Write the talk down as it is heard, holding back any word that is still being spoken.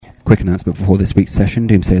Quick announcement before this week's session.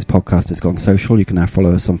 Doomsayers Podcast has gone social. You can now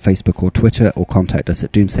follow us on Facebook or Twitter, or contact us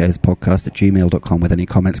at doomsayerspodcast@gmail.com with any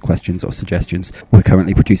comments, questions or suggestions. We're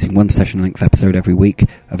currently producing one session-length episode every week,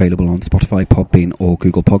 available on Spotify, Podbean or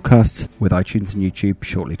Google Podcasts, with iTunes and YouTube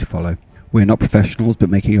shortly to follow. We're not professionals, but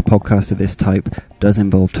making a podcast of this type does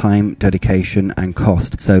involve time, dedication and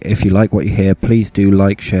cost. So if you like what you hear, please do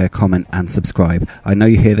like, share, comment and subscribe. I know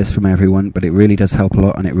you hear this from everyone, but it really does help a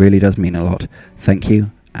lot and it really does mean a lot. Thank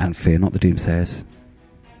you, and fear not the Doomsayers.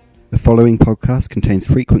 The following podcast contains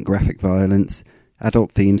frequent graphic violence,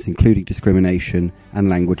 adult themes including discrimination, and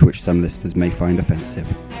language which some listeners may find offensive.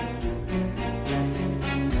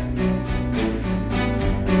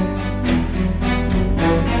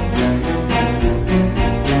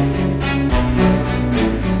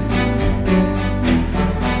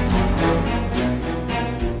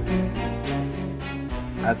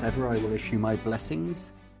 As ever, I will issue my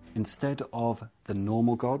blessings. Instead of the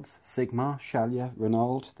normal gods, Sigmar, Shalia,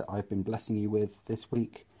 Renald, that I've been blessing you with this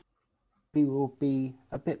week, we will be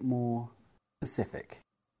a bit more specific.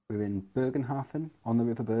 We're in Bergenhafen, on the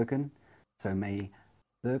River Bergen, so may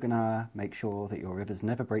Bergenaar make sure that your rivers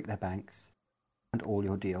never break their banks and all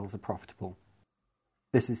your deals are profitable.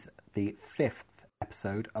 This is the 5th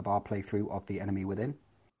episode of our playthrough of The Enemy Within.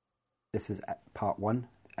 This is part 1,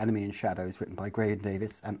 Enemy in Shadows, written by Graham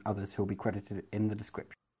Davis and others who will be credited in the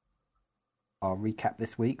description. Our recap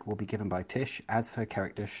this week will be given by Tish as her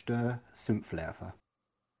character Stör Sumpflerfer.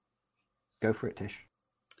 Go for it, Tish.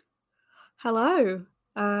 Hello.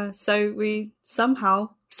 So we somehow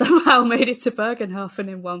made it to Bergenhafen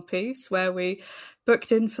in one piece, where we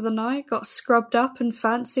booked in for the night, got scrubbed up and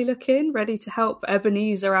fancy looking, ready to help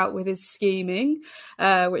Ebenezer out with his scheming,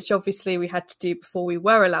 which obviously we had to do before we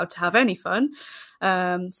were allowed to have any fun.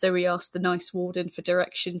 So we asked the nice warden for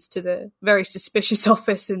directions to the very suspicious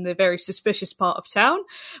office in the very suspicious part of town,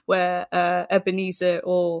 where Ebenezer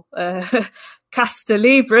or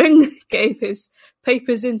Castellibring gave his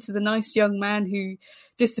papers in to the nice young man who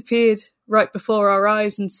disappeared right before our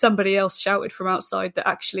eyes, and somebody else shouted from outside that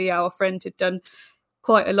actually our friend had done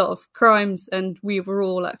quite a lot of crimes and we were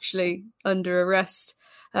all actually under arrest.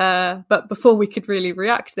 But before we could really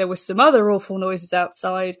react, there were some other awful noises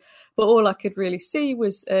outside, but all I could really see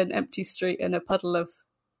was an empty street and a puddle of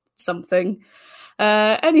something.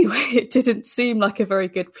 Anyway, it didn't seem like a very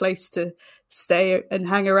good place to stay and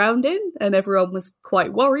hang around in, and everyone was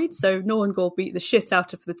quite worried, so Norngor beat the shit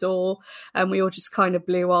out of the door, and we all just kind of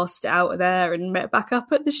blew arsed out of there and met back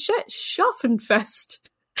up at the Schaffenfest,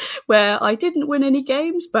 where I didn't win any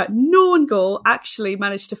games, but Norngor actually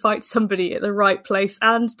managed to fight somebody at the right place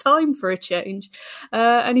and time for a change,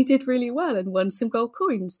 and he did really well and won some gold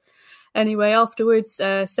coins. Anyway, afterwards,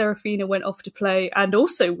 Serafina went off to play and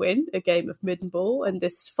also win a game of midden ball, and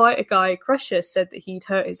this fighter guy, Crusher, said that he'd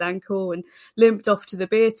hurt his ankle and limped off to the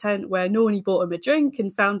beer tent, where Nornie bought him a drink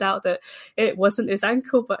and found out that it wasn't his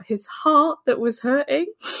ankle but his heart that was hurting.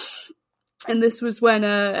 And this was when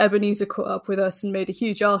Ebenezer caught up with us and made a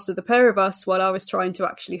huge ass of the pair of us while I was trying to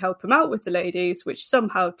actually help him out with the ladies, which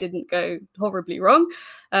somehow didn't go horribly wrong.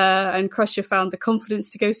 And Crusher found the confidence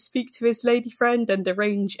to go speak to his lady friend and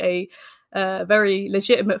arrange a very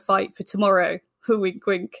legitimate fight for tomorrow. Wink,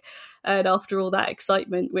 wink. And after all that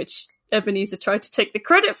excitement, which Ebenezer tried to take the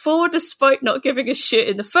credit for despite not giving a shit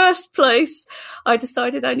in the first place, I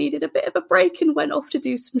decided I needed a bit of a break and went off to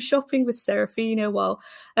do some shopping with Serafina, while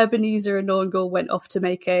Ebenezer and Norngor went off to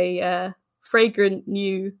make a fragrant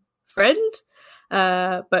new friend,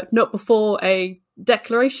 but not before a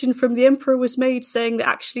declaration from the Emperor was made saying that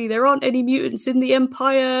actually there aren't any mutants in the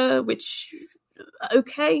Empire, which,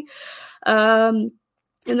 okay.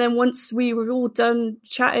 And then once we were all done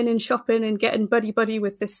chatting and shopping and getting buddy-buddy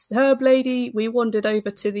with this herb lady, we wandered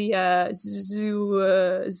over to the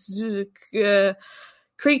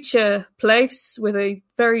creature place with a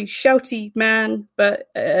very shouty man,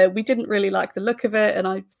 but we didn't really like the look of it, and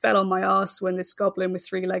I fell on my arse when this goblin with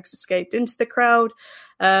 3 legs escaped into the crowd,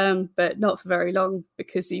 but not for very long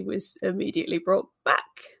because he was immediately brought back.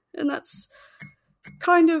 And that's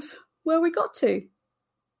kind of where we got to.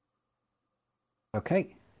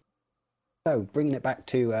 Okay. So, bringing it back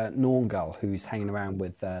to Norngull, who's hanging around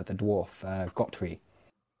with the dwarf, Gottri.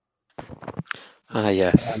 Ah,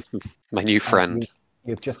 yes. My new friend.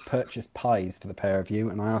 You've just purchased pies for the pair of you,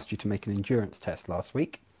 and I asked you to make an endurance test last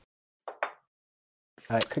week.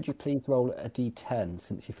 Could you please roll a d10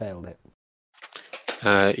 since you failed it?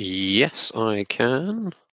 Yes, I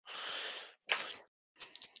can.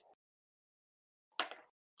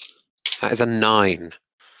 That is a 9.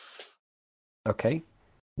 Okay.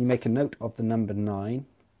 You make a note of the number 9,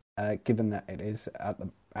 given that it is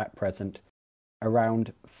at present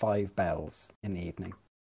around 5 bells in the evening.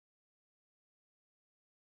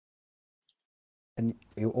 And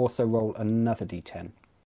you also roll another d10.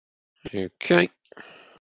 Okay.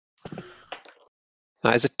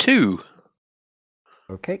 That is a 2.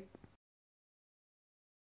 Okay.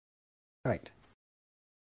 Right.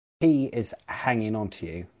 He is hanging on to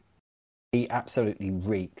you. He absolutely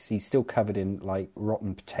reeks. He's still covered in like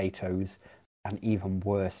rotten potatoes and even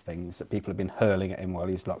worse things that people have been hurling at him while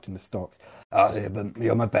he's locked in the stocks. Oh,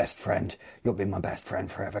 you're my best friend. You'll be my best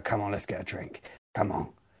friend forever. Come on, let's get a drink. Come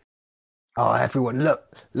on. Oh, everyone,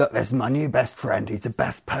 look, there's my new best friend. He's the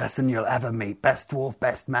best person you'll ever meet. Best dwarf,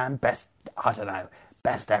 best man, best, I don't know,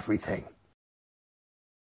 best everything.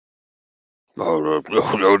 Oh,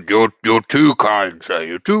 you're too kind, sir.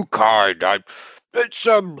 You're too kind. Let's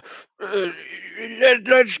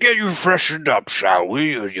get you freshened up, shall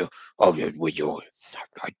we? I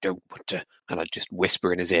don't want to. And I just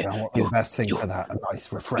whisper in his ear. You know what the best thing for that? A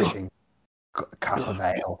nice, refreshing cup of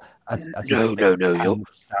ale. No.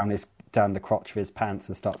 Down the crotch of his pants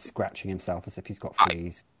and starts scratching himself as if he's got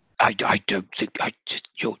fleas. I don't think.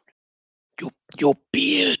 Your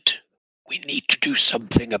beard. We need to do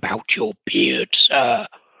something about your beard, sir.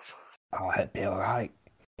 Oh, it'd be all right.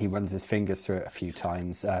 He runs his fingers through it a few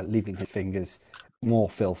times, leaving his fingers more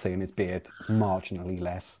filthy and his beard marginally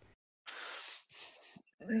less.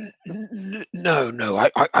 No.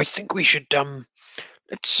 I think we should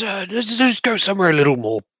let's just go somewhere a little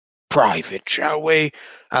more private, shall we?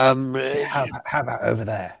 How about over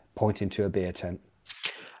there? Pointing to a beer tent.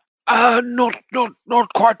 Not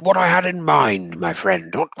quite what I had in mind, my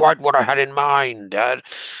friend. Not quite what I had in mind.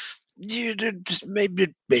 Just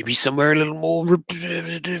maybe somewhere a little more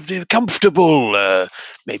comfortable.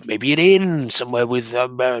 Maybe an inn somewhere with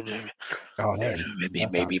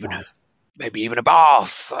maybe even a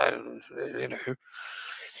bath.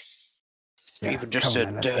 Yeah, even just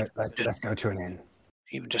come on, let's go to an inn.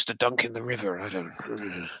 Even just a dunk in the river. I don't.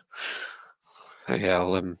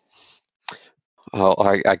 Yeah,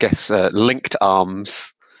 I guess linked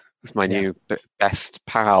arms with my new best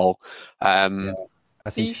pal.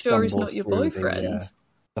 As Are you sure he's not your boyfriend?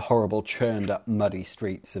 The horrible, churned up, muddy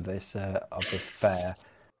streets of this fair,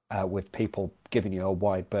 with people giving you a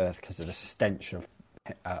wide berth because of the stench of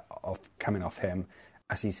coming off him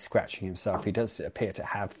as he's scratching himself. He does appear to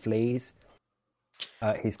have fleas.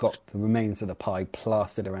 He's got the remains of the pie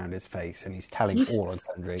plastered around his face, and he's telling all and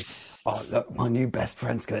sundry, "Oh, look, my new best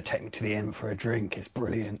friend's going to take me to the inn for a drink. It's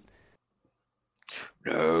brilliant."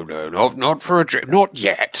 No, not for a drink. Not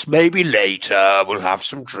yet. Maybe later. We'll have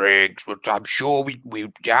some drinks. But I'm sure we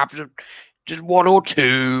have just one or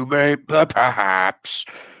two, maybe, perhaps.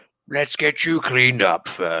 Let's get you cleaned up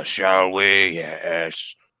first, shall we?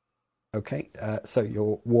 Yes. Okay, so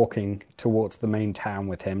you're walking towards the main town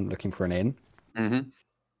with him, looking for an inn. Mm-hmm.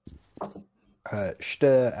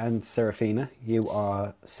 Stur and Serafina, you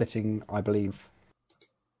are sitting, I believe,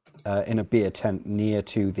 in a beer tent near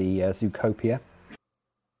to the Zootopia.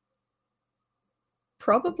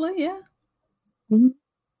 Probably, yeah. Mm-hmm.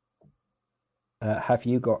 Have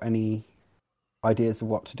you got any ideas of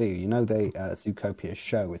what to do? You know the Zootopia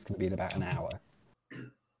show is going to be in about an hour.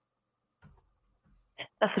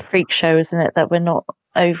 That's a freak show, isn't it? That we're not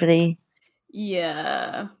overly...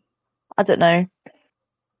 Yeah. I don't know.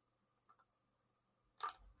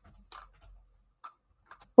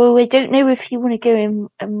 Well, we don't know if you want to go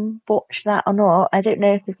and watch that or not. I don't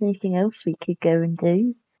know if there's anything else we could go and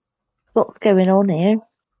do. What's going on here?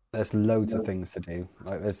 There's loads of things to do.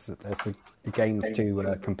 Like there's games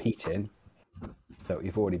to compete in that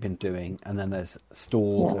we've already been doing, and then there's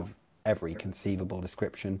stalls of every conceivable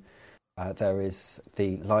description. There is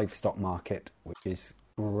the livestock market, which is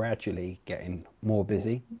gradually getting more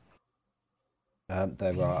busy.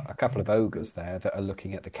 There are a couple of ogres there that are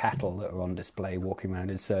looking at the cattle that are on display, walking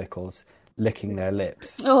around in circles, licking their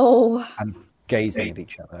lips, and gazing at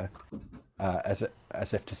each other as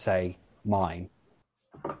if to say, "Mine."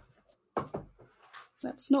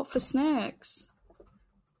 That's not for snacks.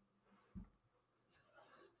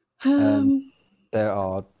 There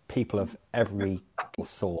are people of every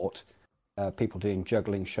sort. People doing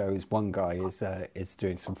juggling shows. One guy is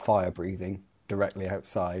doing some fire breathing directly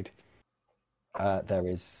outside.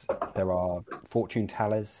 There are fortune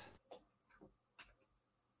tellers.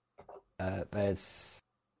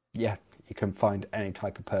 You can find any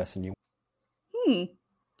type of person you want.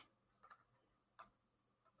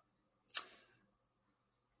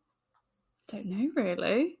 Don't know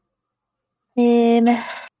really. We're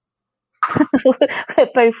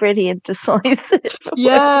both really indecisive.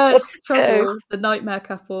 Yes, trouble. The nightmare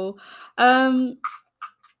couple. And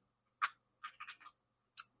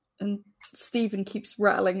Stephen keeps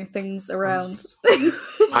rattling things around.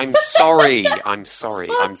 I'm sorry. I've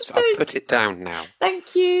Don't. put it down now.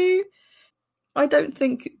 Thank you. I don't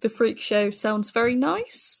think the freak show sounds very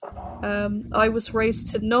nice. I was raised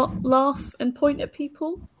to not laugh and point at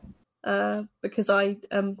people because I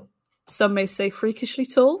am, some may say, freakishly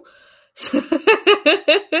tall.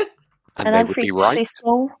 And they I'm would be freakishly right.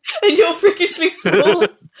 small. And you're freakishly small.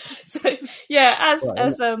 So yeah,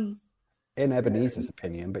 in Ebenezer's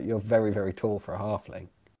opinion, but you're very, very tall for a halfling.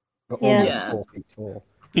 You're Yeah. almost Yeah. 4 feet tall.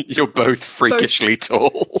 You're both freakishly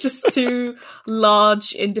tall. just two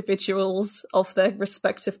large individuals of their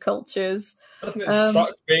respective cultures. Doesn't it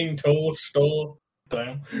suck being tall, Store?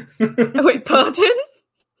 Damn. Wait, pardon?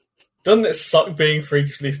 Doesn't it suck being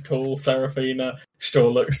freakishly tall, Seraphina? Store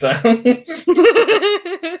looks down.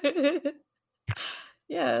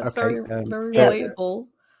 Yeah, it's Okay, very yeah. relatable.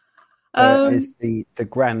 Is the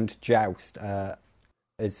grand joust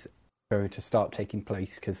is going to start taking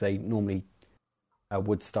place because they normally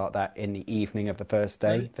would start that in the evening of the first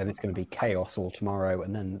day. Then it's going to be chaos all tomorrow,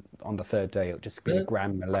 and then on the third day it'll just be a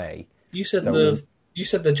grand melee. You said So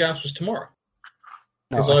the joust was tomorrow.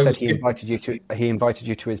 No, 'Cause I I said was he invited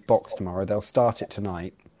you to his box tomorrow. They'll start it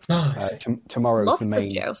tonight. Oh, I see. Tomorrow's Lots the of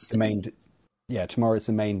main jousting. Yeah, tomorrow's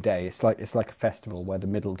the main day. It's like a festival where the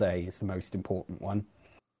middle day is the most important one.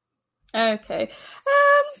 Okay.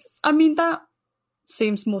 I mean, that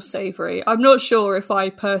seems more savoury. I'm not sure if I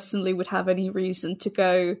personally would have any reason to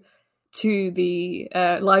go to the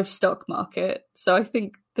livestock market, so I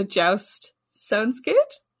think the joust sounds good.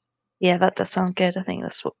 Yeah, that does sound good. I think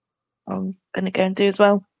that's what I'm going to go and do as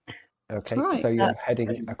well. Okay, Right. so you're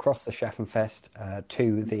heading across the Schaffenfest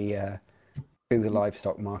to the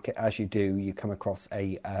livestock market. As you do, you come across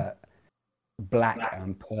a black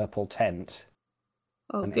and purple tent.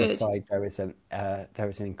 Oh, And good. inside there is an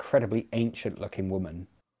incredibly ancient-looking woman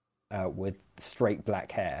with straight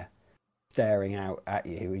black hair staring out at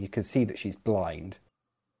you. You can see that she's blind.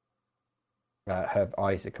 Her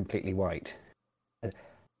eyes are completely white.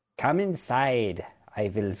 Come inside. I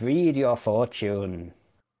will read your fortune.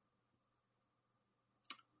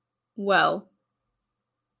 Well,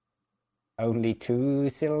 Only 2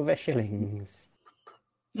 silver shillings.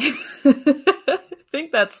 I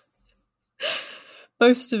think that's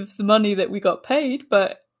most of the money that we got paid,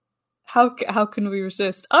 but how can we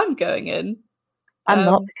resist? I'm going in. I'm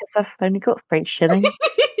not, because I've only got 3 shillings.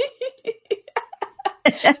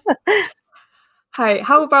 Hey,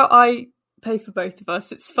 how about I pay for both of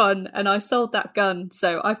us? It's fun, and I sold that gun,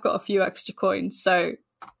 so I've got a few extra coins, so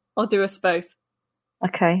I'll do us both.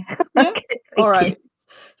 Okay. Yeah? Okay, thank All you. right.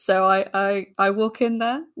 So I walk in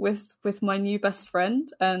there with my new best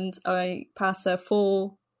friend, and I pass her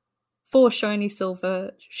four shiny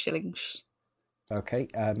silver shillings. Okay.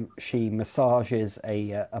 She massages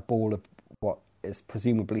a ball of what is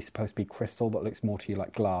presumably supposed to be crystal, but looks more to you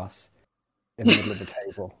like glass, in the middle of the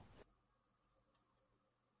table.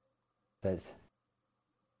 Says,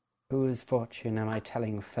 "Whose fortune am I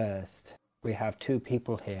telling first? We have 2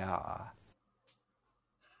 people here.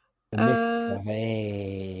 The mists are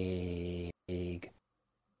vague.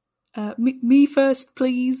 Me first,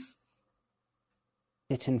 please.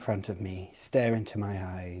 Sit in front of me. Stare into my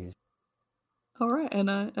eyes." All right, and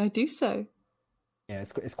I do so. Yeah,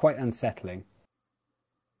 it's quite unsettling.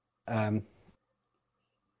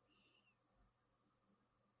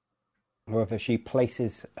 However, she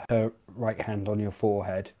places her right hand on your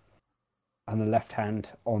forehead and the left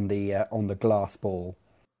hand on the glass ball.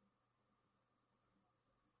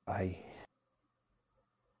 I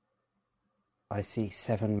see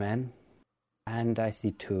 7 men, and I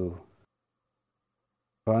see 2.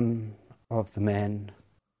 One of the men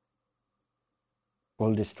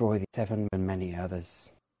will destroy the 7 and many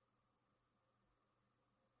others.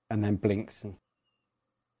 And then blinks and...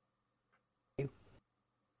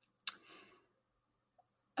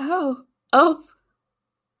 Oh,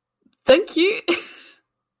 thank you.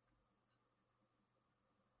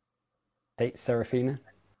 Hey, Seraphina?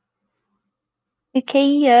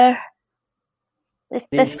 Okay, let's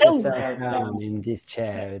Sit go. yourself down in this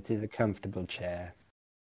chair. It is a comfortable chair.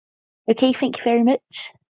 Okay, thank you very much.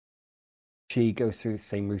 She goes through the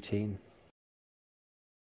same routine.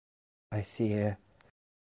 I see a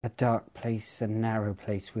dark place, a narrow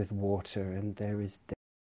place with water, and there is death.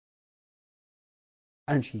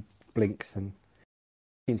 And she blinks and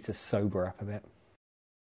seems to sober up a bit.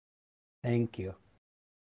 Thank you.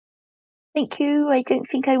 Thank you. I don't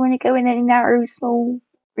think I want to go in any narrow, small,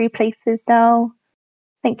 places now.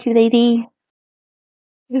 Thank you, lady.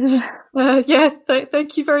 Yeah,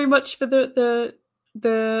 thank you very much for the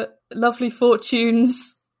lovely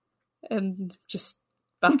fortunes, and just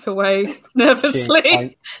back away She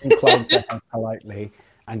nervously. inclines her head politely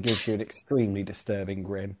and gives you an extremely disturbing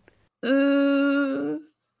grin. I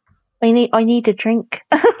need a drink.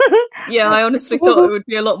 Yeah, I honestly thought it would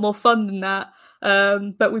be a lot more fun than that.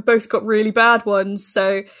 But we both got really bad ones,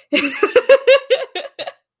 so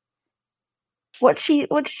What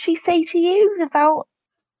did she say to you about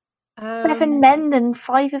 7 men and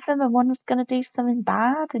 5 of them and one was going to do something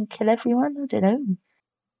bad and kill everyone? I don't know.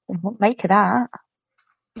 What make of that?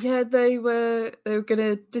 Yeah, they were going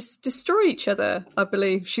to destroy each other, I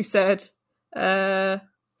believe she said. So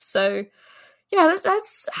yeah,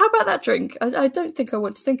 that's how about that drink? I don't think I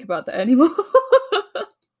want to think about that anymore.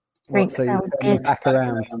 What, so you're turning back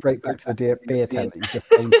around, straight back to the beer tent that you just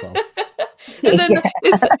came from? And then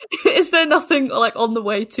is there nothing like on the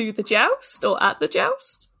way to the joust or at the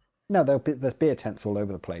joust? No, there's beer tents all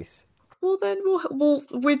over the place. Well, then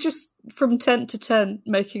we're just from tent to tent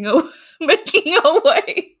making our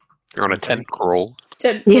way. You're on a tent crawl.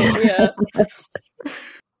 Tent crawl, yeah.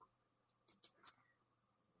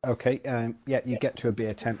 Okay, you get to a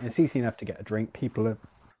beer tent. It's easy enough to get a drink. People are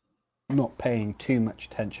not paying too much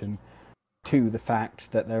attention to the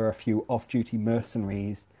fact that there are a few off-duty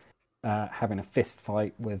mercenaries having a fist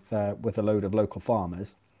fight with a load of local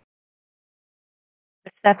farmers.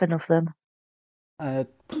 7 of them. Are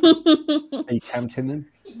you counting them?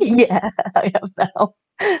 Yeah, I am now.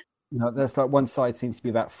 No, there's like one side seems to be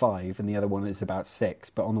about 5 and the other one is about 6.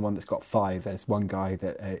 But on the one that's got 5, there's one guy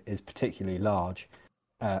that is particularly large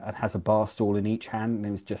and has a bar stool in each hand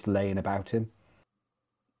and is just laying about him.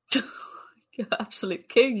 Absolute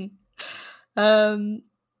king. Yeah,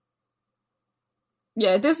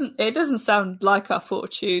 it doesn't sound like our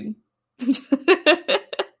fortune.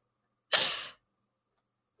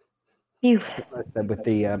 I said with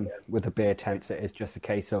the beer tents, it is just a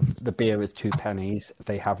case of the beer is 2 pennies.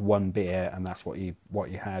 They have 1 beer, and that's what you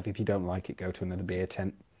have. If you don't like it, go to another beer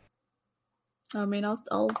tent. I mean, I'll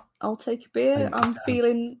take a beer. I'm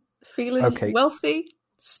feeling okay. Wealthy,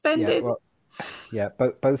 spending. Yeah,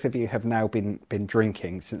 both of you have now been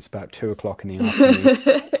drinking since about 2:00 in the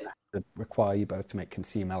afternoon. To require you both to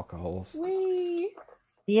consume alcohols. Whee!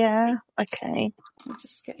 Yeah, okay. I'll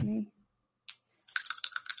just get me.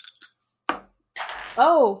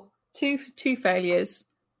 Oh, two failures.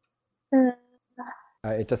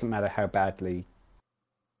 It doesn't matter how badly.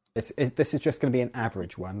 This is just going to be an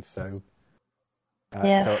average one, so.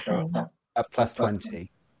 So at plus 20.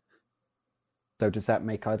 So does that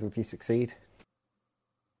make either of you succeed?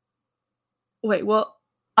 Wait, what?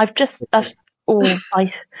 I've 20.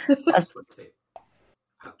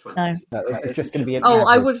 No. No, it's just going to be an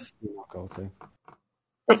I average. would.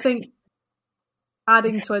 I think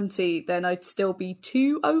adding 20, then I'd still be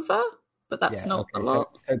 2 over, but that's not a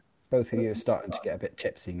lot. So both of you are starting to get a bit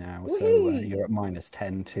tipsy now, so you're at minus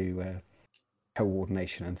 10 to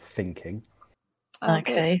coordination and thinking.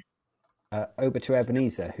 Okay. Over to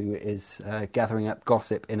Ebenezer, who is gathering up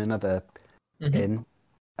gossip in another inn.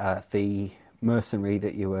 The mercenary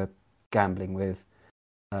that you were gambling with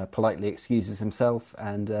politely excuses himself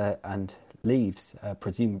and leaves,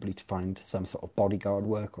 presumably to find some sort of bodyguard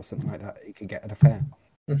work or something like that he could get at a fair.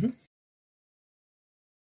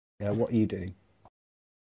 Yeah, what are you doing?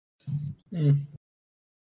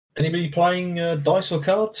 Anybody playing dice or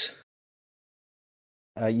cards?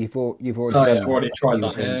 You've already. Oh yeah, I've already tried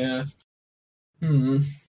that. Yeah.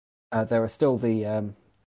 There are still the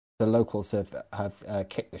locals have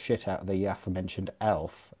kicked the shit out of the aforementioned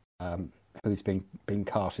elf, who's been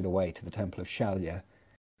carted away to the Temple of Shalia,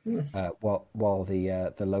 while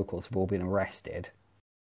the locals have all been arrested.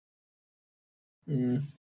 They're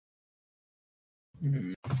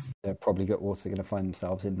probably also going to find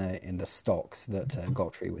themselves in the stocks that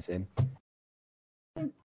Godfrey was in.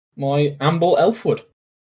 My Amble Elfwood.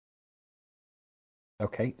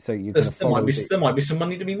 Okay, so you're going to follow. There might be some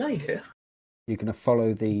money to be made here. You're going to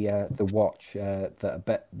follow the watch,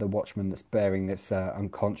 the watchman that's bearing this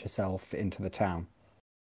unconscious elf into the town.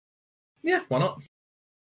 Yeah, why not?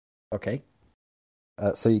 Okay.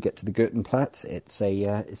 So you get to the Guttenplatz. It's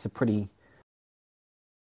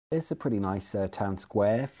a pretty nice town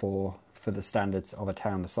square for the standards of a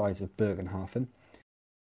town the size of Bergenhafen.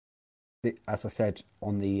 As I said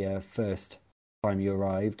on the first time you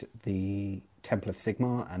arrived, the Temple of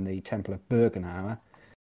Sigmar and the Temple of Bergenauer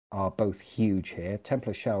are both huge here.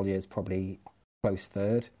 Temple of Shalia is probably close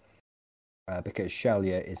third, because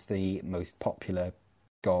Shalia is the most popular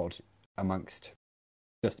god amongst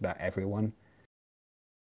just about everyone.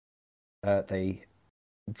 They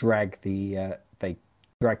drag the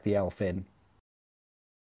elf in,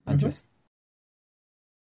 and just.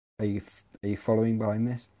 Are you following behind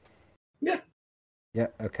this? Yeah. Yeah,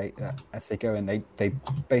 okay. As they go in, they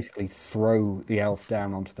basically throw the elf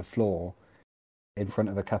down onto the floor in front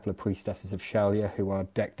of a couple of priestesses of Shalia who are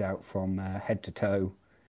decked out from head to toe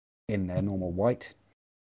in their normal white.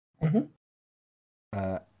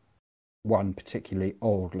 Mm-hmm. One particularly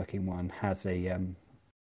old-looking one has a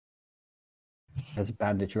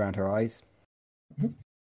bandage around her eyes. Mm-hmm.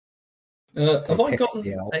 Have I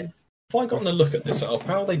gotten a look at this elf?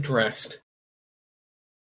 How are they dressed?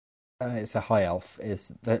 It's a high elf.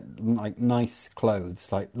 It's like nice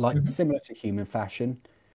clothes, like Mm-hmm. similar to human fashion,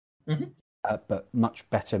 Mm-hmm. but much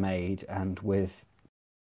better made and with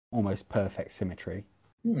almost perfect symmetry.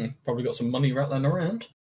 Probably got some money rattling around.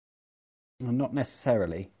 Well, not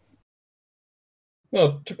necessarily.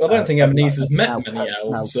 Well, I don't think Ebenezer's met many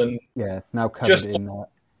elves, now covered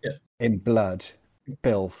in blood,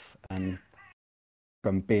 filth, and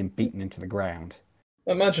from being beaten into the ground.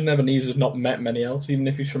 I imagine Ebenezer's not met many elves, even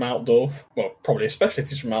if he's from Outdorf. Well, probably especially if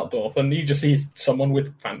he's from Outdorf, and you just see someone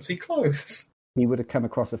with fancy clothes. He would have come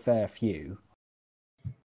across a fair few,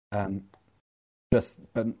 but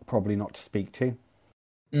probably not to speak to.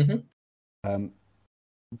 Mm-hmm.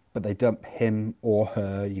 But they dump him or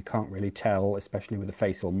her, you can't really tell, especially with the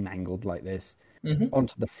face all mangled like this,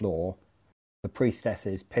 onto the floor. The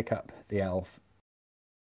priestesses pick up the elf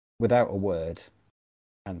without a word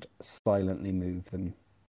and silently move them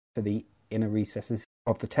to the inner recesses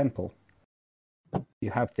of the temple.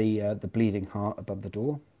 You have the bleeding heart above the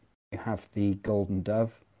door. You have the golden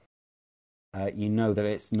dove. You know that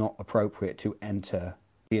it's not appropriate to enter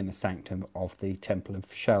the inner sanctum of the Temple of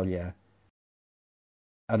Shalia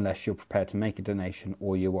unless you're prepared to make a donation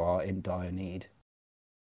or you are in dire need.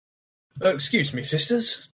 Excuse me,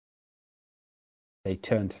 sisters. They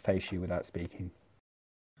turn to face you without speaking.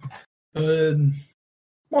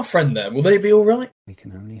 My friend there, will they be all right? We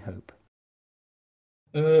can only hope.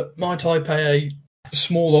 Might I pay a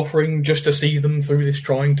small offering just to see them through this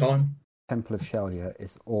trying time? Temple of Shalia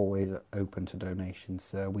is always open to donations,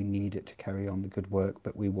 sir. We need it to carry on the good work,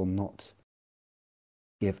 but we will not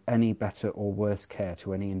give any better or worse care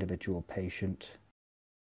to any individual patient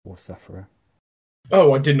or sufferer.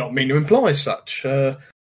 Oh, I did not mean to imply such. I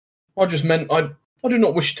just meant I do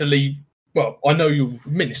not wish to leave. Well, I know you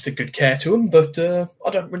minister good care to them, but I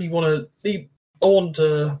don't really want to leave. I want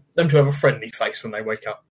them to have a friendly face when they wake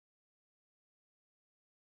up.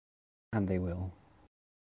 And they will.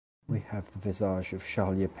 We have the visage of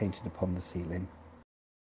Shalia painted upon the ceiling.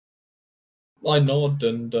 I nod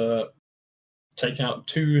and take out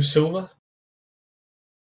 2 silver.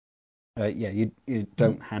 You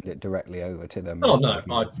don't hand it directly over to them. Oh no,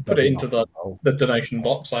 I put it into the donation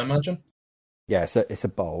box, I imagine. Yeah, it's a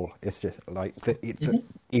bowl. It's just like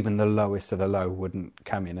even the lowest of the low wouldn't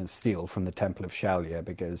come in and steal from the Temple of Shalia,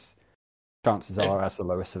 because chances are, as the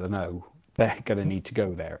lowest of the low, they're going to need to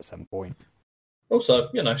go there at some point. Also,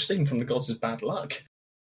 stealing from the gods is bad luck,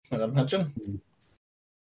 I'd imagine.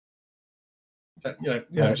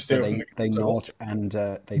 Steal from the they nod and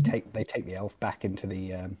they take the elf back into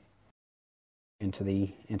the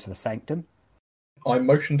sanctum. I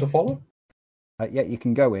motion to follow. Yeah, you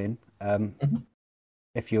can go in.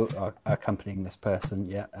 If you are accompanying this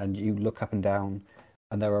person, and you look up and down,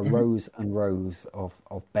 and there are rows and rows of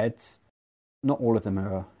beds. Not all of them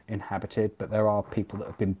are inhabited, but there are people that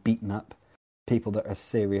have been beaten up, people that are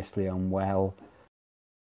seriously unwell.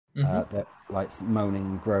 They're like moaning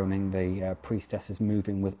and groaning. The priestess is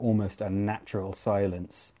moving with almost unnatural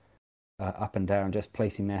silence up and down, just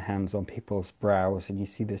placing their hands on people's brows, and you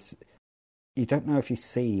see this. You don't know if you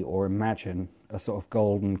see or imagine a sort of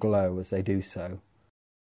golden glow as they do so.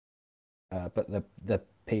 But the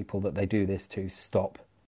people that they do this to stop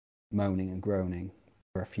moaning and groaning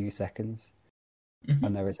for a few seconds.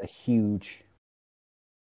 And there is a huge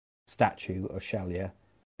statue of Shalia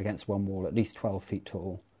against one wall, at least 12 feet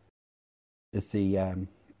tall. Is the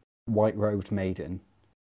white-robed maiden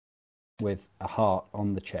with a heart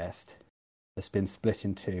on the chest that's been split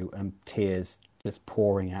in two and tears just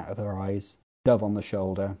pouring out of her eyes. Dove on the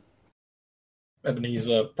shoulder.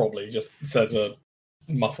 Ebenezer probably just says a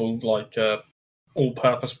muffled,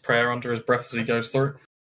 all-purpose prayer under his breath as he goes through.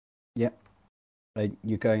 Yep.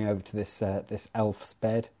 You're going over to this elf's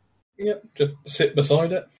bed. Yep, just sit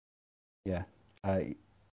beside it. Yeah.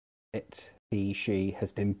 She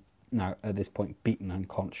has been now at this point beaten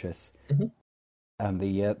unconscious, and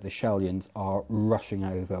the Shalians are rushing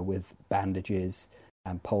over with bandages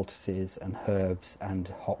and poultices and herbs and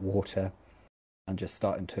hot water, and just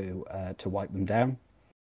starting to wipe them down.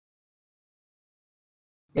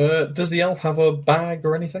 Does the elf have a bag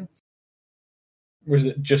or anything? Or is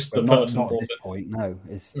it just the person? Not at this point. No,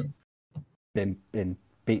 it's been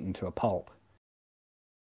beaten to a pulp.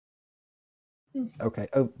 Okay,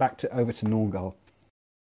 over to Norgal.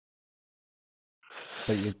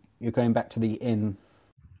 So you're going back to the inn.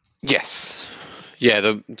 Yes.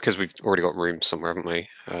 Yeah, because we've already got rooms somewhere, haven't we?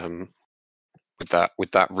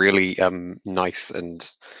 With that really nice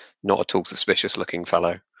and not at all suspicious looking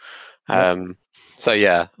fellow. Yep. So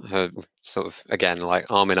yeah, sort of again like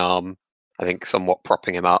arm in arm. I think somewhat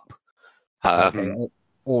propping him up. Okay.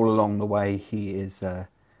 All along the way, he is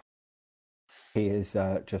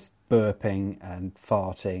just burping and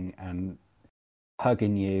farting and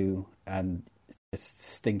hugging you and just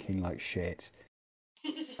stinking like shit,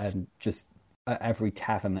 and just at every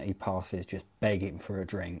tavern that he passes, just begging for a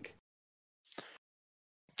drink.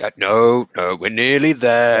 No, we're nearly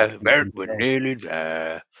there. We're nearly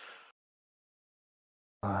there.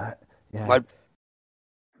 Yeah.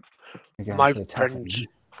 My friends,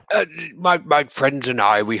 my friends and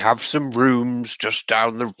I, we have some rooms just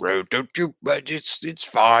down the road. Don't you? It's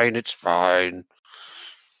fine. It's fine.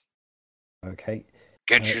 Okay.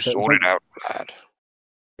 Get you sorted out, lad.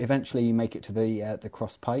 Eventually, you make it to the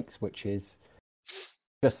Cross Pikes, which is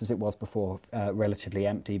just as it was before, relatively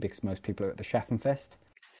empty because most people are at the Schaffenfest.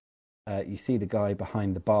 You see the guy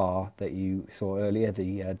behind the bar that you saw earlier,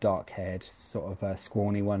 the dark-haired, sort of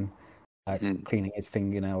scrawny one, cleaning his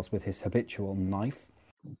fingernails with his habitual knife.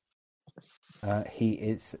 He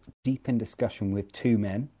is deep in discussion with two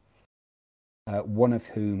men, one of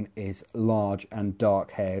whom is large and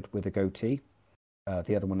dark-haired with a goatee.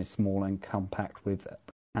 The other one is small and compact with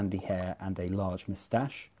sandy hair and a large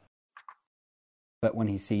moustache. But when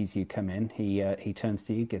he sees you come in, he turns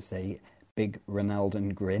to you, gives a big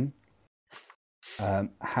Ronaldan grin.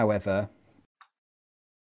 However,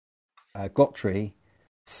 Gottry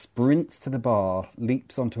sprints to the bar,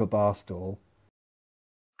 leaps onto a bar stool.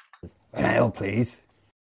 An ale, please.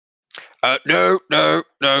 No,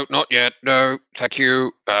 not yet. No, thank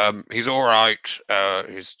you. He's all right.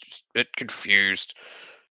 He's just a bit confused.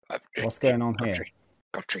 What's going on here?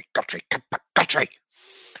 Guthrie.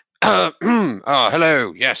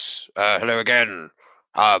 Hello. Yes. Hello again.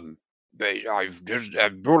 I've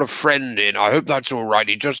brought a friend in. I hope that's all right.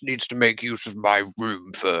 He just needs to make use of my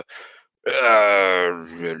room for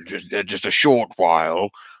just a short while.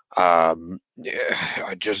 I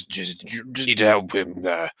just need to help him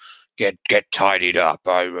get tidied up.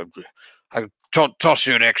 I toss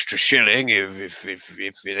you an extra shilling if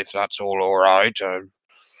that's all right.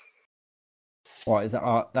 What is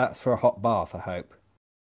that? That's for a hot bath, I hope.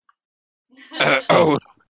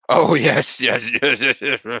 Oh yes,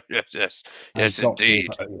 indeed.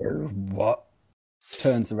 What?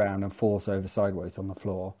 Turns around and falls over sideways on the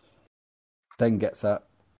floor. Then gets up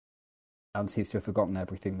and seems to have forgotten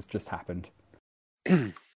everything that's just happened.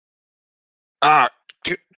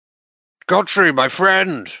 Godfrey, my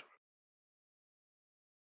friend.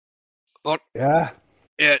 What? Yeah.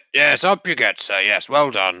 Yes, up you get, sir. Yes, well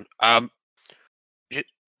done.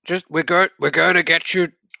 Just we're going to get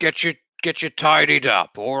you tidied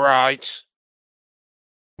up. All right.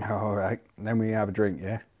 All right. Then we have a drink,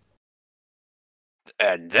 yeah.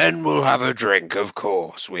 And then we'll have a drink. Of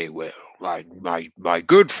course, we will. My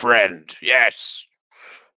good friend. Yes.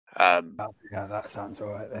 Yeah, that sounds all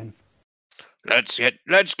right then.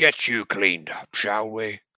 Let's get you cleaned up, shall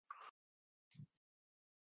we?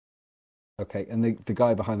 Okay, and the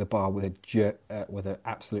guy behind the bar with an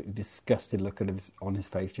absolutely disgusted look on his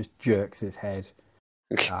face just jerks his head.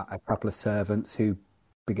 A couple of servants who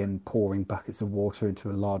begin pouring buckets of water into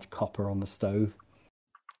a large copper on the stove.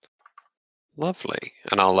 Lovely,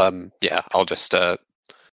 and I'll just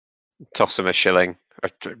toss him a shilling.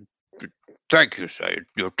 Thank you, sir.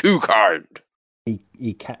 You're too kind.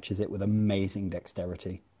 He catches it with amazing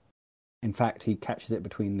dexterity. In fact, he catches it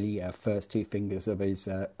between the first two fingers of his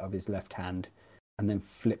left hand, and then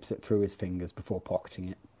flips it through his fingers before pocketing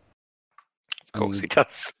it. Of course, he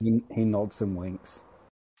does. He nods and winks.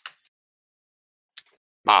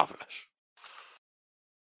 Marvelous.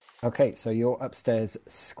 Okay, so you're upstairs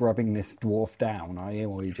scrubbing this dwarf down, are you,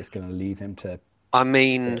 or are you just going to leave him to? I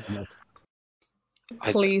mean,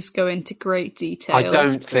 please go into great detail. I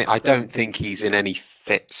don't think he's in any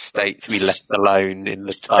fit state to be left alone in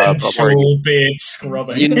the tub. Sensual beard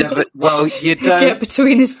scrubbing. You don't get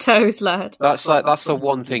between his toes, lad. That's the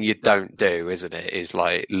one thing you don't do, isn't it? Is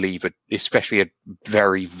like leave especially a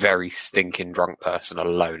very, very stinking drunk person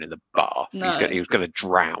alone in the bath. No. He was going to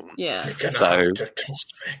drown. Yeah. So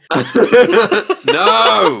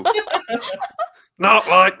no, not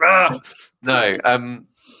like that. No.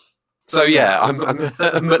 So yeah, I'm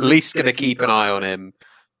at least going to keep an eye on him,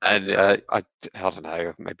 and I don't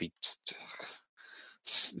know, maybe just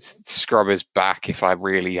scrub his back if I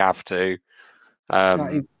really have to.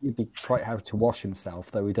 No, he'd be quite happy to wash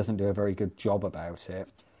himself, though he doesn't do a very good job about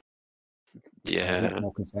it. Yeah. He's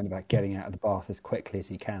more concerned about getting out of the bath as quickly as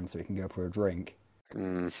he can so he can go for a drink.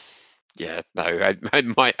 Yeah, no, I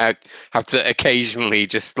might have to occasionally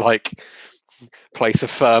just like place a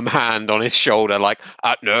firm hand on his shoulder, like,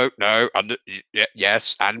 no,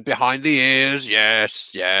 yes, and behind the ears,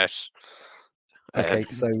 yes. Okay,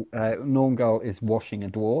 so Normgal is washing a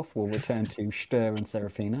dwarf. We'll return to Stur and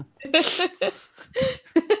Seraphina.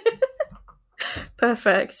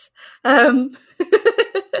 Perfect. You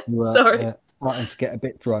are Sorry. starting to get a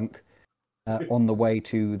bit drunk on the way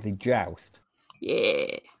to the joust.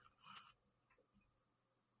 Yeah.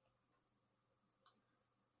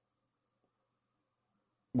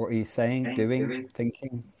 What are you saying, doing,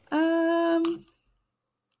 thinking?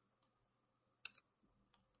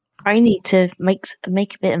 I need to make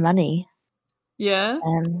a bit of money. Yeah?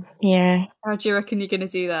 Yeah. How do you reckon you're going to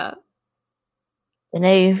do that? I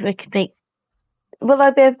know, I could make... Will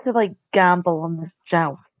I be able to, like, gamble on this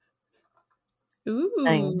joust?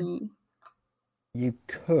 Ooh. You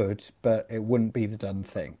could, but it wouldn't be the done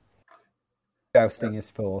thing. Jousting is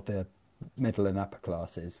for the middle and upper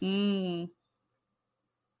classes.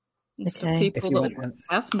 It's for Okay. people that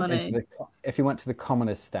have money. If you went to the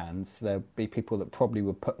commoners' stands, there'd be people that probably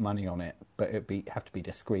would put money on it, but it'd have to be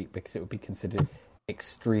discreet because it would be considered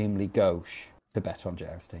extremely gauche to bet on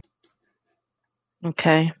jousting.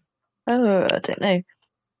 Okay. Oh, I don't know.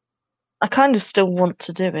 I kind of still want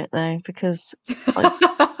to do it, though, because I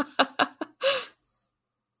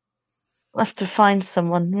have to find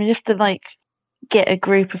someone. I mean, you have to, like, get a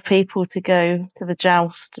group of people to go to the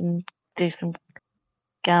joust and do some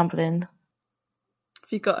gambling.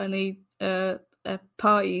 Have you got any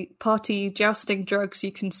party jousting drugs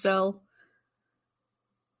you can sell?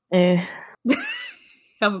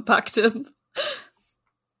 Haven't packed them.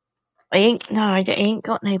 I ain't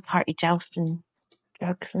got no party jousting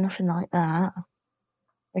drugs or nothing like that.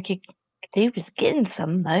 I could do with getting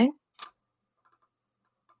some though.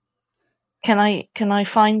 Can I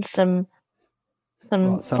find some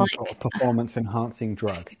Sort like of performance enhancing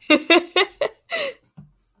drug?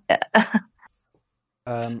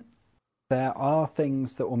 There are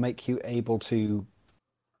things that will make you able to,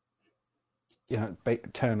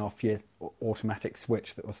 turn off your automatic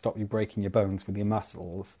switch that will stop you breaking your bones with your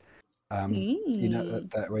muscles. You know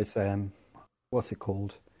that there is what's it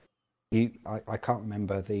called? I can't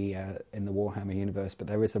remember in the Warhammer universe, but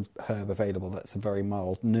there is a herb available that's a very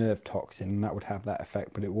mild nerve toxin, and that would have that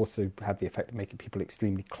effect, but it also have the effect of making people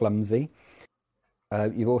extremely clumsy.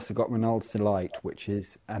 You've also got Reynald's Delight, which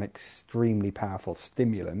is an extremely powerful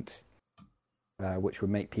stimulant, which would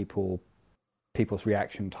make people's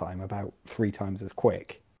reaction time about 3 times as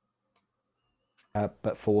quick.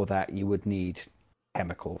 But for that, you would need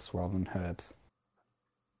chemicals rather than herbs.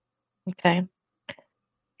 Okay.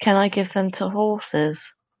 Can I give them to horses?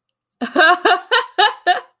 Do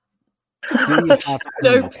you have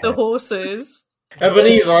Dope the horses.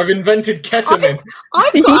 Ebenezer, I've invented ketamine.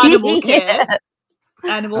 I've got animal care.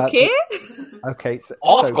 Animal care? Okay.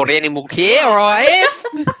 I've got animal care, I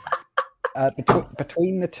have.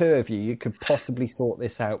 Between the two of you, you could possibly sort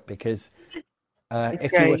this out because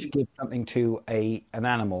if you were to give something to an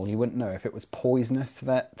animal, you wouldn't know if it was poisonous to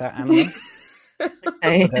that animal.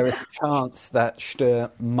 Okay. There is a chance that Stur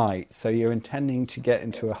might. So you're intending to get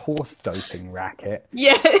into a horse doping racket.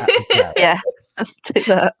 Yeah. Yeah. Let's do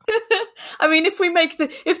that. I mean, if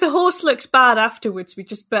the horse looks bad afterwards, we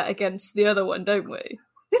just bet against the other one, don't we?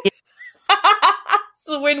 Yeah.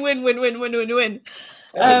 So win.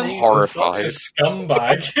 I'm horrified. such a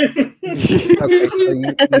scumbag. Okay, so you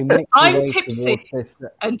make your I'm way tipsy towards this.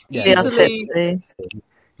 and Yeah, easily.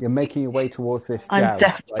 You're making your way towards this I'm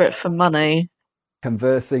joust, desperate for money.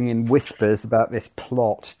 conversing in whispers about this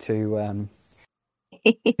plot to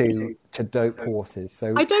dope horses.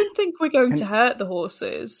 So I don't think we're going to hurt the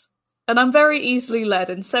horses. And I'm very easily led,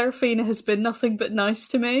 and Seraphina has been nothing but nice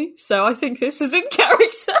to me, so I think this is in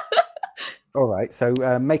character. all right, so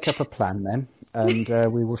make up a plan then, and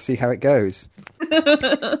we will see how it goes.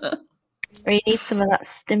 We need some of that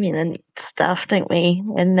stimulant stuff, don't we?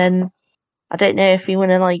 And then I don't know if we want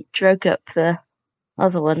to like drug up the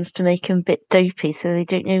other ones to make them a bit dopey so they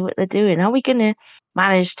don't know what they're doing. How are we going to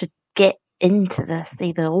manage to get into the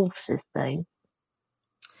horses though?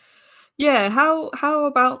 Yeah, how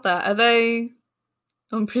about that? Are they?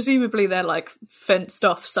 Presumably they're like fenced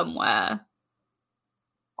off somewhere.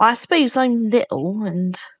 I suppose I'm little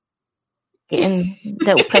and getting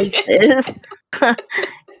little places. I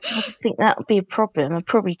don't think that would be a problem. I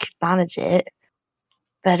probably could manage it,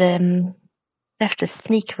 but I have to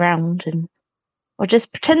sneak around and Or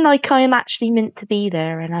just pretend like I am actually meant to be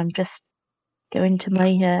there and I'm just going to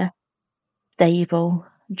my stable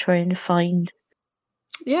and trying to find...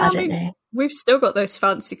 Yeah, I mean, know. We've still got those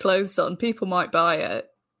fancy clothes on. People might buy it.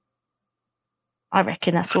 I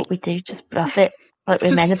reckon that's what we do, just bluff it. Like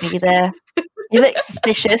we're meant to be there. You look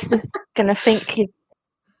suspicious, gonna think you're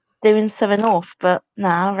doing something off, but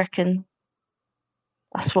I reckon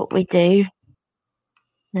that's what we do.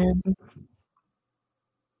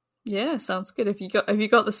 Yeah, sounds good. Have you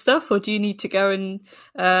got the stuff, or do you need to go and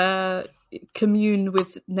commune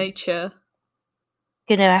with nature?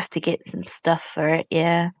 Gonna have to get some stuff for it,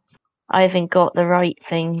 yeah. I haven't got the right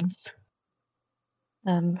things.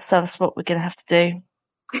 So that's what we're gonna have to do.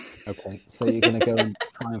 Okay, so you're going to go and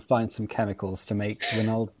try and find some chemicals to make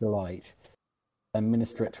Reynald's Delight, and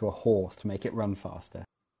minister it to a horse to make it run faster.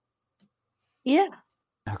 Yeah.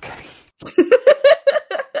 Okay.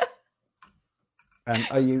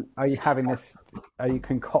 Are you having this? Are you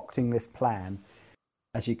concocting this plan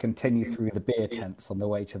as you continue through the beer tents on the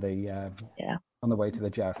way to the on the way to the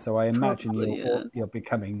joust? So I imagine you're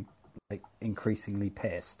becoming like increasingly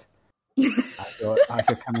pissed as you're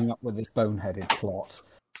coming up with this boneheaded plot.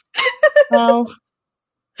 Well,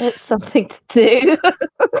 it's something to do.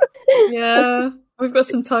 Yeah, we've got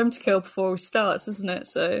some time to kill before we start, isn't it?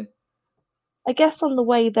 So I guess on the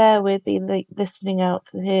way there we'd be like listening out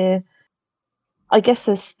to hear. I guess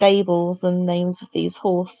there's stables and names of these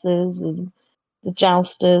horses and the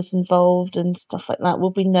jousters involved and stuff like that.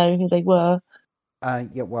 Will we know who they were?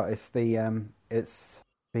 Yeah, well, it's the House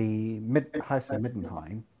of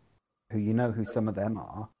Middenheim, who you know who some of them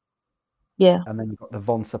are. Yeah. And then you've got the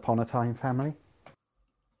Once Upon a Time family.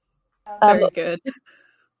 Very good.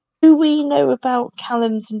 Do we know about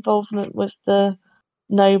Callum's involvement with the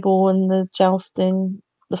noble and the jousting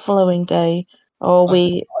the following day? Or are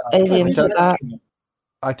we alien to that?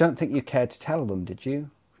 I don't think you cared to tell them, did you,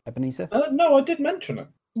 Ebenezer? No, I did mention it.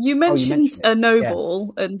 You mentioned a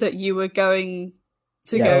noble and that you were going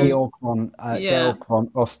to go. Georg von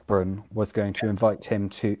Ostbrunn was going to invite him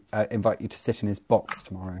to invite you to sit in his box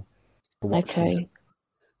tomorrow. Okay.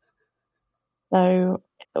 So,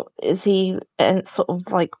 is he sort of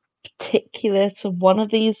like particular to one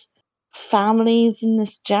of these families in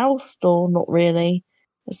this joust, or not really?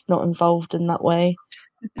 It's not involved in that way.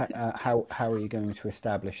 How are you going to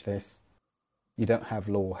establish this? You don't have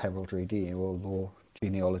law heraldry, do you, or law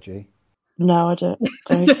genealogy? No, I don't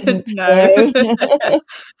think No. so.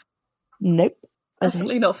 Nope.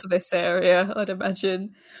 Definitely not for this area, I'd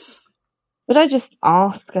imagine. Would I just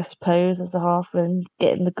ask, I suppose, as a halfling,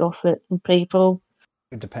 getting the gossip from people?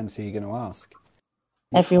 It depends who you're going to ask.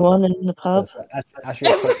 Everyone in the pub. As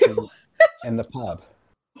you're approaching in the pub.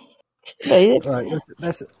 Right,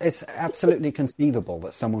 it's absolutely conceivable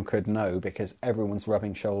that someone could know because everyone's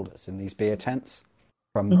rubbing shoulders in these beer tents,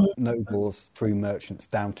 from nobles through merchants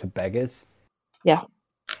down to beggars. Yeah.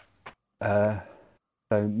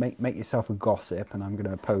 So make yourself a gossip, and I'm going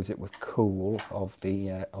to oppose it with cool of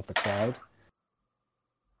the crowd.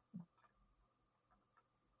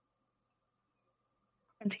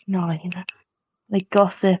 29. The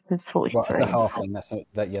gossip is 43. Well, as a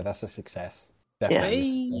halfling, that's a success.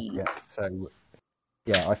 Definitely. Yeah. So,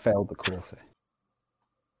 yeah, I failed the course.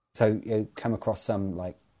 So you come across some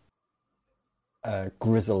like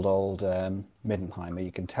grizzled old Middenheimer.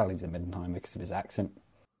 You can tell he's a Middenheimer because of his accent.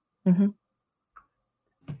 Mm-hmm.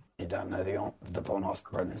 You don't know the von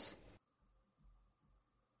Ostbrunns.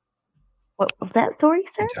 What was that story,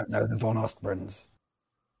 sir? You don't know the von Ostbrunns.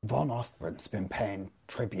 Von Ostbrun's been paying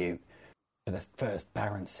tribute to the first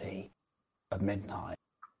baroncy of Middenheim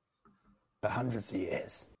for hundreds of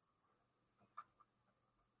years.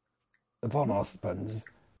 The von Ostbrunns,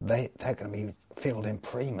 they're going to be fielding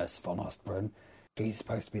Primus von Ostbrunn. He's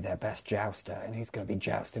supposed to be their best jouster, and he's going to be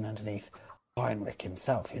jousting underneath Heinrich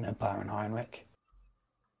himself. You know Baron Heinrich?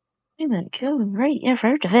 You didn't kill him, right? You've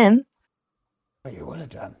heard of him. Well, you would have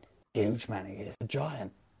done. Huge man he is, a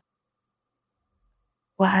giant.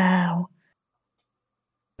 Wow.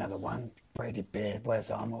 Another one, braided beard, wears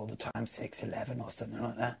armor all the time, 6'11" or something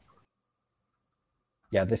like that.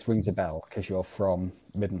 Yeah, this rings a bell because you're from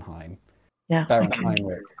Middenheim. Yeah. Baron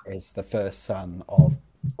Heinrich is the first son of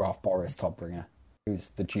Graf Boris Todbringer, who's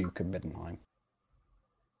the Duke of Middenheim.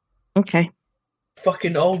 Okay.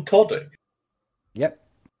 Fucking old Toddy. Yep.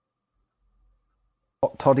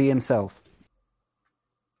 Toddy himself.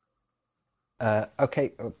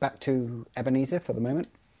 Okay, back to Ebenezer for the moment.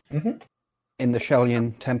 Mm-hmm. In the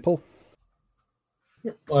Shellian Temple.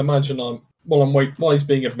 I imagine while he's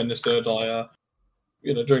being administered,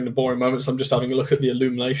 during the boring moments, I'm just having a look at the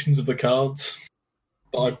illuminations of the cards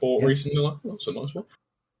that I bought recently. Like, that's a nice one.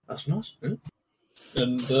 That's nice. Yeah.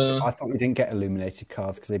 And I thought you didn't get illuminated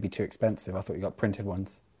cards because they'd be too expensive. I thought you got printed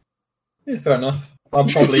ones. yeah, fair enough.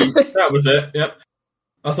 That was it. Yep.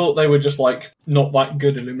 I thought they were just like not that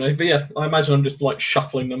good illuminated, but yeah, I imagine I'm just like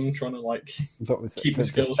shuffling them, trying to like I thought keep the the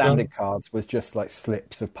skills standard strong. cards was just like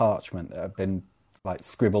slips of parchment that have been like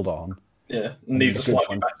scribbled on. Yeah, and these are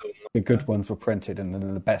slightly better than that. The good ones were printed, and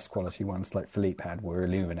then the best quality ones, like Philippe had, were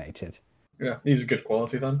illuminated. Yeah, these are good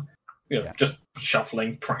quality then. Yeah, just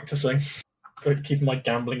shuffling, practicing, keeping my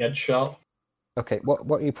gambling edge sharp. Okay, what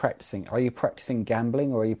are you practicing? Are you practicing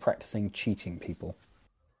gambling or are you practicing cheating people?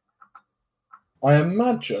 I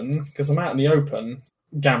imagine, because I'm out in the open,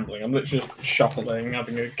 gambling. I'm literally just shuffling,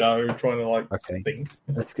 having a go, trying to like think.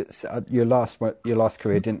 Let's get your last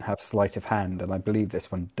career didn't have sleight of hand, and I believe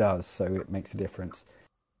this one does, so it makes a difference.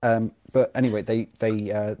 But anyway,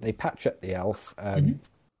 they patch up the elf.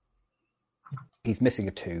 He's missing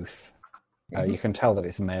a tooth. You can tell that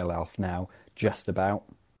it's a male elf now, just about.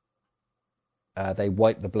 They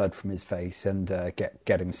wipe the blood from his face and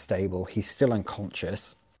get him stable. He's still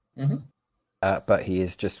unconscious. But he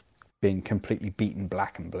is just being completely beaten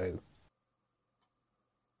black and blue.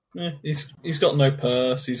 Yeah, he's got no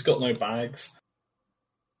purse, he's got no bags.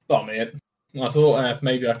 But I thought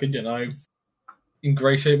maybe I could,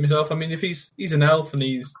 ingratiate myself. I mean, if he's an elf and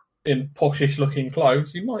he's in poshish looking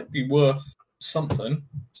clothes, he might be worth something.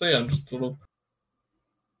 So yeah, I'm just sort of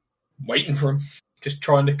waiting for him. Just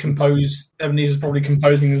trying to compose. Ebenezer's probably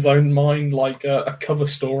composing his own mind like a cover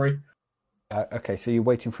story. Okay, so you're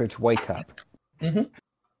waiting for him to wake up.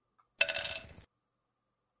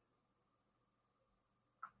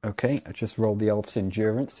 Okay, I just rolled the elf's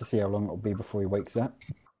endurance to see how long it'll be before he wakes up.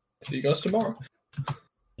 See you guys tomorrow.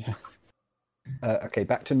 Yes. Okay,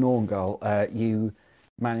 back to Norngul. You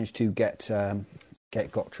managed to get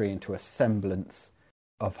Gottry into a semblance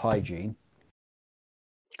of hygiene.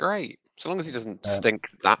 Great. So long as he doesn't stink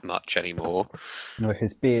that much anymore. No,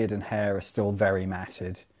 his beard and hair are still very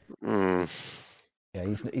matted. Yeah,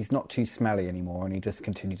 he's not too smelly anymore, and he just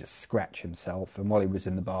continued to scratch himself. And while he was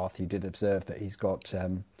in the bath, you did observe that he's got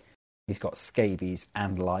scabies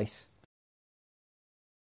and lice.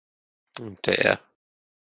 Oh dear.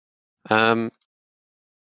 Well,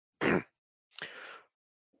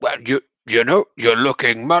 you're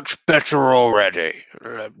looking much better already.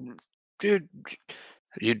 You're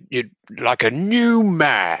like a new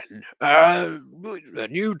man, a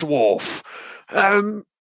new dwarf.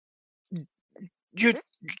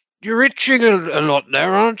 You're itching a lot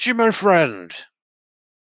there, aren't you, my friend?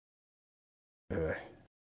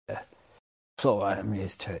 So I'm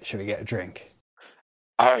used to it. Should we get a drink?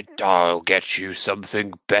 I'll get you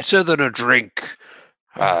something better than a drink.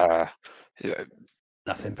 Nothing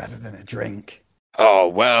better than a drink. Oh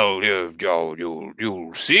well,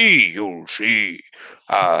 you'll see. You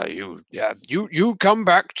come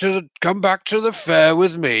back to the fair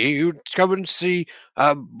with me. You come and see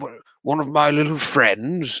one of my little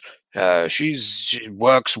friends. She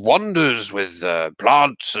works wonders with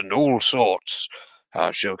plants and all sorts.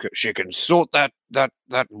 She can sort that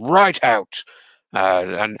right out.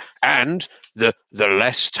 And the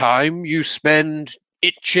less time you spend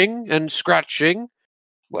itching and scratching,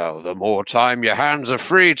 well, the more time your hands are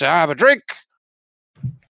free to have a drink.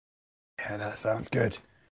 Yeah, that sounds good.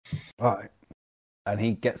 Right. And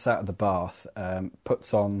he gets out of the bath,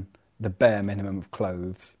 puts on the bare minimum of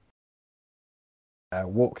clothes,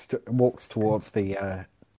 walks towards the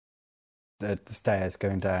stairs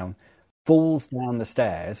going down, falls down the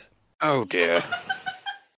stairs. Oh dear.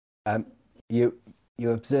 You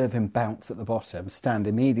observe him bounce at the bottom, stand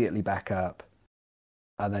immediately back up,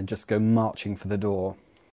 and then just go marching for the door.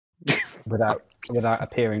 without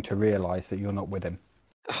appearing to realise that you're not with him.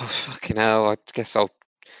 Oh fucking hell! I guess I'll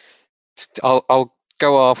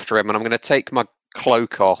go after him, and I'm going to take my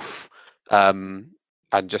cloak off, and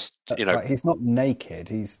just Right, he's not naked.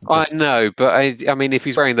 He's. I know, but I mean, if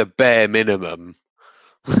he's wearing the bare minimum,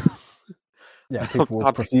 yeah, people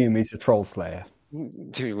will presume he's a troll slayer.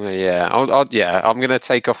 Yeah, I'm going to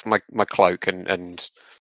take off my cloak and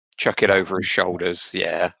chuck it over his shoulders.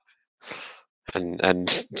 Yeah.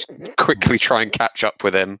 And quickly try and catch up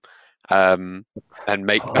with him, and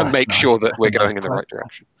make sure that we're going in the right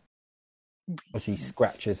direction. As he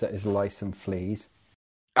scratches at his lice and fleas.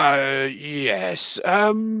 Yes.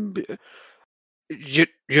 You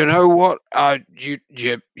know what?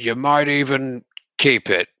 You might even keep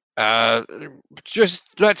it. Just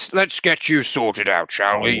let's get you sorted out,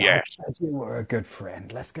 shall we? Yes. You were a good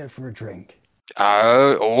friend. Let's go for a drink.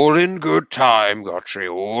 All in good time, Gottry.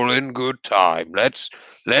 All in good time. Let's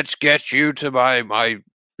get you to my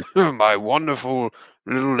my wonderful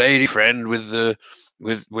little lady friend with the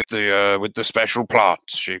with the special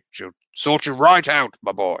plants. She'll sort you right out,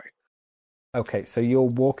 my boy. Okay, so you're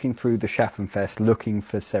walking through the Schaffenfest looking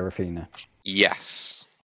for Seraphina. Yes.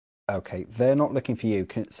 Okay, they're not looking for you,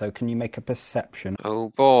 so can you make a perception? Oh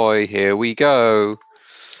boy, here we go.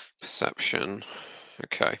 Perception.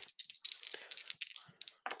 Okay.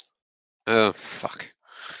 Oh, fuck.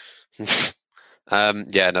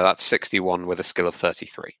 Yeah, no, that's 61 with a skill of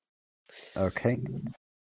 33. Okay.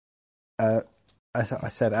 As I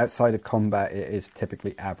said, outside of combat, it is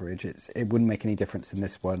typically average. It wouldn't make any difference in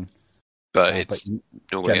this one. But it's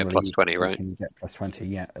normally a plus 20, right? You can get plus 20,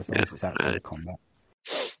 yeah, as long as it's outside of combat.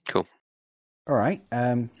 Cool. All right.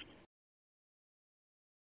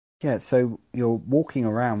 Yeah, so you're walking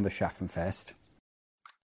around the Schaffenfest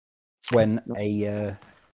when a...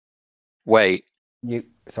 Wait.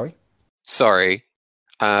 Sorry? Sorry.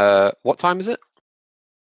 What time is it?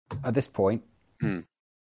 At this point,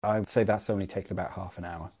 I would say that's only taken about half an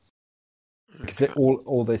hour. Because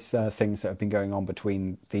all these things that have been going on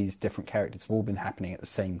between these different characters have all been happening at the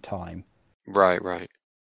same time. Right.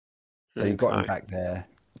 So you got him back there,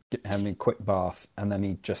 having a quick bath, and then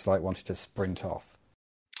he just wanted to sprint off.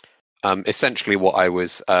 Essentially, what I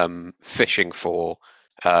was fishing for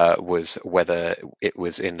was whether it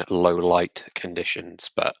was in low light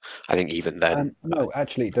conditions, but I think even then... no,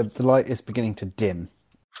 actually, the light is beginning to dim.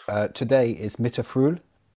 Today is Mitterfrüh,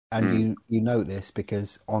 and you know this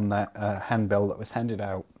because on that handbill that was handed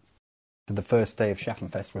out to the first day of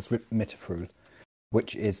Schaffenfest was Mitterfrüh,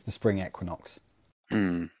 which is the spring equinox.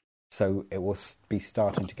 So it will be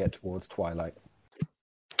starting to get towards twilight.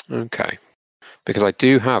 Okay. Because I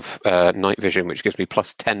do have night vision, which gives me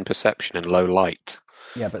plus 10 perception in low light.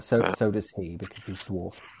 Yeah, but so does he, because he's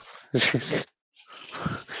dwarf.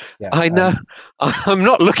 Yeah, I know. I'm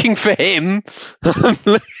not looking for him. I'm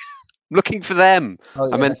looking for them. Oh,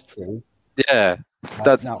 yeah, that's true. Yeah.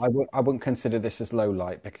 No, I wouldn't consider this as low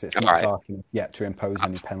light because it's not dark enough yet to impose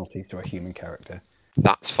any penalties to a human character.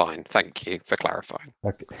 That's fine. Thank you for clarifying.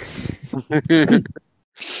 Okay.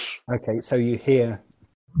 Okay, so you hear,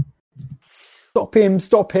 Stop him!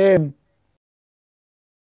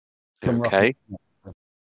 Okay.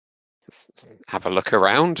 Let's have a look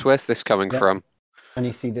around. Where's this coming from? And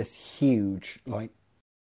you see this huge,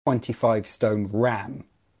 25-stone ram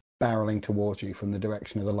barreling towards you from the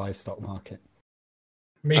direction of the livestock market.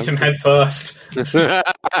 Meet him head first.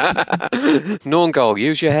 Norngol,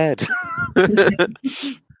 use your head. There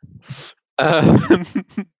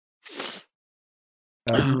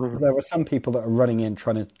are some people that are running in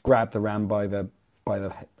trying to grab the ram by the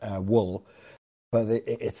wool, but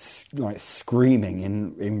it's screaming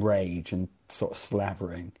in rage and sort of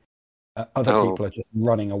slavering. Other people are just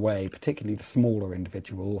running away, particularly the smaller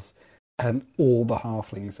individuals and all the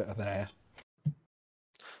halflings that are there.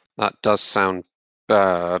 That does sound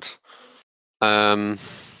bad. And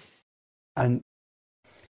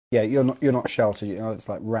yeah, you're not sheltered. It's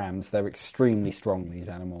like rams. They're extremely strong, these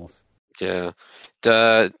animals. Yeah.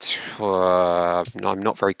 No, I'm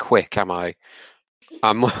not very quick, am I? You've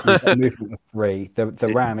got a movement of 3.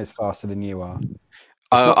 The ram is faster than you are.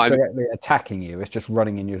 It's not directly attacking you. It's just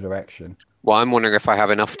running in your direction. Well, I'm wondering if I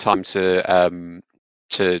have enough time to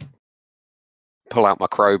pull out my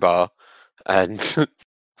crowbar and.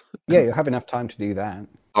 Yeah, you have enough time to do that.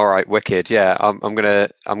 All right, wicked. Yeah, I'm gonna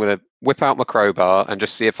whip out my crowbar and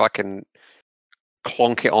just see if I can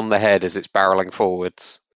clonk it on the head as it's barreling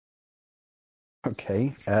forwards.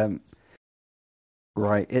 Okay.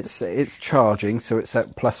 Right, it's charging, so it's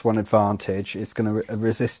at +1 advantage. It's going to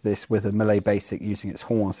resist this with a melee basic using its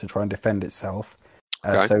horns to try and defend itself.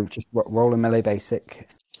 Okay. So just roll a melee basic.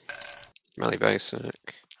 Melee basic.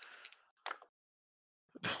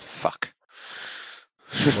 Oh, fuck.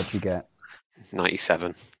 What'd you get?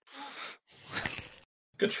 97.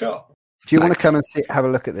 Good shot. Do you want to come and have a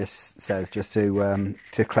look at this, Says, just to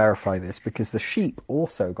clarify this? Because the sheep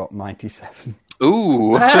also got 97.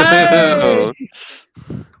 Ooh! Hey!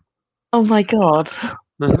 Oh my god!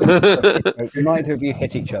 Neither of you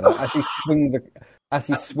hit each other as you swing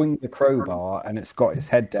the crowbar, and it's got its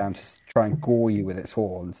head down to try and gore you with its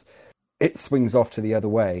horns. It swings off to the other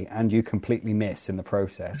way, and you completely miss in the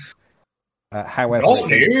process. However,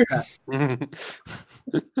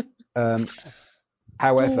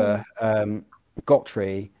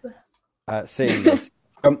 Gottry, seeing this,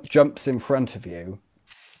 jumps in front of you.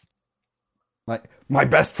 Like, my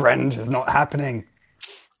best friend is not happening.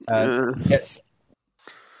 As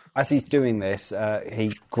he's doing this,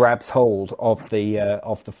 he grabs hold of the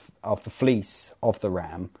fleece of the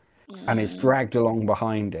ram and is dragged along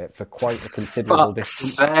behind it for quite a considerable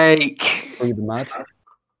distance through the mud.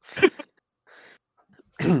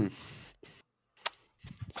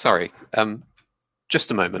 Sorry.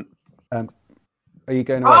 Just a moment. Are you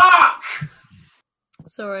going away?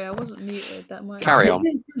 Sorry, I wasn't muted. That might Carry on.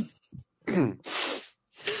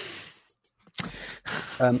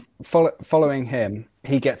 Following him,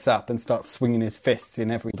 he gets up and starts swinging his fists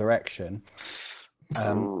in every direction,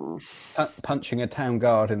 punching a town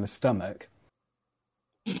guard in the stomach.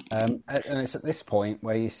 And it's at this point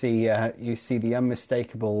where you see the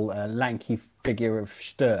unmistakable lanky figure of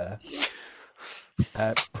Stir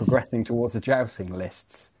progressing towards the jousting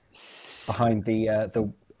lists behind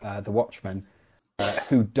the watchman,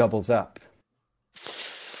 who doubles up.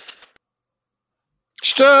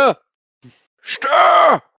 Stir!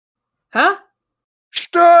 Stir! Huh?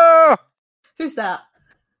 Stir! Who's that?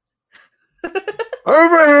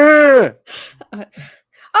 Over here!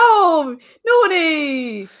 Oh,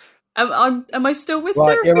 Naughty! Am I still with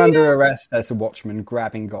Right, you're Seraphina? under arrest as a watchman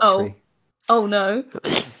grabbing Godfrey. Oh no.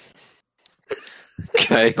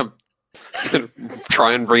 Okay, I'm going to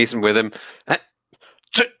try and reason with him.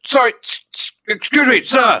 Sorry, excuse me,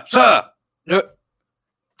 sir.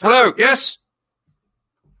 Hello, yes?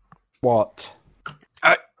 What?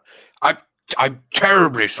 I'm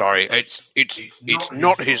terribly sorry. It's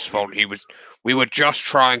not his fault. We were just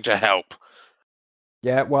trying to help.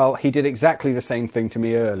 Yeah, well, he did exactly the same thing to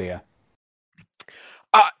me earlier.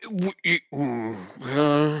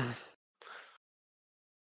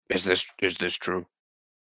 Is this true?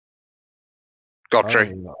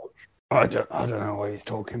 Godfrey? I don't know what he's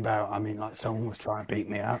talking about. I mean, like, someone was trying to beat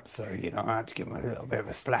me up, so, I had to give him a little bit of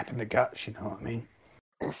a slap in the guts, you know what I mean?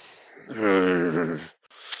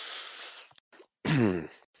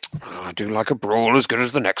 I do like a brawl as good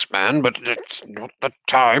as the next man, but it's not the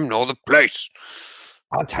time nor the place.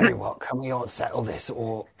 I'll tell you what, can we all settle this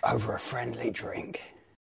all over a friendly drink?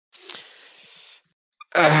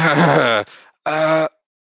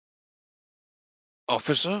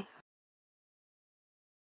 Officer?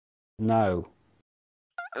 No.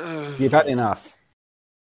 You've had enough.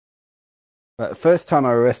 The first time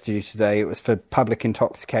I arrested you today, it was for public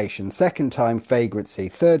intoxication. Second time, vagrancy.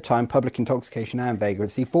 Third time, public intoxication and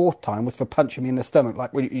vagrancy. Fourth time was for punching me in the stomach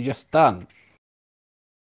like what you just done.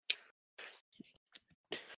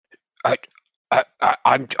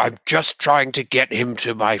 I'm just trying to get him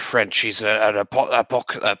to my friend. She's an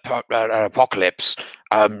apocalypse.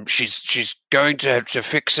 She's going to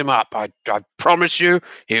fix him up. I promise you,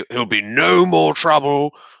 he'll be no more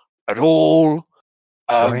trouble at all.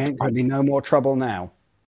 There ain't going to be no more trouble now.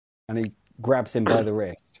 And he grabs him by the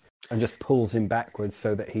wrist and just pulls him backwards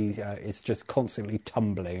so that he is just constantly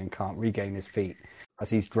tumbling and can't regain his feet as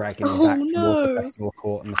he's dragging him back towards the festival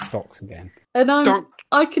court and the stocks again. And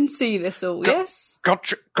I can see this all, yes? Yeah, you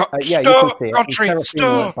can see it.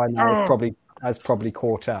 Seraphina by now has probably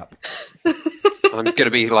caught up. I'm going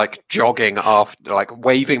to be like jogging after, like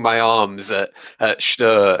waving my arms at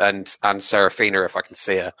Stur and Seraphina if I can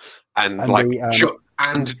see her, and like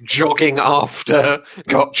jogging after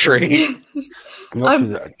Godfrey.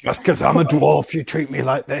 Just because I'm a dwarf, you treat me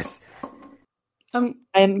like this. I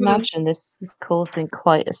imagine this is causing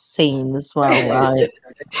quite a scene as well, right?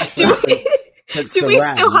 Do we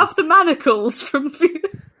still have the manacles from?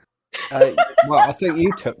 Well, I think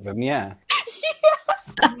you took them, yeah.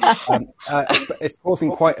 It's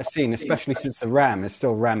causing quite a scene, especially since the ram is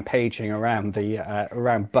still rampaging around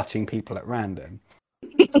around butting people at random.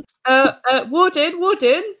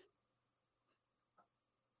 Warden,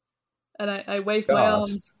 and I wave my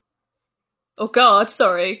arms. Oh, guard,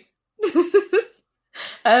 sorry.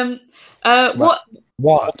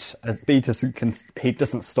 What? As B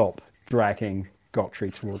doesn't stop dragging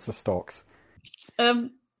Godfrey towards the stocks.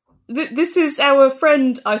 This is our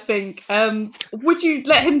friend, I think. Would you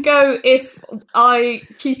let him go if I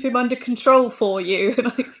keep him under control for you?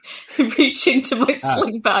 And I reach into my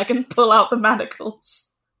sling bag and pull out the manacles.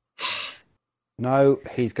 No,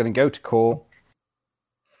 he's going to go to court.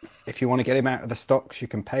 If you want to get him out of the stocks, you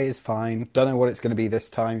can pay his fine. Don't know what it's going to be this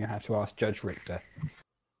time. You have to ask Judge Richter.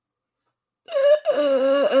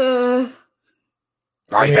 I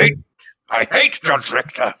hate Judge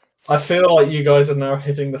Richter. I feel like you guys are now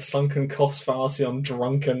hitting the sunken cost fallacy on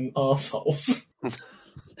drunken arseholes.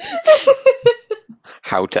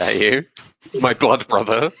 How dare you, my blood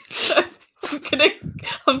brother?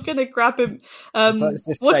 I'm gonna grab him. Let's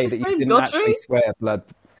just say that you didn't actually swear blood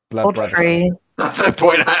brother. That's a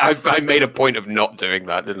point. I made a point of not doing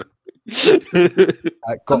that, didn't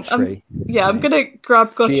I? Godfrey. I'm gonna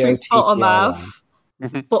grab Godfrey's bottom half,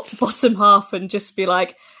 bottom half, and just be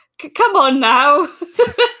like, "Come on now,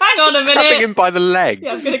 hang on a minute." Grabbing him by the legs.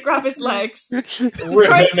 Yeah, I'm gonna grab his legs. Just Rip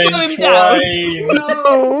try and slow him down.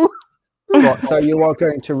 No. What? So you are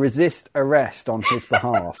going to resist arrest on his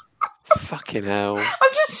behalf? Fucking hell.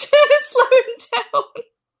 I'm just trying to slow him down.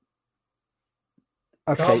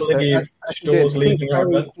 Okay, Can't so believe Stores leaving our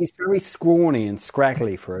event. he's very scrawny and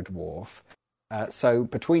scraggly for a dwarf. So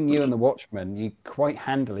between you and the watchman, you quite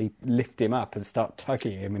handily lift him up and start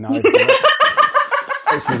tugging him in either direction.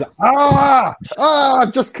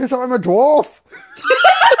 Like, just because I'm a dwarf.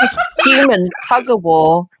 Human tug of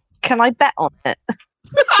war. Can I bet on it?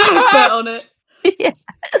 Bet on it. Yeah.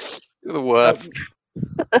 You're the worst.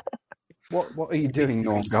 What are you doing,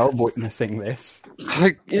 Norgal, witnessing this?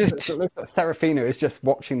 Yeah. It looks like Seraphina is just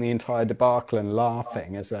watching the entire debacle and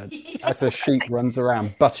laughing as a sheep runs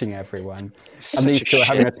around butting everyone. And these two are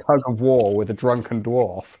having a tug of war with a drunken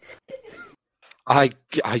dwarf. I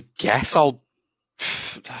guess I'll...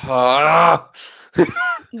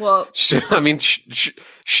 What? I mean,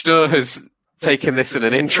 Stur has taken this in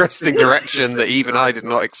an interesting direction that even I did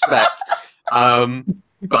not expect.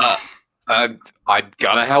 But I'm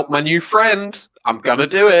gonna help my new friend. I'm gonna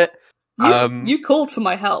do it. You called for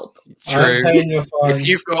my help. True.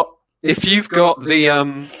 If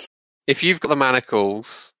If you've got the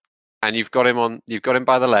manacles and you've got him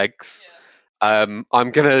by the legs, I'm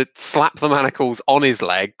gonna slap the manacles on his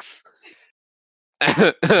legs.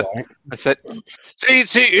 I said,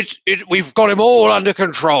 See, we've got him all under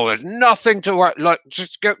control. There's nothing to worry. Like,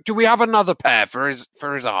 just go. Do we have another pair for his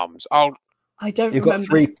arms? I don't You've remember. got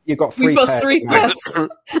three We've got pairs. 3 pairs.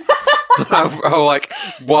 like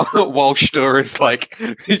while Stur is like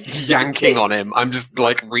yanking on him, I'm just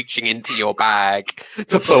like reaching into your bag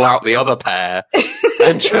to pull out the other pair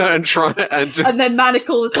and then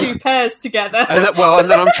manacle the 2 pairs together. And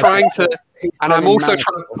then I'm trying to, and I'm also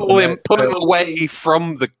trying to pull him away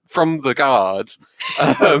from the guard.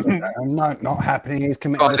 Not happening. He's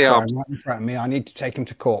committed a crime right in front of me. I need to take him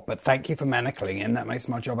to court. But thank you for manacling him. That makes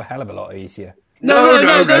my job a hell of a lot easier.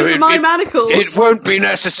 No, those are my manacles. It won't be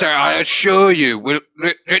necessary, I assure you.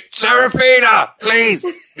 Seraphina, please.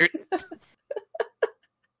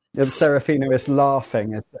 Seraphina is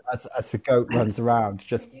laughing as the goat runs around,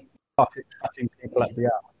 just cutting people at the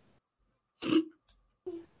arse.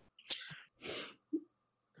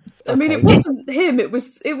 I mean, it wasn't him. It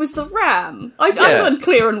was the ram. I'm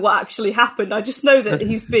unclear on what actually happened. I just know that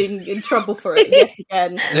he's being in trouble for it yet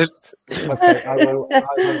again. Okay, I will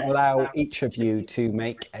allow each of you to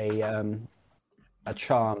make a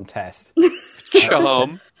charm test.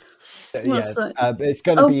 Charm. It's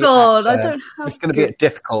going to be. God, I don't have. It's going to be at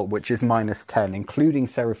difficult, which is -10, including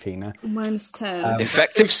Seraphina. -10.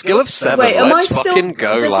 Effective skill of 7. Wait, am I Let's still? fucking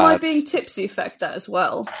go, Does lads. my being tipsy affect that as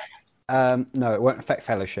well? No, it won't affect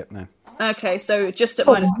fellowship. No. Okay, so just at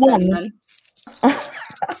 -10 then.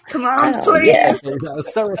 Come on, please. Yes.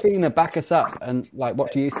 Seraphina, back us up. And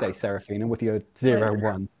what do you say, Seraphina, with your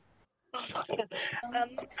 0-1?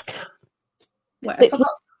 Wait, I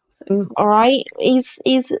forgot. All right,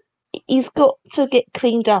 he's got to get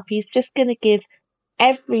cleaned up. He's just going to give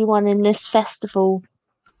everyone in this festival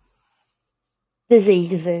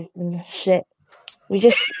diseases and shit. We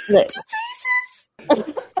just look.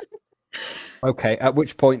 Okay, at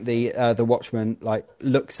which point the watchman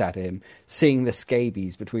looks at him, seeing the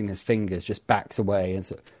scabies between his fingers, just backs away and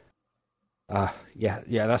says, yeah,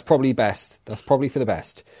 that's probably best. That's probably for the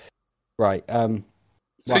best. Right. So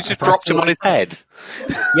he just dropped him on his head.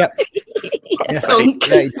 Yep. Yes.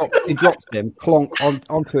 He drops him clonk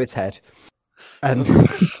onto his head, and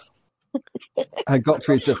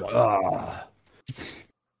Gottfried's just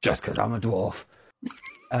just because I'm a dwarf.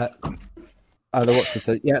 The watchman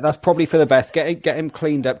says, "Yeah, that's probably for the best. Get him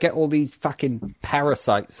cleaned up. Get all these fucking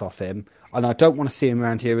parasites off him, and I don't want to see him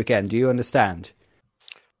around here again. Do you understand?"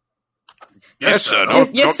 Yes, sir.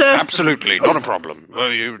 Yes, sir. Absolutely, not a problem.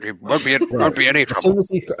 You won't be any trouble.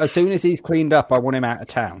 As soon as he's cleaned up, I want him out of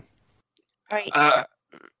town. Right.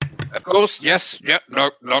 Of course, yes. Yeah,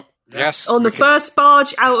 no, not yes. On the first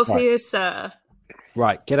barge out of here, sir.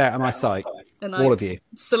 Right, get out of my sight, And all I of you.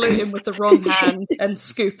 salute him with the wrong hand and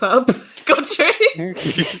scoop up Godfrey.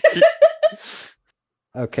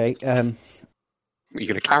 Okay. Are you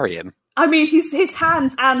going to carry him? I mean, his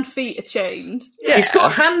hands and feet are chained. Yeah. He's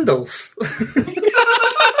got handles.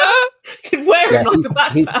 Could wear him like a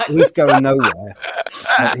backpack. He's going nowhere.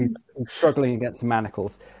 He's struggling against the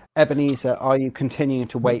manacles. Ebenezer, are you continuing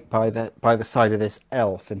to wait by the side of this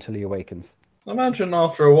elf until he awakens? I imagine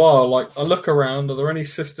after a while, I look around. Are there any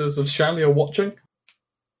sisters of Shalia watching?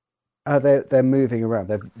 They're moving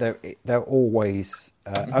around. They're always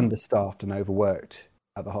understaffed and overworked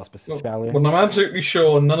at the hospice of Shalia. Well, I'm absolutely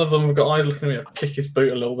sure none of them have got eyes looking at me. I'll kick his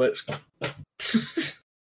boot a little bit.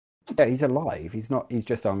 Yeah, he's alive. He's not. He's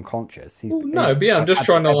just unconscious. No, but yeah, I'm just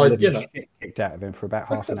trying to, like, shit kicked out of him for about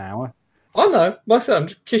half an hour. I know. Like I said, I'm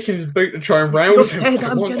just kicking his boot to try and rouse him. Ted,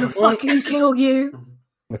 I'm gonna fucking kill you.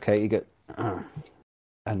 Okay, you get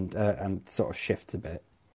and sort of shifts a bit.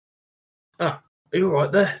 Ah, are you all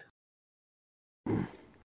right there?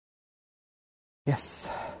 Yes.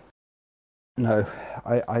 No,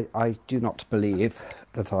 I do not believe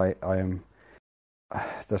that I am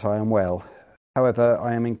well. However,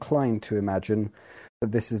 I am inclined to imagine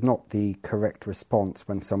that this is not the correct response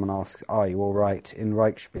when someone asks, "Are you all right?" in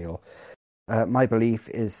Reichspiel. My belief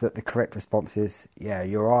is that the correct response is, "Yeah,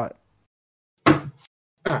 you're right."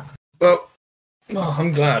 Well,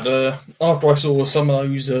 I'm glad. After I saw some of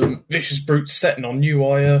those vicious brutes setting on you,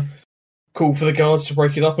 I called for the guards to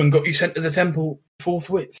break it up and got you sent to the temple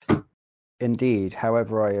forthwith. Indeed.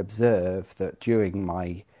 However, I observe that during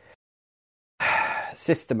my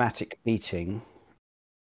systematic beating,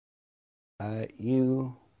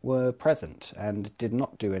 you were present and did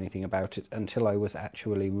not do anything about it until I was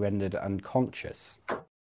actually rendered unconscious.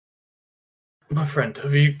 My friend,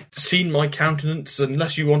 have you seen my countenance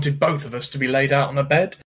unless you wanted both of us to be laid out on a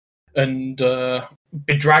bed and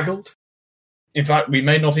bedraggled? In fact, we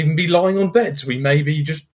may not even be lying on beds. We may be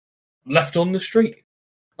just left on the street.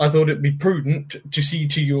 I thought it'd be prudent to see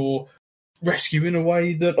to your rescue in a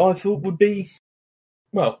way that I thought would be,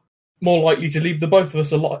 well, more likely to leave the both of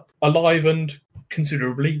us alive and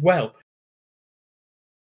considerably well.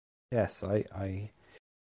 Yes, I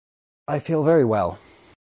feel very well.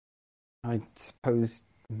 I suppose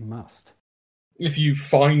you must. If you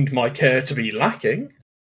find my care to be lacking.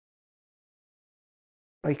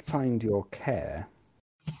 I find your care.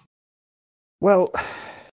 Well,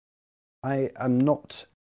 I am not,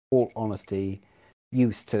 in all honesty,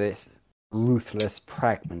 used to this ruthless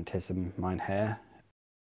pragmatism, mein Herr.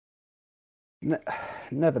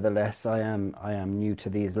 Nevertheless, I am new to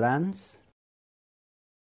these lands,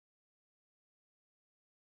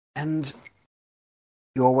 and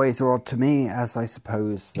your ways are odd to me, as I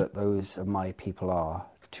suppose that those of my people are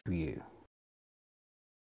to you.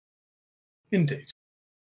 Indeed.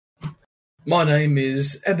 My name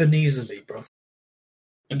is Ebenezer Libra.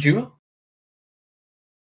 And you are?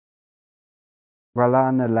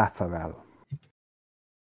 Ralana Lafarel.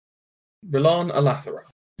 Rilan Alathara.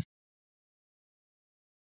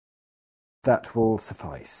 That will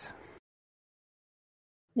suffice.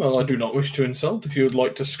 Well, I do not wish to insult. If you would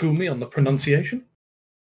like to school me on the pronunciation.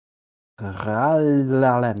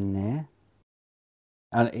 Ralalane.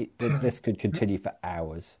 And this could continue for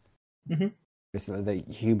hours. Mm-hmm. Because the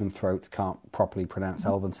human throats can't properly pronounce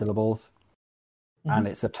Elven syllables. Mm-hmm. And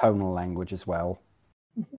it's a tonal language as well.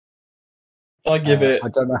 I give it I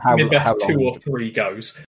don't know how best long 2 or 3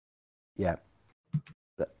 goes. Yeah.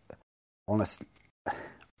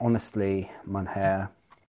 Honestly, mein Herr,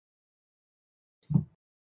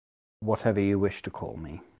 whatever you wish to call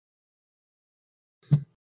me.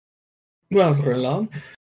 Well, Rilan,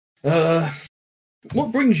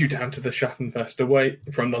 what brings you down to the Schattenfest away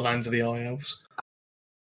from the lands of the Eye Elves?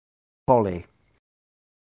 Folly.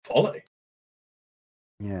 Folly?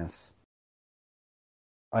 Yes.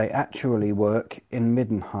 I actually work in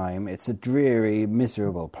Middenheim. It's a dreary,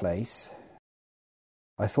 miserable place.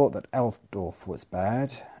 I thought that Elfdorf was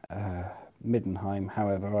bad. Middenheim,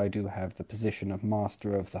 however, I do have the position of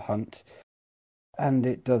Master of the Hunt, and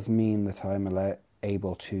it does mean that I'm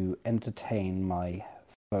able to entertain my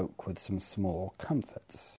folk with some small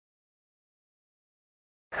comforts.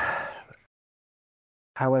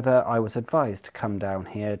 However, I was advised to come down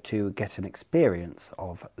here to get an experience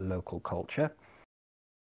of local culture.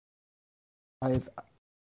 I've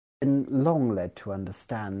been long led to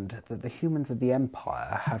understand that the humans of the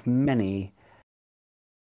Empire have many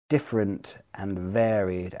different and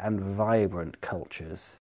varied and vibrant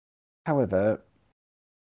cultures. However,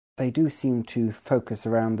 they do seem to focus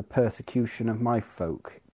around the persecution of my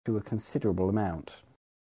folk to a considerable amount.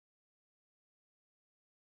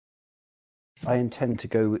 I intend to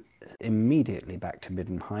go immediately back to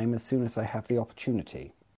Middenheim as soon as I have the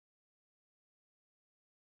opportunity.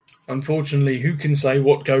 Unfortunately, who can say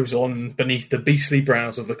what goes on beneath the beastly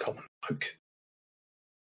brows of the common folk?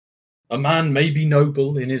 A man may be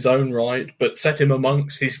noble in his own right, but set him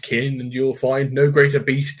amongst his kin, and you'll find no greater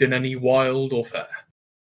beast in any wild or fair.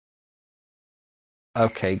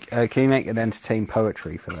 Okay, can you make an entertain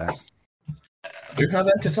poetry for that? Do have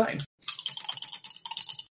entertain.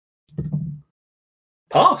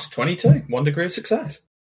 Pass, 22. 1 degree of success.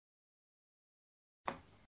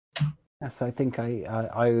 Yes, I think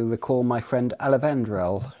I recall my friend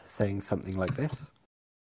Alavandrel saying something like this.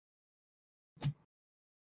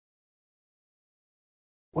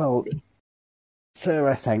 Well, sir,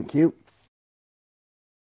 I thank you.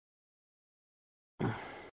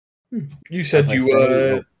 You said As I you say,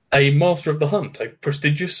 were a master of the hunt, a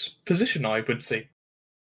prestigious position, I would see.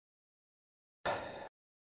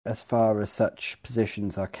 As far as such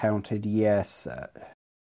positions are counted, yes.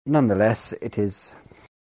 Nonetheless, it is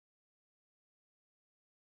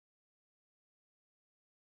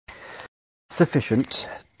sufficient.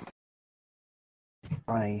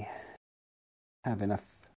 I have enough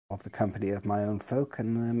of the company of my own folk,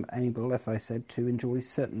 and am able, as I said, to enjoy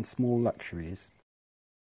certain small luxuries.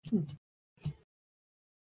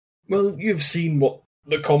 Well, you've seen what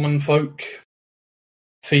the common folk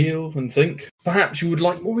feel and think. Perhaps you would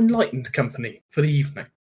like more enlightened company for the evening.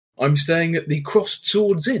 I'm staying at the Crossed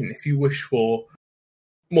Swords Inn if you wish for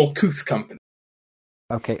more couth company.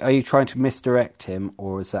 Okay, are you trying to misdirect him,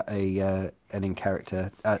 or is that an in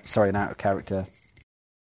character? An out of character.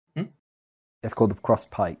 It's called the Cross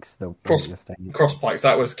Pikes. Cross Pikes.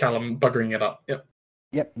 That was Callum buggering it up. Yep.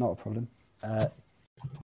 Yep, not a problem.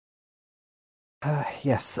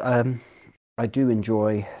 Yes, I do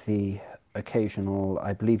enjoy the occasional.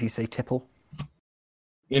 I believe you say tipple.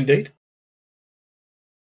 Indeed.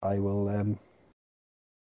 I will.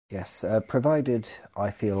 Yes, provided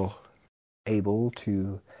I feel able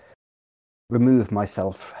to remove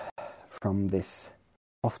myself from this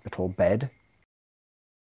hospital bed,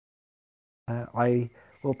 I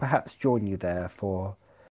will perhaps join you there for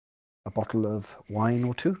a bottle of wine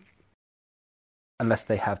or two, unless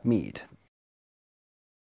they have mead.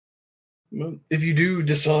 Well, if you do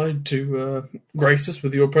decide to grace us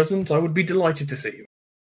with your presence, I would be delighted to see you.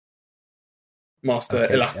 Master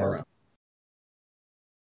Okay, Ilafara.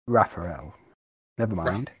 Raphael. Never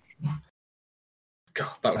mind.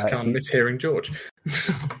 God, that was kind of mishearing George.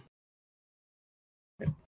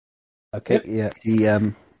 Okay, yeah.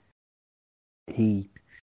 He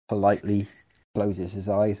politely closes his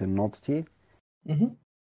eyes and nods to you. Mm-hmm.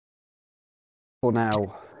 For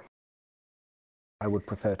now, I would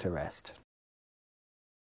prefer to rest.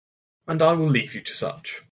 And I will leave you to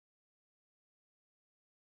such.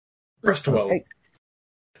 Rest well. Okay.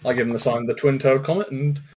 I give him the sign of the twin-tailed comet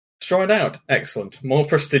and stride out. Excellent. More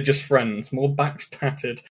prestigious friends, more backs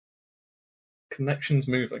patted, connections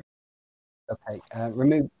moving. Okay,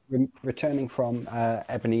 returning from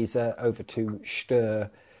Ebenezer over to Stur,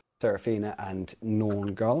 Serafina, and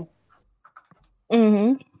Norngull.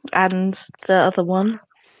 Mm-hmm. And the other one.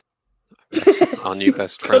 Our new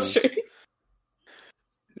best friend.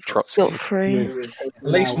 Trotsky. Got free. At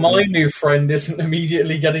least my new friend isn't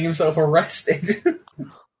immediately getting himself arrested.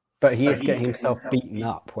 But he is getting himself beaten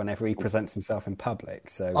up whenever he presents himself in public.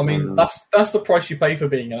 So I mean, that's the price you pay for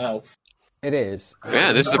being an elf. it is.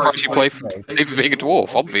 Yeah, this is the price you pay for being a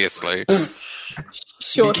dwarf, obviously.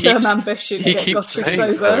 Short-term ambition. He Get keeps Gothic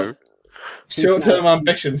saying sober. so. Short-term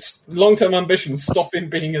ambitions, long-term ambitions, stopping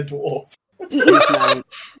being a dwarf.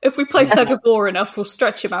 If we play tug of war enough, we'll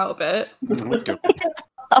stretch him out a bit.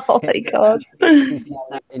 Oh my god. He's now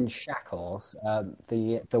in shackles.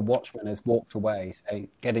 The watchman has walked away, saying,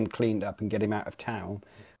 "Get him cleaned up and get him out of town."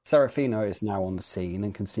 Serafina is now on the scene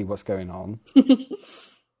and can see what's going on.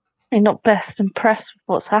 I'm not best impressed with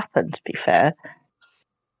what's happened, to be fair.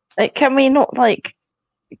 Can we not,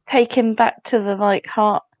 take him back to the,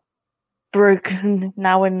 heartbroken,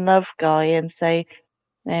 now in love guy and say,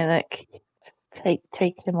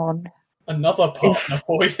 take him on? Another partner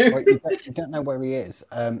for you. Well, you don't know where he is.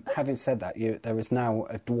 Having said that, there is now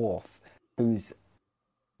a dwarf whose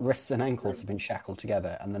wrists and ankles have been shackled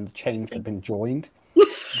together, and then the chains have been joined.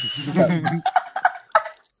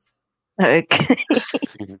 Okay.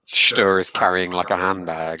 Stur is carrying like a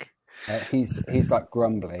handbag. He's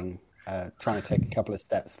grumbling, trying to take a couple of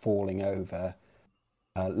steps, falling over,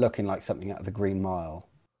 looking like something out of the Green Mile.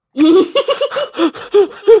 No.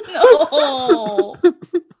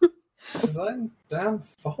 His own damn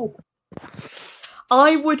fault.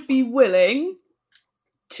 I would be willing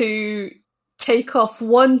to take off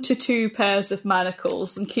 1 to 2 pairs of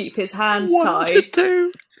manacles and keep his hands tied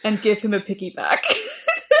and give him a piggyback.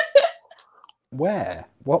 Where?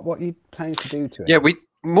 What are you planning to do to him? Yeah,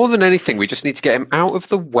 more than anything, we just need to get him out of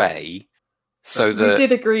the way, so that we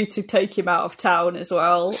did agree to take him out of town as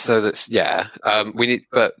well. So that's we need,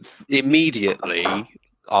 but immediately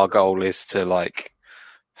our goal is to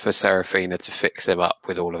for Serafina to fix him up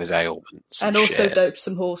with all of his ailments and also dope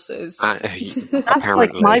some horses. That's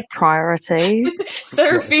my priority.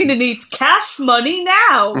 Serafina needs cash money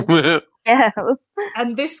now. Yeah.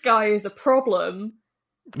 And this guy is a problem.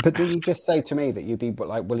 But did you just say to me that you'd be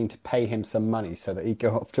willing to pay him some money so that he'd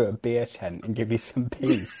go off to a beer tent and give you some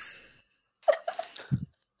peace?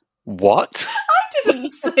 What? I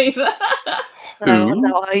didn't say that.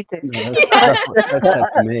 No, I do. No, that's what Tess said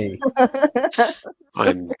to me.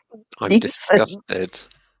 I'm disgusted.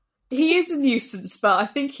 He is a nuisance, but I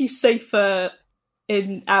think he's safer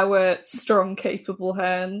in our strong, capable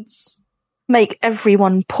hands. Make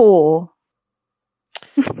everyone poor.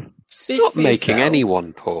 It's not making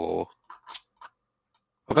anyone poor.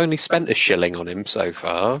 I've only spent a shilling on him so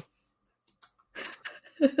far.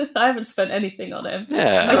 I haven't spent anything on him.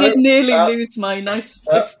 Yeah. I did nearly lose my nice,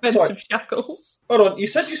 expensive shackles. Hold on, you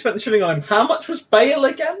said you spent the shilling on him. How much was bail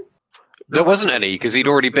again? There wasn't any, because he'd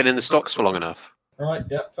already been in the stocks for long enough. Right,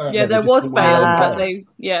 yeah, fair Yeah, enough. there was bail, but they, I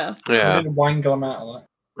Yeah. didn't wangle him out of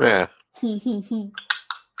Yeah.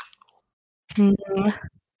 Hmm.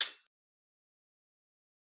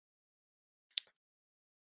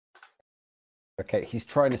 Okay, he's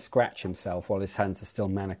trying to scratch himself while his hands are still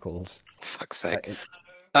manacled. Fuck's sake.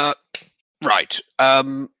 Right.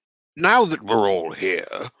 Now that we're all here,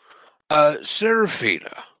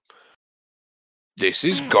 Seraphina, this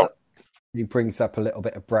is got. He brings up a little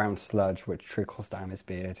bit of brown sludge which trickles down his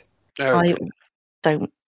beard. I don't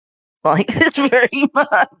like this very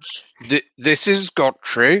much. This is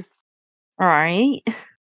Gottry. Right.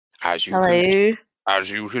 As you Hello.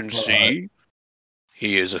 can see,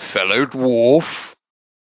 he is a fellow dwarf.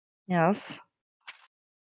 Yes.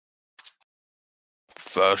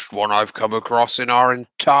 First one I've come across in our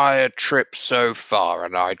entire trip so far,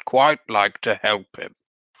 and I'd quite like to help him.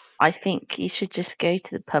 I think you should just go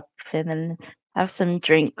to the pub with him and have some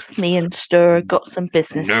drinks. Me and Stur got some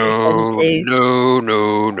business to attend to. No.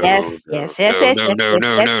 Yes. No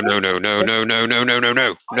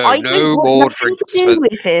more drinks. To do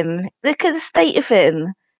with him. Look at the state of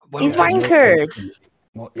him. He's wankered.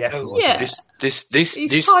 Yes, Yeah.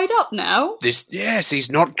 He's tied up now. Yes,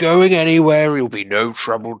 he's not going anywhere. He'll be no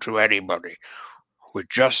trouble to anybody. We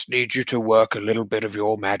just need you to work a little bit of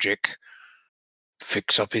your magic.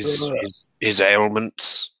 Fix up his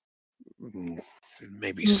ailments.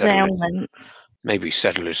 Maybe settle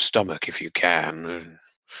his stomach if you can.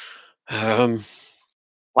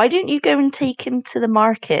 Why don't you go and take him to the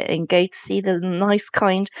market and go to see the nice,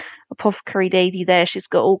 kind apothecary lady there? She's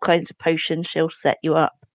got all kinds of potions. She'll set you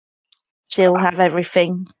up. She'll have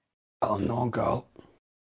everything. Oh, no, girl.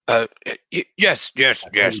 Yes,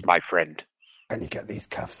 my friend. Can you get these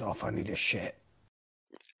cuffs off? I need a shit.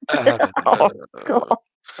 Oh, God.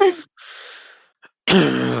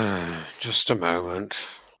 Just a moment.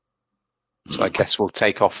 So I guess we'll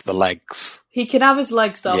take off the legs. He can have his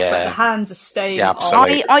legs off, but the hands are staying on.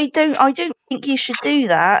 Absolutely. I don't think you should do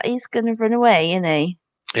that. He's going to run away, isn't he?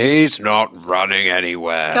 He's not running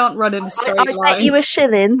anywhere. Can't run in a straight line. I bet you a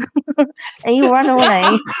shilling and you run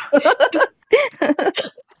away. Have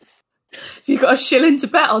you got a shilling to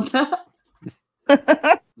bet on that?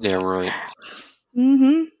 Yeah, right.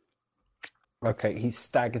 Mm-hmm. Okay, he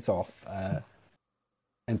staggers off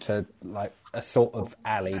into like a sort of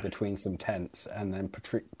alley between some tents, and then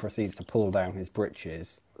proceeds to pull down his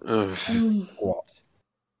breeches and squat.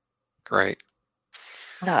 Great.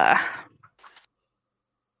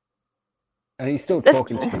 And he's still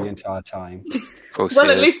talking to you the entire time. Of course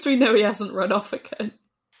Well, at least we know he hasn't run off again.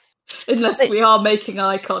 Unless we are making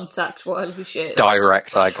eye contact while he shits.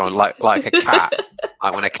 Direct eye contact, like a cat.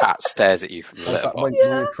 Like when a cat stares at you from the It's like when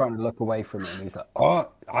you're trying to look away from him, he's like,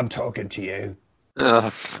 "Oh, I'm talking to you."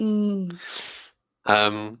 So,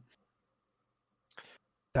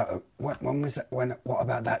 when was that? What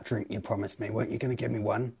about that drink you promised me? Weren't you going to give me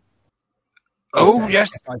one? Oh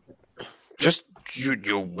yes. Just you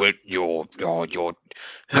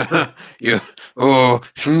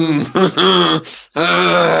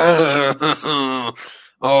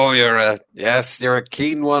oh you're a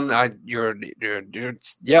keen one. You're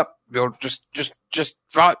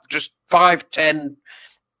just 5, 10,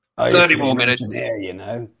 30 more minutes. Engineer, you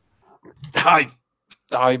know. I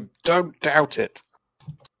don't doubt it.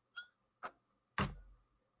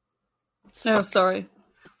 Oh, sorry.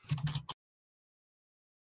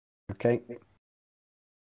 Okay.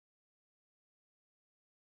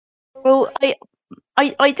 Well,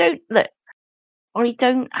 I don't look. I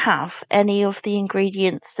don't have any of the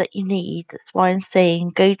ingredients that you need. That's why I'm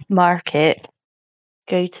saying go to the market,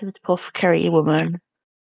 go to the apothecary woman.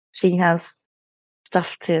 She has stuff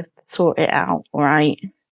to sort it out, right?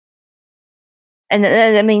 And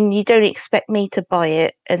I mean, you don't expect me to buy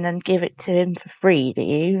it and then give it to him for free, do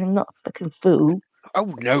you? I'm not a fucking fool.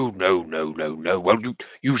 Oh no! Well,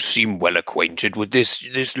 you seem well acquainted with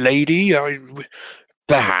this lady.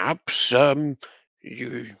 Perhaps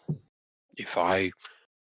if I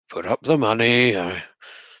put up the money,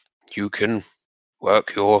 you can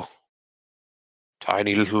work your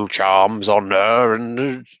tiny little charms on her,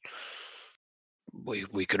 and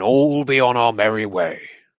we can all be on our merry way.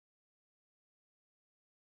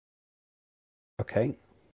 Okay.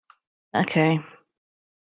 Okay.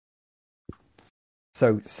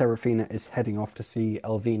 So Seraphina is heading off to see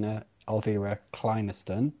Elvira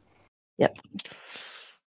Kleinerston. Yep.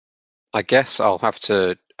 I guess I'll have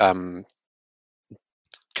to come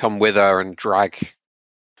with her and drag.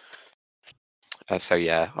 So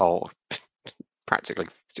yeah, I'll practically,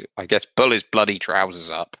 I guess, pull his bloody trousers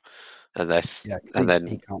up, and then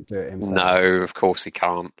he can't do it himself. No, of course he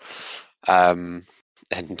can't.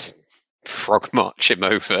 And frog march him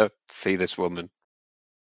over to see this woman.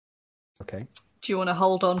 Okay. Do you want to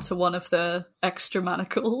hold on to one of the extra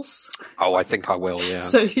manacles? Oh, I think I will, yeah.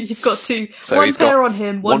 So you've got two. So one he's pair got on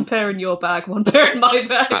him, one pair in your bag, one pair in my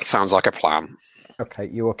bag. That sounds like a plan. Okay,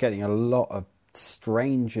 you are getting a lot of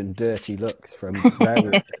strange and dirty looks from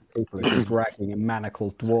various people who are dragging a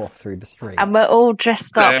manacled dwarf through the streets. And we're all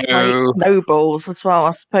dressed up like nobles as well.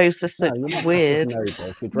 I suppose this No, looks you're not weird. dressed as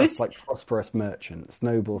nobles. You're dressed like prosperous merchants.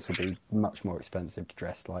 Nobles would be much more expensive to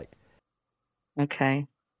dress like. Okay.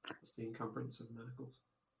 What's the encumbrance of manacles?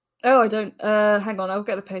 Oh, I don't. Hang on, I'll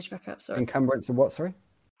get the page back up. Sorry. Encumbrance of what? Sorry.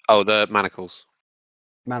 Oh, the manacles.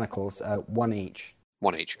 Manacles, one each.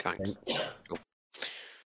 One each, thanks. Okay. Cool.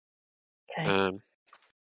 Okay.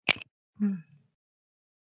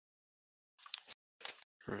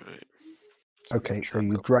 Right. Okay, so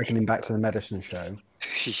you're dragging him back to the medicine show.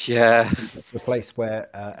 Yeah. The place where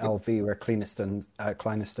Elvira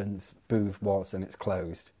Kleinerston's booth was, and it's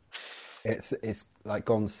closed. It's like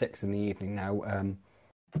gone 6 in the evening now.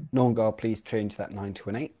 Norngar, please change that 9 to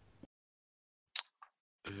an 8.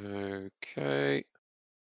 Okay.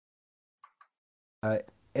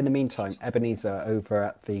 In the meantime, Ebenezer over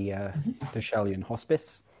at the Shellion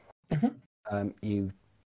Hospice. Mm-hmm. You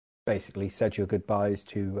basically said your goodbyes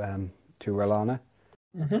to Rolana.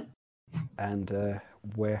 Mm-hmm. And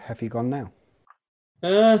where have you gone now?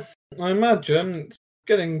 I imagine it's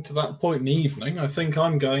getting to that point in the evening. I think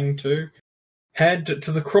I'm going to head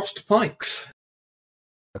to the Crossed Pikes.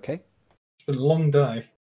 Okay. It's been a long day.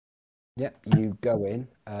 Yep, you go in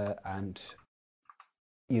and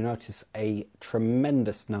you notice a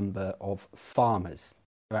tremendous number of farmers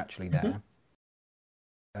are actually there.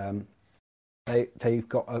 Mm-hmm. They've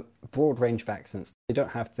got a broad range of accents. They don't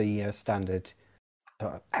have the standard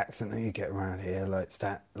accent that you get around here,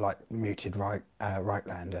 like muted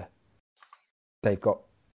Rightlander.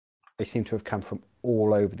 They seem to have come from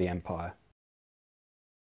all over the Empire.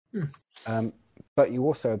 But you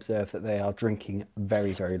also observe that they are drinking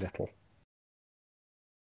very, very little.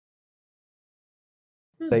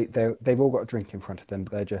 They've all got a drink in front of them,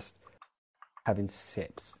 but they're just having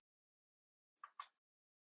sips.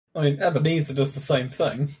 I mean, Ebenezer does the same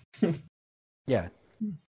thing. Yeah.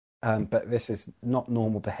 But this is not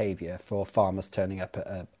normal behaviour for farmers turning up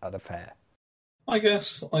at a fair. I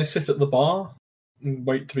guess I sit at the bar and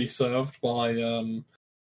wait to be served by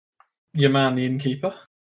your man, the innkeeper.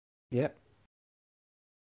 Yep.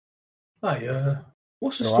 Hey,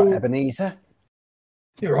 what's the All story? right, Ebenezer?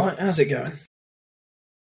 You're right, how's it going?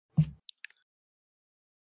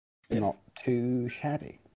 Not too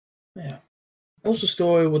shabby. Yeah. What's the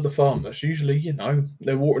story with the farmers? Usually,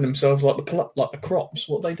 they're watering themselves like the crops.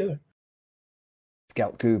 What they do?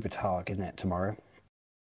 Scout Gubertag, isn't it, tomorrow?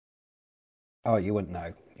 Oh, you wouldn't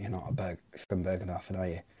know. You're not from Bergenhofen, are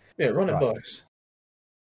you? Yeah, run it by us.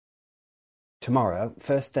 Tomorrow,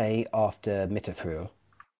 first day after Mitterfrüh,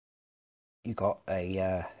 you got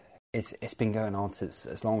a... It's been going on since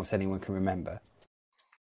as long as anyone can remember.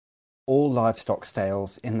 All livestock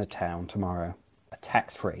sales in the town tomorrow are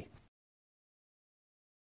tax-free.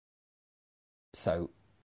 So,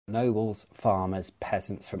 nobles, farmers,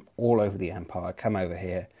 peasants from all over the Empire come over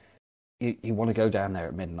here. You want to go down there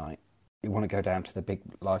at midnight. You want to go down to the big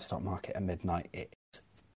livestock market at midnight. It's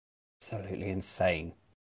absolutely insane.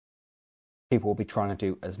 People will be trying to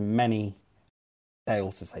do as many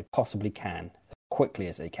sales as they possibly can, as quickly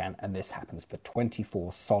as they can, and this happens for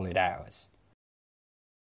 24 solid hours.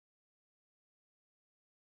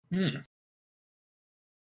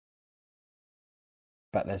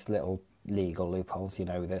 But there's little legal loopholes,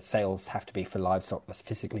 the sales have to be for livestock that's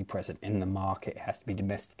physically present in the market. It has to be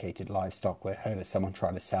domesticated livestock. We heard of someone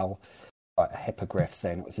trying to sell a hippogriff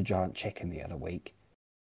saying it was a giant chicken the other week.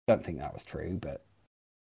 Don't think that was true, but...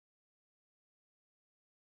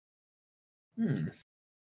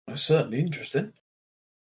 That's certainly interesting.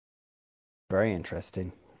 Very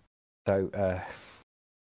interesting. So,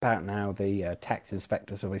 about now, the tax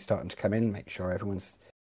inspectors will be starting to come in, make sure everyone's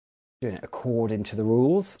doing it according to the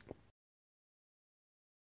rules.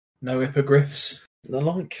 No hippogriffs. the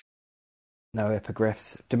like. No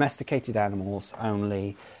hippogriffs. Domesticated animals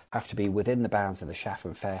only have to be within the bounds of the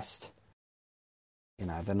Schaffenfest. You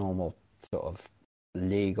know, the normal sort of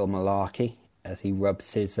legal malarkey, as he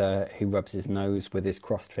rubs his nose with his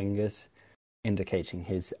crossed fingers, indicating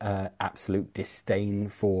his absolute disdain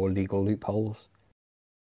for legal loopholes.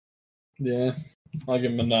 Yeah, I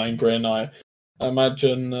give him a 9 grin. I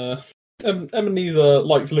imagine Ebenezer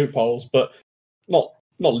likes loopholes, but not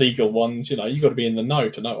legal ones. You know, you got to be in the know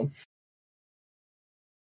to know them.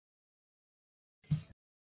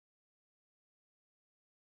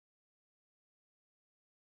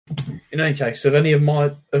 In any case, have any of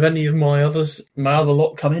my other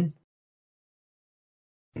lot come in?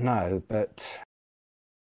 No, but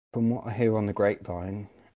from what I hear on the grapevine,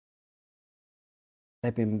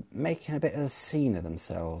 they've been making a bit of a scene of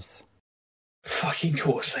themselves. Fucking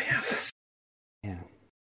course they have. Yeah.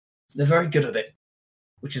 They're very good at it,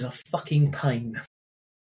 which is a fucking pain.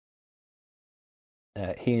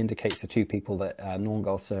 He indicates the two people that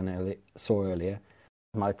Norngol saw earlier.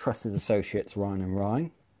 My trusted associates, Ryan and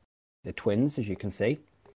Ryan. They're twins, as you can see.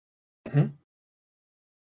 Mm-hmm.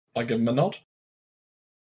 I give them a nod.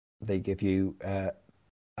 They give you a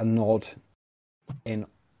nod in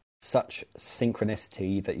such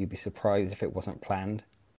synchronicity that you'd be surprised if it wasn't planned.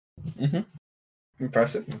 Mm-hmm.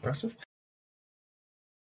 Impressive.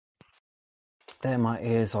 They're my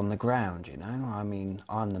ears on the ground, you know. I mean,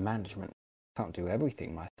 I'm the management. Can't do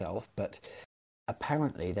everything myself, but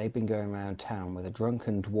apparently they've been going around town with a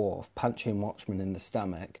drunken dwarf punching watchmen in the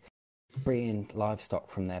stomach, freeing livestock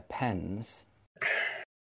from their pens,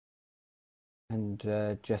 and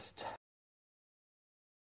just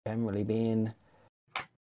generally being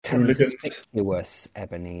Hooligans. conspicuous,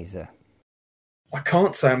 Ebenezer. I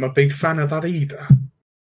can't say I'm a big fan of that either.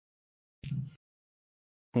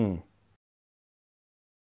 Do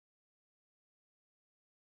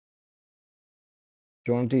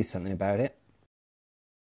you want to do something about it?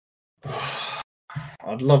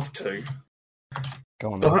 I'd love to.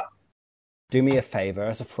 Go on, then. Do me a favour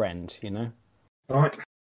as a friend, you know? Right.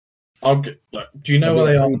 Look, do you know where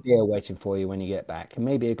they are? There'll be a free beer waiting for you when you get back, and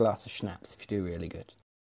maybe a glass of schnapps if you do really good.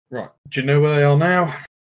 Right. Do you know where they are now?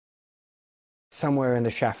 Somewhere in the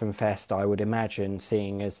Schaffenfest, I would imagine,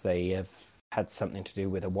 seeing as they have had something to do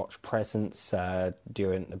with a watch presence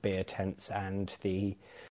during the beer tents and the...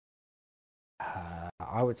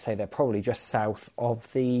 I would say they're probably just south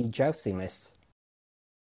of the jousting list.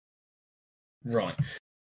 Right.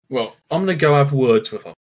 Well, I'm going to go have words with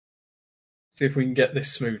them. See if we can get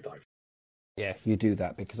this smoothed over. Yeah, you do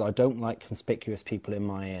that, because I don't like conspicuous people in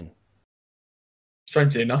my inn.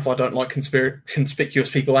 Strangely enough, I don't like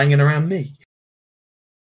conspicuous people hanging around me.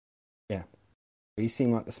 Yeah. You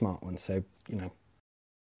seem like the smart one, so, you know,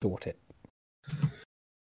 sort it.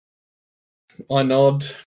 I nod,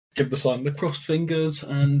 give the sign the crossed fingers,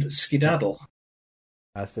 and skedaddle.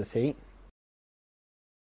 As does he.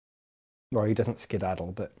 Well, he doesn't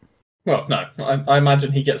skedaddle, but... Well, no. I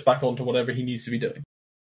imagine he gets back onto whatever he needs to be doing.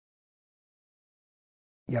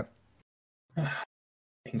 Yep.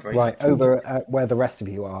 Right, over where the rest of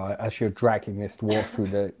you are, as you're dragging this dwarf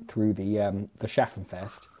through the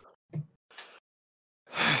Schaffenfest.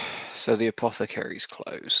 So the apothecary's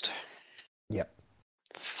closed. Yep.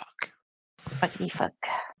 Fuck. Fuck.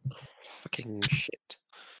 Fucking shit.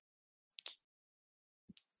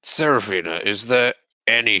 Seraphina, is there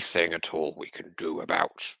anything at all we can do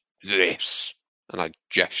about this? And I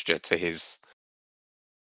gesture to his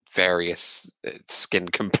various skin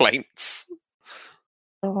complaints.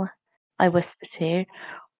 So I whisper to you,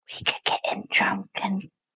 we could get him drunk and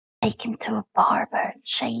take him to a barber and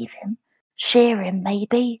shave him. Shear him,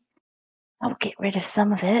 maybe. I'll get rid of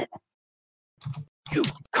some of it. You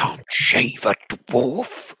can't shave a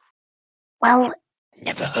dwarf? Well,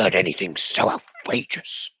 Never heard anything so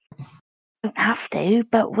outrageous. don't have to,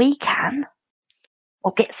 but we can.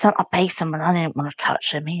 I'll pay someone. I don't want to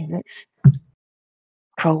touch him. It's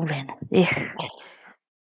crawling. Yeah.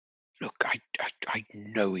 Look, I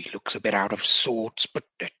know he looks a bit out of sorts, but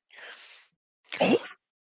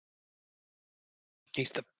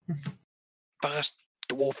he's the first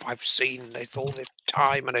dwarf I've seen in all this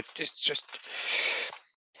time, and it's just...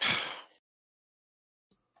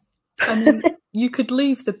 I mean, you could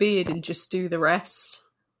leave the beard and just do the rest.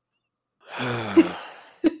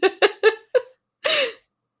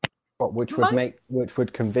 Which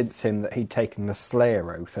would convince him that he'd taken the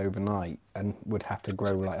Slayer oath overnight and would have to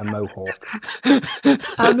grow like a mohawk.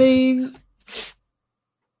 I mean,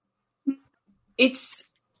 it's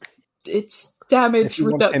damage if you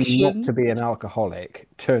reduction. want him not to be an alcoholic,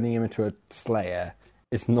 turning him into a Slayer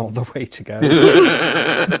is not the way to go.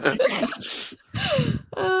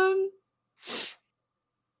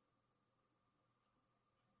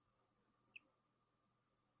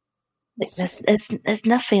 There's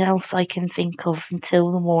nothing else I can think of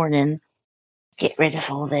until the morning. Get rid of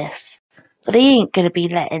all this. But he ain't going to be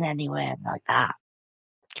letting anywhere like that.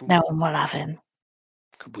 No one will have him.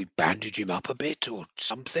 Could we bandage him up a bit or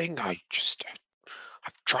something? I've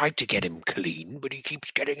tried to get him clean, but he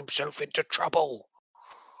keeps getting himself into trouble.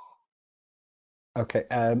 Okay,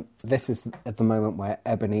 this is at the moment where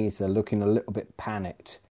Ebenezer, looking a little bit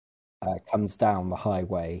panicked, comes down the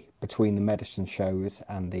highway between the medicine shows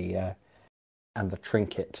and the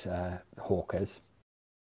trinket hawkers.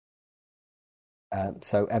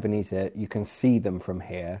 So Ebenezer, you can see them from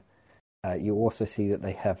here. You also see that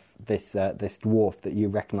they have this dwarf that you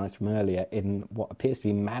recognised from earlier in what appears to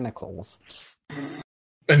be manacles.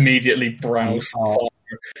 Immediately browse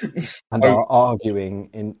and are arguing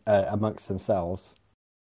in amongst themselves.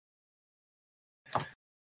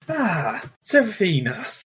 Serafina,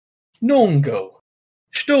 Nongo,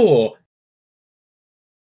 Stor.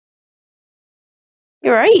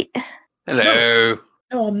 You're right. Hello.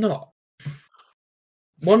 No, I'm not.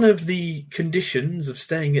 One of the conditions of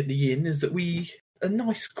staying at the inn is that we are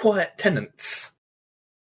nice, quiet tenants.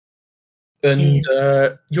 And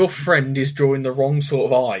your friend is drawing the wrong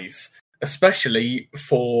sort of eyes, especially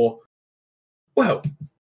for... Well,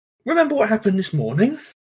 remember what happened this morning?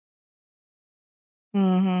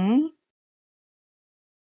 Mm-hmm.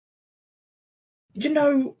 You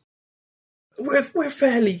know, we're a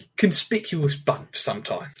fairly conspicuous bunch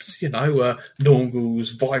sometimes. You know,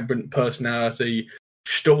 Norgal's vibrant personality,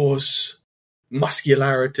 Stor's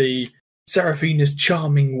muscularity, Serafina's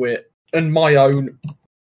charming wit, and my own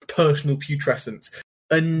personal putrescence.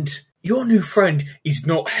 And your new friend is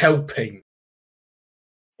not helping.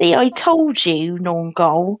 See, I told you,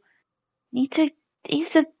 Norgal.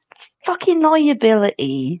 He's a fucking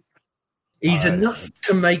liability. He's enough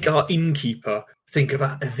to make our innkeeper think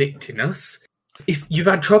about evicting us. If you've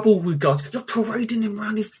had trouble with guards, you're parading him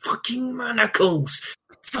around in fucking manacles.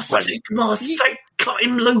 For Sigmar's sake, cut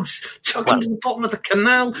him loose. Chuck him to the bottom of the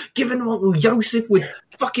canal. Give him to Uncle Joseph with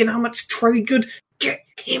fucking how much trade good. Get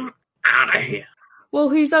him out of here. Well,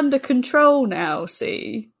 he's under control now,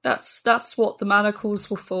 see? That's what the manacles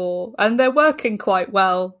were for. And they're working quite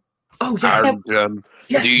well. Oh, yes. And,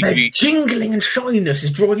 their jingling and shininess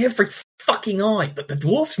is drawing every fucking eye, but the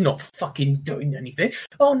dwarf's not fucking doing anything.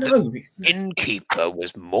 Oh, no. The innkeeper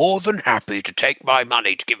was more than happy to take my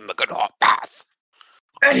money to give him a good hot bath.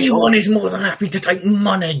 Anyone is more than happy to take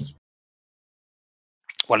money.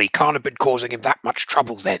 Well, he can't have been causing him that much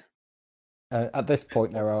trouble then. At this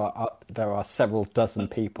point, there are several dozen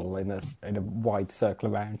people in a wide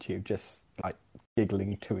circle around you, just like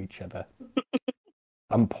giggling to each other.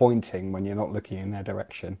 I'm pointing when you're not looking in their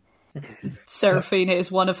direction. Serafina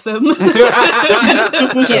is one of them.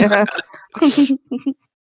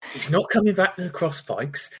 He's not coming back to the cross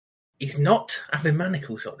spikes. He's not having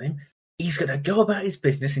manacles on him. He's going to go about his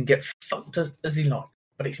business and get fucked as he likes.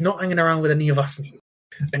 But he's not hanging around with any of us anymore.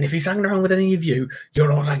 And if he's hanging around with any of you, you're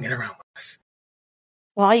not hanging around with us.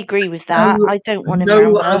 Well, I agree with that. I don't want him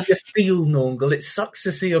know around how us. you feel, Norgal. It sucks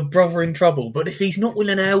to see a brother in trouble, but if he's not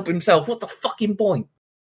willing to help himself, what the fucking point?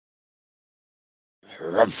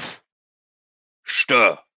 Rumph.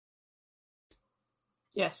 Stir.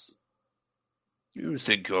 Yes. You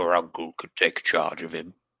think your uncle could take charge of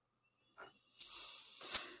him?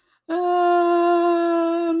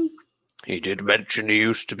 He did mention he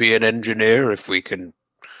used to be an engineer. If we can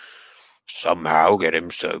somehow get him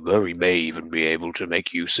sober, he may even be able to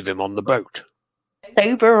make use of him on the boat.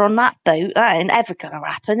 Sober on that boat? That ain't ever going to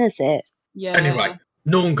happen, is it? Yeah. Anyway,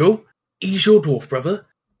 Norgal, he's your dwarf brother,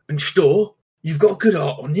 and Stor, you've got a good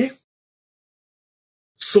heart on you.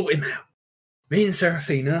 Sort him out. Me and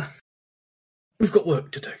Serafina, we've got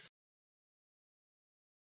work to do.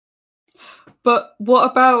 But what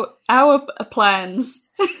about our plans?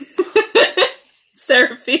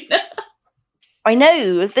 Serafina? I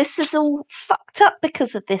know, this is all fucked up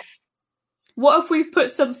because of this. What if we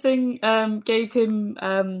put something, gave him,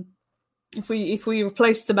 if we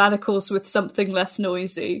replaced the manacles with something less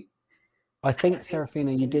noisy? I think,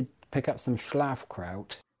 Serafina, you did pick up some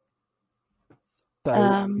Schlafkraut,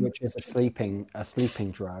 which is a sleeping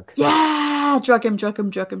drug. Yeah! Drug him.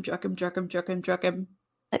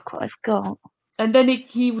 Look what I've got. And then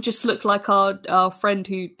he would just look like our friend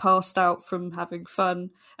who passed out from having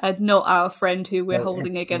fun, and not our friend who we're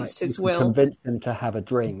holding against his will. Convince him to have a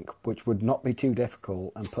drink, which would not be too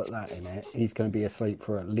difficult, and put that in it. He's going to be asleep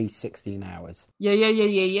for at least 16 hours. Yeah.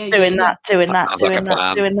 Doing that.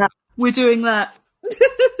 We're doing that.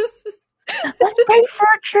 Let's go for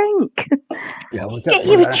a drink. Yeah, Get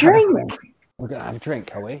you a drink. We're going to have a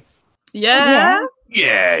drink, are we? Yeah.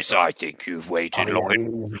 Yes, I think you've waited long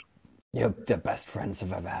enough. You're the best friends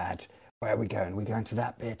I've ever had. Where are we going? We're going to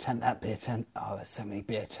that beer tent, that beer tent. Oh, there's so many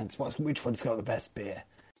beer tents. Which one's got the best beer?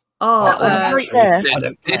 Right there.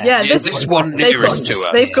 This one nearest to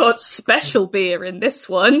us. They've got special beer in this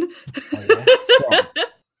one. Oh, yeah? Strong.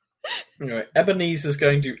 Anyway, Ebenezer's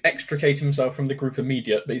going to extricate himself from the group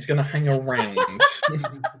immediate, but he's going to hang around.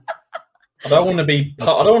 I don't want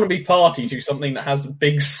to be party to something that has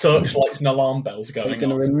big searchlights and alarm bells going on. You're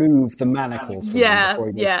going to remove the manacles from them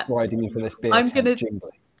before he goes striding into this beer tent. I'm going to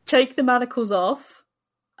take the manacles off,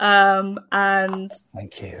 and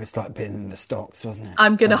thank you. It's like being in the stocks, wasn't it?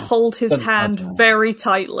 I'm going to hold his hand very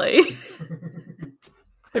tightly.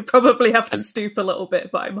 I probably have to stoop a little bit,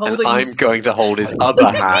 but I'm holding. I'm going to hold his other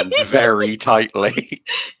hand very tightly.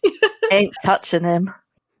 Ain't touching him.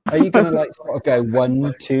 Are you going to sort of go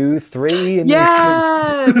 1, 2, 3? And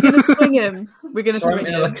we're going to swing him. We're going to swing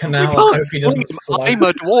him. The canal. I hope he doesn't fly. I'm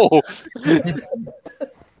a dwarf.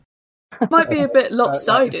 Might be a bit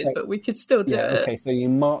lopsided, but we could still do it. Okay, so you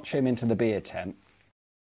march him into the beer tent.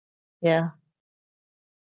 Yeah.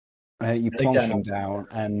 You plonk him down,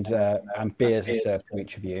 and beers are served to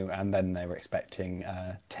each of you, and then they were expecting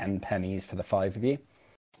 10 pennies for the 5 of you.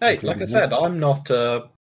 Hey, like I said, I'm not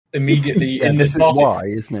immediately in this market. market. Why,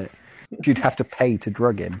 isn't it? You'd have to pay to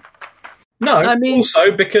drug him. No, I mean,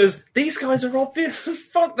 also because these guys are obvious.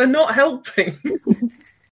 Fuck, they're not helping.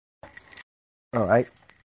 All right.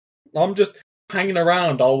 I'm just hanging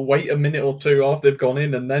around. I'll wait a minute or two after they've gone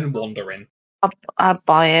in and then wander in. I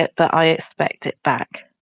buy it, but I expect it back.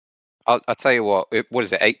 I'll tell you what. What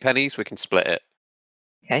is it? 8 pennies? We can split it.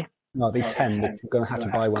 Okay. No, it'll be 10. We're going to have to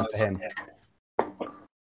buy one for him.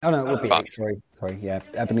 Oh no, it would be 8. Sorry. Yeah,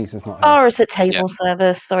 Ebenezer's not. Or is it table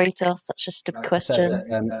service? Sorry to ask such a stupid question. So,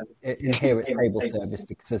 in here, it's table service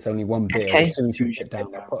because there's only one beer. Okay. As soon as you sit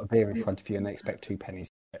down, they put a beer in front of you and they expect 2 pennies.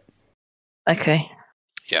 Okay.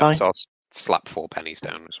 Yeah, Fine. so I'll slap 4 pennies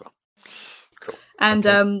down as well. Cool. And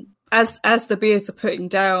as the beers are putting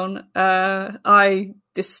down, I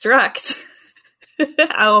distract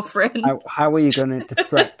our friend. How are you going to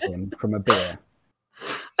distract him from a beer?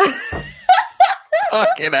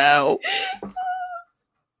 Fucking hell.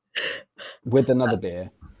 With another beer.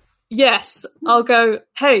 Yes, I'll go,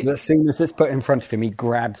 hey. As soon as it's put in front of him, he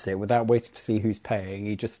grabs it without waiting to see who's paying.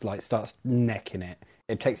 He just starts necking it.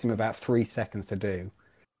 It takes him about 3 seconds to do.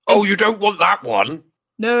 Oh, you don't want that one?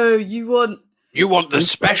 No, you want... You want the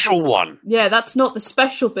special one? Yeah, that's not the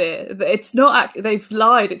special beer. It's not. They've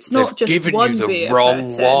lied. It's not They've just given one you the beer. wrong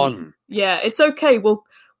one. Yeah, it's okay. We'll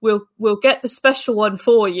get the special one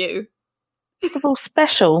for you. The all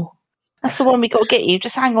special. That's the one we got to get you.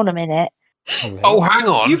 Just hang on a minute. Oh, hang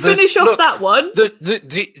on. You finish off that one.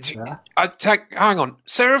 Hang on.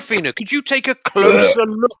 Serafina, could you take a closer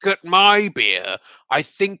look at my beer? I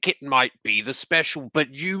think it might be the special,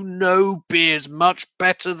 but you know beer's much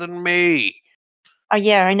better than me. Oh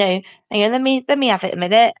yeah, I know. Hang on, let me have it a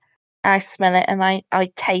minute. I smell it and I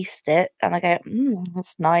taste it and I go,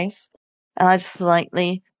 that's nice. And I just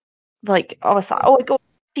slightly, I was like, oh, I got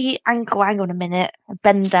the ankle. Hang on a minute. I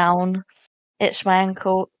bend down, itch my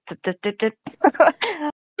ankle. Bit of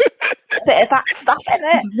that stuff in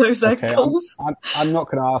it. Those ankles. I'm not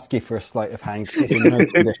going to ask you for a sleight of hand because he's in no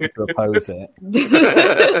condition to oppose it.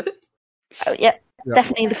 Oh yeah,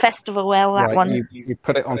 definitely the festival ale. That one. You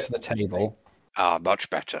put it onto the table. Ah, much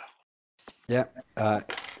better. Yeah. Oh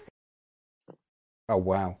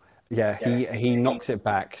wow. Yeah, he knocks it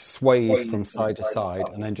back, sways from side to side,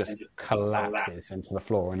 and then just collapses into the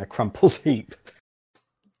floor in a crumpled heap.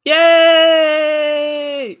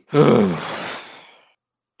 Yay!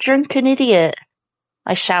 Drunken idiot!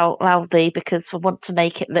 I shout loudly because I want to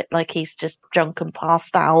make it look like he's just drunk and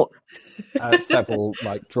passed out. Several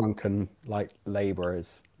drunken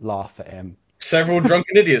labourers laugh at him. Several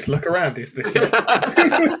drunken idiots look around. Is this?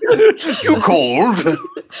 You're called?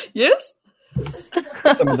 Yes.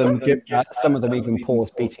 Some of them even pause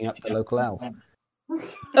beating up the local elf.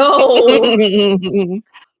 Oh.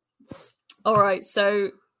 All right. So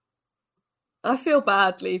I feel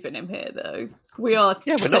bad leaving him here, though. We are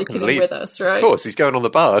taking him with us, right? Of course, he's going on the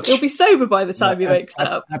barge. He'll be sober by the time he wakes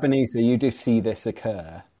up. Ebenezer, you do see this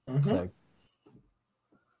occur. Mm-hmm. So.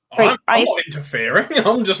 I'm not interfering.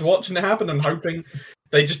 I'm just watching it happen and hoping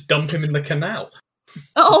they just dump him in the canal.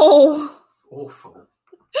 Oh,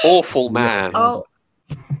 awful man.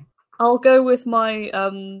 I'll go with my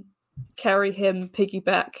carry him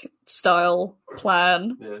piggyback style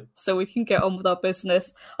plan, so we can get on with our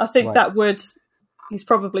business. I think that would He's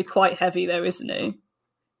probably quite heavy, though, isn't he?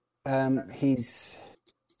 He's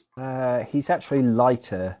actually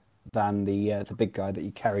lighter than the big guy that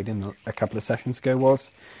you carried in a couple of sessions ago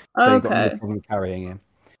was. So you've got no problem carrying him,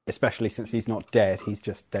 especially since he's not dead. He's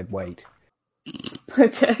just dead weight.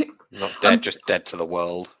 Okay. Not dead, just dead to the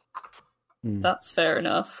world. That's fair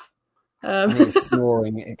enough. And he's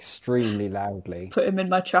snoring extremely loudly. Put him in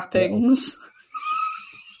my trappings.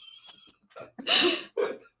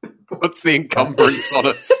 What's the encumbrance on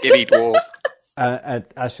a skinny dwarf?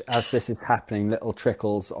 As this is happening, little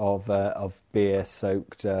trickles of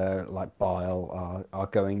beer-soaked like bile are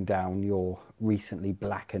going down your recently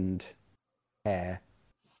blackened hair.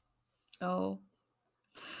 Oh.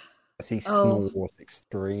 As he snores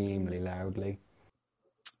extremely loudly.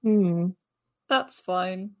 That's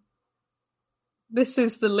fine. This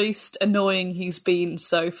is the least annoying he's been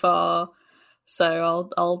so far, so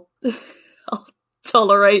I'll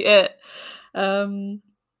tolerate it. And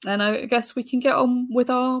I guess we can get on with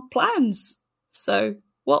our plans. So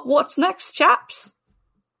what's next, chaps?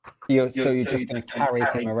 You're just going to carry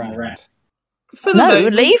him around? For the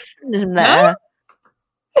moment. Leave him there.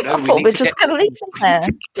 No, I thought we were just going to leave him there.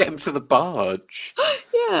 To get him to the barge.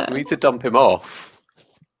 Yeah. We need to dump him off.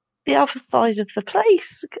 The other side of the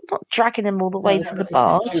place. Not dragging him all the way to the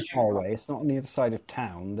barge. It's not too far away. It's not on the other side of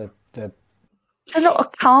town. They're not a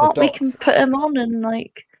cart we can put him on and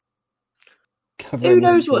like. Who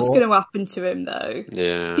knows what's going to happen to him though?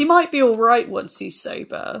 Yeah. He might be all right once he's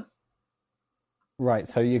sober. Right.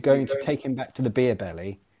 So you're going to take him back to the beer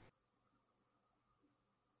belly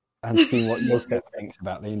and see what Yosef thinks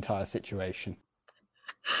about the entire situation.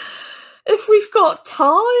 If we've got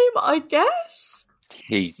time, I guess.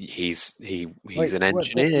 He's an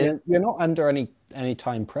engineer. You're not under any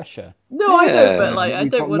time pressure. No, I know, but like I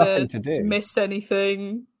We've don't got want nothing to do. miss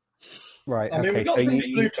anything. Right. I mean, okay. we've got So things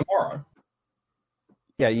to do tomorrow.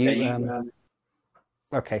 Yeah.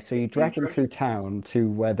 Okay. So you drag him through town to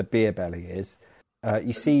where the beer belly is.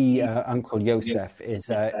 You see Uncle Yosef is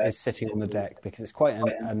sitting on the deck because it's quite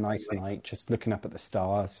a nice night, just looking up at the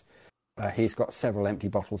stars. He's got several empty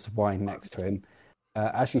bottles of wine next to him.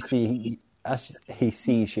 As he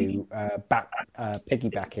sees you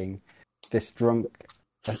piggybacking this drunk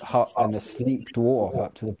and asleep dwarf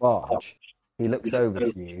up to the barge, he looks over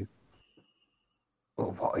to you.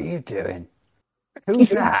 Well, what are you doing? Who's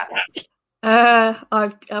that?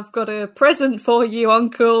 I've got a present for you,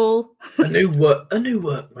 Uncle. A new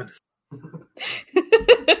workman.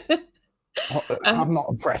 I'm not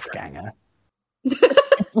a press ganger. He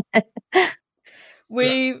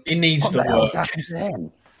needs What the the hell's work. happened to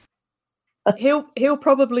him? He'll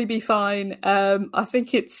probably be fine. I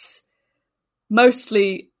think it's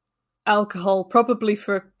mostly alcohol, probably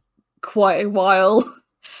for quite a while.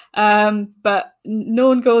 But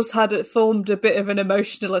Norngor's formed a bit of an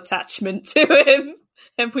emotional attachment to him,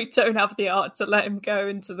 and we don't have the art to let him go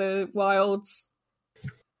into the wilds.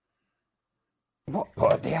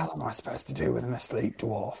 What the hell am I supposed to do with an asleep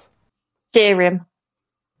dwarf? Steer him.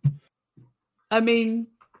 I mean,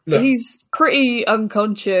 Look. he's pretty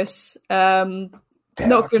unconscious. Yeah,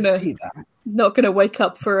 Not I can gonna see that. not gonna wake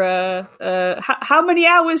up for how many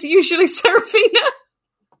hours usually, Serafina?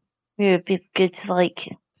 It would be good to like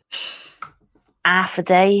half a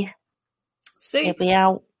day. See, He'll be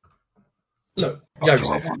out. Look, What do I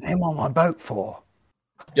Joseph. want him on my boat for?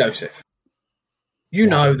 Joseph. You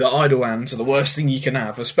know that idle hands are the worst thing you can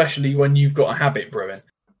have, especially when you've got a habit brewing.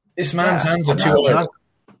 This man's hands are too idle.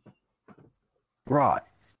 Right.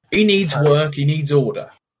 He needs work, he needs order.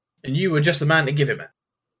 And you were just the man to give him it.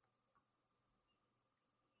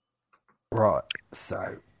 Right.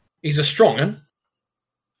 So He's a strong un.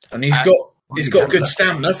 And he's got good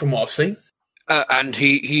stamina from what I've seen. And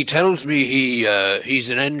he tells me he's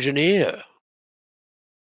an engineer.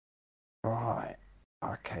 right.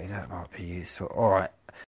 Okay, that might be useful. All right.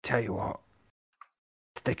 Tell you what.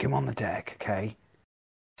 Stick him on the deck, okay?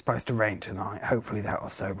 It's supposed to rain tonight. Hopefully that will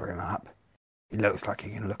sober him up. He looks like he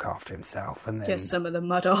can look after himself, and then get some of the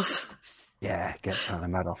mud off. yeah, get some of the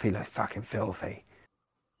mud off. He looks fucking filthy.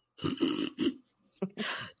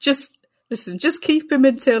 Just listen. Just keep him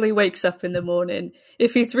until he wakes up in the morning.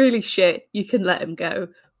 If he's really shit, you can let him go.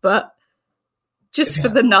 But just for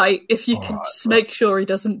the night, if you can just make sure he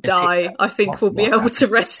doesn't die, I think we'll be able to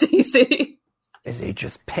rest easy. Is he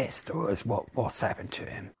just pissed, or is what's happened to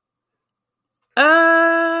him?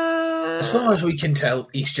 As far as we can tell,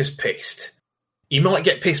 he's just pissed. He might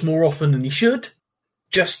get pissed more often than he should.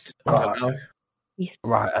 Just, I don't know.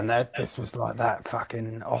 Right, and this was like that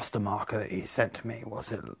fucking Ostermarker that he sent to me.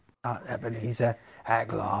 Was it Ebenezer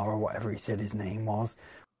Aguilar or whatever he said his name was?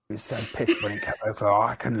 He was so pissed when he came over.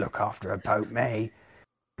 I can look after a boat, me.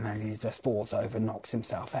 and then he just falls over and knocks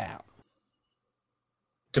himself out.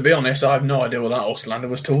 To be honest, I have no idea what that Ostlander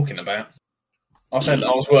was talking about. I said that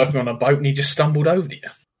I was working on a boat and he just stumbled over you.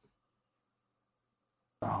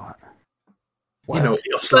 Right. Well, you know what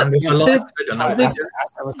the Ostlanders are like. As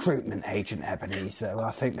a recruitment agent, Ebenezer,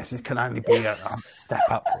 I think this can only be a step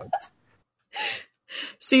upwards.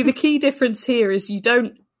 See, the key difference here is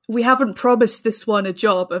we haven't promised this one a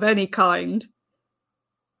job of any kind.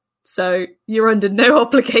 So you're under no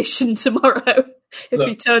obligation tomorrow if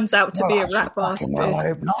he turns out to be a rat bastard. Well, I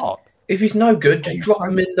hope not. If he's no good, drop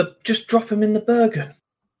him in the Bergen.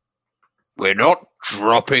 We're not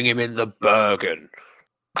dropping him in the Bergen.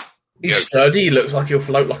 He's sturdy. He looks like he'll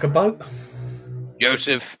float like a boat.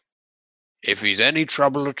 Joseph, if he's any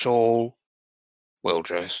trouble at all, we'll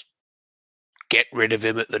just get rid of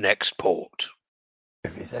him at the next port.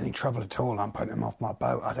 If there's any trouble at all, I'm putting him off my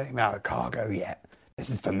boat. I don't even have a cargo yet. This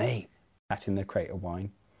is for me. That's in the crate of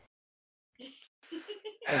wine.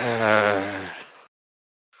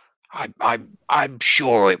 I'm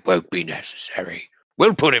sure it won't be necessary.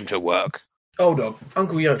 We'll put him to work. Hold on,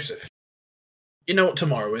 Uncle Joseph. You know what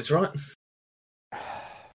tomorrow is, right?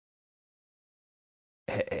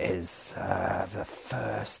 It is the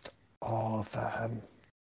first of...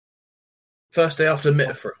 First day after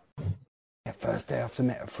Mitterfril. Yeah, first day after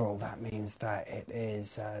Mitterfril. That means that it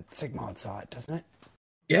is Sigmard side, doesn't it?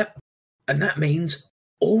 Yep. And that means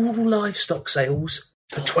all livestock sales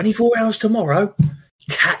for 24 hours tomorrow,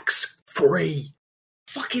 tax-free.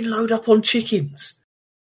 Fucking load up on chickens.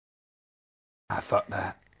 Fuck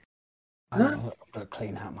that. No. I'm going to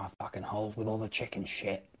clean out my fucking holes with all the chicken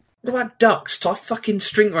shit. What about ducks? Tie fucking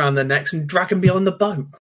string around their necks and drag them behind the boat.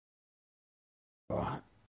 Right.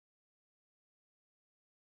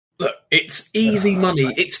 Look, it's easy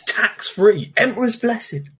money. It's tax-free. Emperor's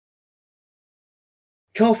blessed.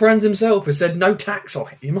 Carl Franz himself has said no tax on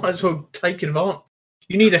it. You might as well take advantage.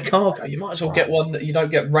 You need a cargo. You might as well get one that you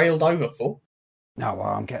don't get railed over for. No,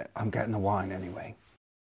 well, I'm getting the wine anyway.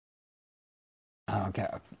 I'll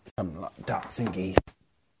get some ducks and geese.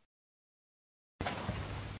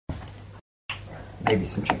 Maybe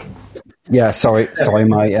some chickens. Yeah, sorry,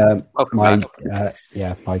 my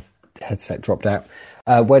headset dropped out.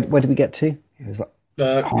 Where did we get to? It was like,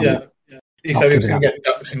 He said he was going to get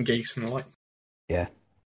ducks and geese and the like. Yeah.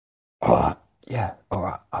 All right. Yeah. All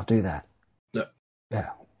right. I'll do that. Look. Yeah.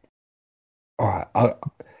 All right.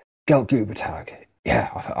 Geldgubertag. Yeah,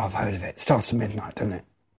 I've heard of it. It starts at midnight, doesn't it?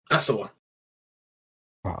 That's the one.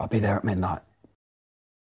 Right, I'll be there at midnight.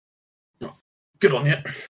 Oh, good on you.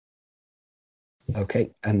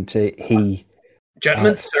 Okay, and he...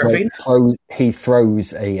 Gentlemen, he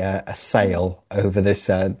throws a sail over this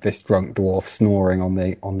drunk dwarf snoring on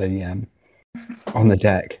the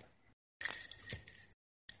deck.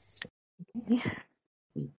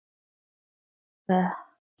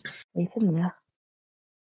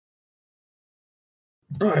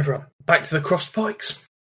 Right, everyone, back to the crossed pikes.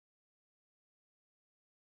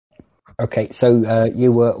 Okay, so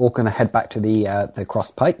you were all going to head back to the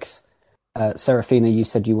crossed pikes. Serafina, you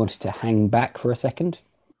said you wanted to hang back for a second.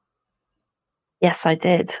 Yes, I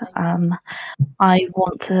did. I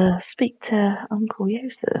want to speak to Uncle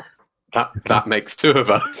Joseph. That makes two of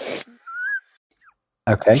us.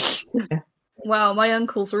 Okay. Wow, my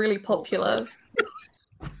uncle's really popular.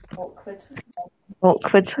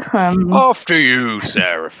 Awkward. After you,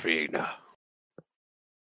 Serafina.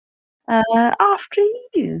 After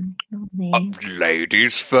you.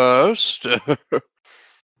 Ladies first.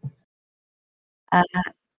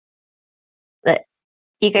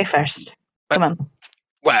 You go first. Come on.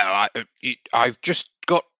 Well, I've just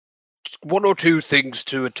got one or two things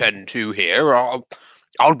to attend to here.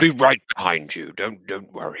 I'll be right behind you.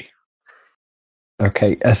 Don't worry.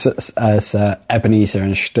 Okay, as Ebenezer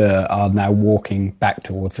and Stur are now walking back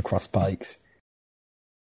towards the cross pikes,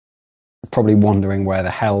 probably wondering where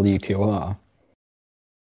the hell you two are.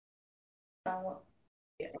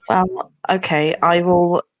 Well, okay, I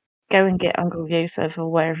will go and get Uncle Joseph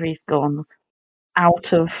or wherever he's gone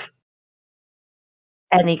out of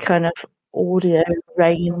any kind of audio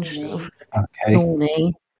range of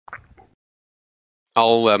Norney.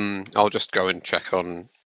 I'll just go and check on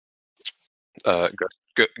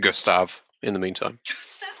Gustav in the meantime.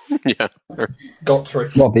 Yeah.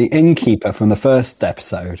 Gottfried. Well, the innkeeper from the first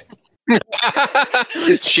episode.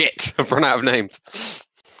 Shit, I've run out of names.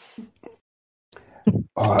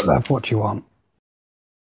 All right, love, what do you want?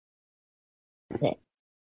 This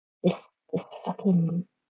fucking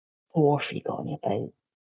dwarf you got on your boat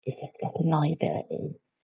is a fucking liability.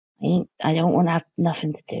 I don't want to have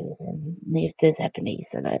nothing to do with him. Neither does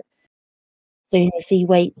Ebenezer. As soon as he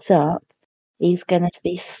wakes up, he's going to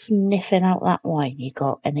be sniffing out that wine you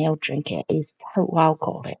got, and he'll drink it. He's total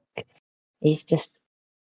alcoholic. He's just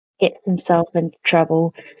gets himself into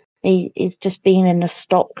trouble. He's just been in the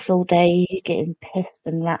stocks all day, getting pissed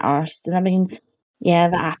and that arsed. And I mean, yeah,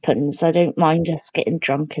 that happens. I don't mind just getting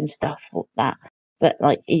drunk and stuff like that. But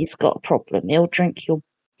like, he's got a problem. He'll drink you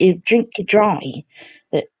dry.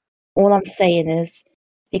 But all I'm saying is,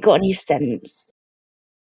 you got any sense?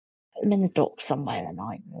 Put him in the dock somewhere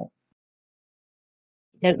tonight. You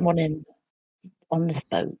don't want him on this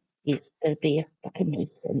boat. He's going to be a fucking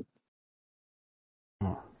nuisance.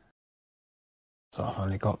 Oh. So I've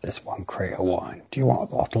only got this one crate of wine. Do you want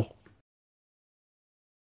a bottle?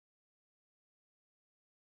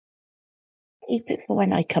 Keep it for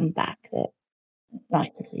when I come back.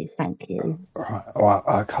 Nice to see you, thank you. Right. Well,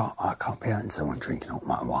 I can't be having someone drinking all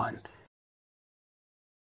my wine.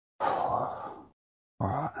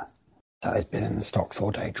 Right. So he's been in the stocks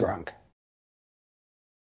all day drunk.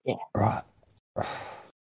 Yeah. Right.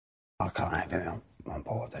 I can't have him on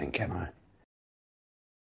board then, can I?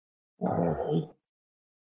 Really?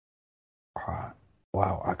 Right.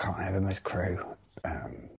 Well, I can't have him as crew. How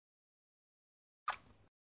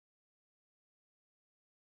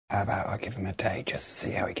about I give him a day just to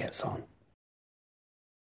see how he gets on?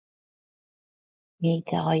 You need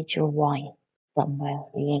to hide your wine somewhere.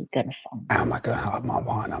 You ain't gonna find it. How am I going to hide my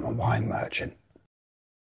wine? I'm a wine merchant.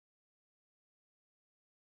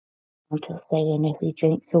 I'm just saying, if he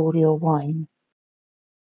drinks all your wine.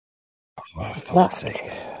 Oh, for fuck's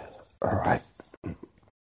sake. Alright.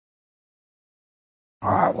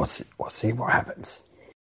 Alright, we'll see what happens.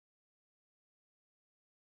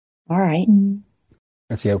 Alright.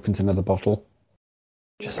 As he opens another bottle.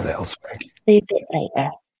 Just a little swig. See you a bit later.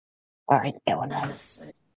 Alright, go on then.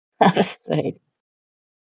 Have a swig.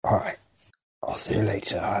 Alright. I'll see you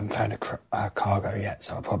later. I haven't found a cargo yet,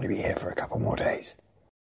 so I'll probably be here for a couple more days.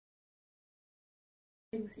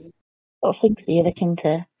 What things are you looking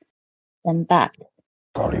to send back?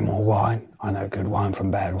 Probably more wine. I know good wine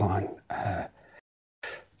from bad wine.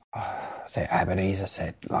 The Ebenezer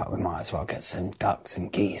said, like, we might as well get some ducks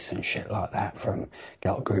and geese and shit like that from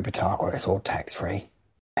Geltgrubertag, where it's all tax-free.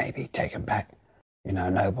 Maybe take them back. You know,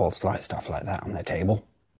 nobles like stuff like that on their table.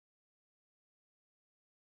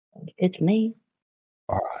 Sounds good to me.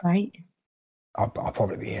 All right. I'll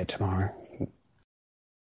probably be here tomorrow. Do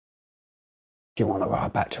you want to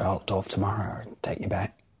ride back to Altdorf tomorrow or take you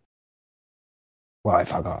back? Well,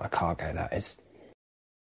 if I got a cargo, that is.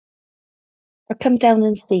 I'll come down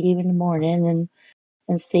and see you in the morning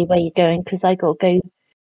and see where you're going, because I got to go,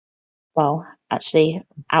 well, actually,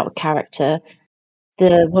 out of character.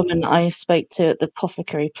 The woman I spoke to at the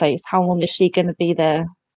apothecary place, how long is she going to be there?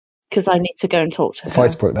 Because I need to go and talk to her.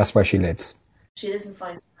 Ficebrook, that's where she lives. She lives in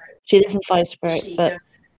Ficebrook. She lives in Ficebrook, but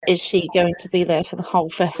is she going to be there for the whole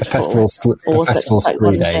festival? The festival's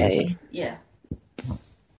 3 days. Day? Yeah.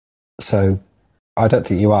 So, I don't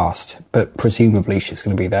think you asked, but presumably she's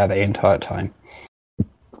going to be there the entire time.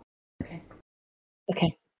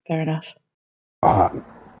 Okay, fair enough.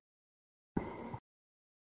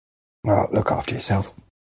 Well, look after yourself.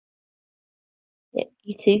 Yeah,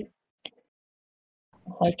 you too.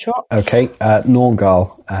 Hi, Trot. Okay,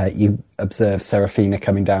 Norgal, you observe Serafina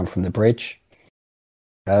coming down from the bridge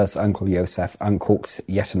as Uncle Yosef uncorks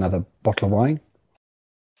yet another bottle of wine.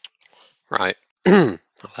 Right.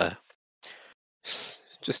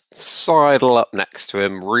 Just sidle up next to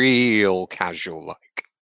him, real casual like.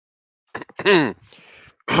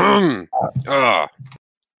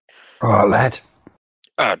 Lad.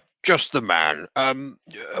 Just the man. A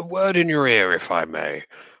word in your ear, if I may.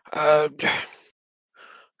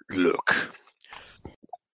 Look,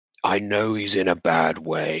 I know he's in a bad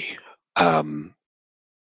way, but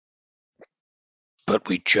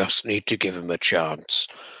we just need to give him a chance.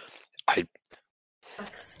 I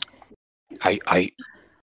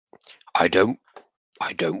don't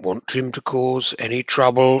want him to cause any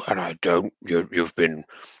trouble, and I don't. You've been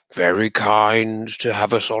very kind to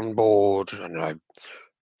have us on board, and I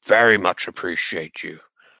very much appreciate you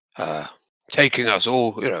taking us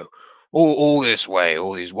all this way,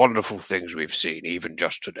 all these wonderful things we've seen, even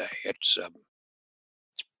just today. It's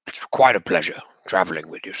quite a pleasure traveling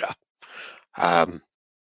with you, sir. I'll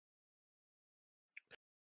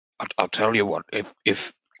tell you what,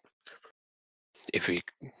 if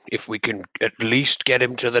we can at least get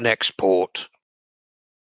him to the next port,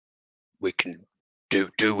 we can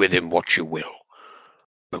do with him what you will.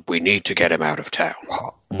 But we need to get him out of town.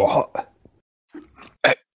 What?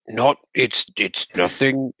 It's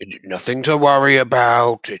nothing to worry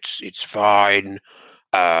about. It's fine.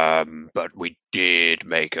 But we did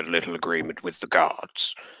make a little agreement with the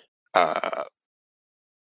guards. Well,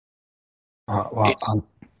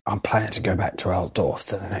 I'm planning to go back to Eldorf,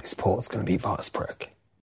 so the next port's going to be Varsbrook.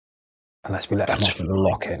 Unless we let him off with a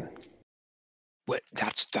lock-in. Well,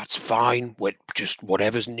 that's fine. We're just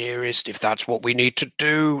whatever's nearest. If that's what we need to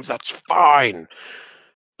do, that's fine.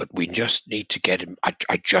 But we just need to get him.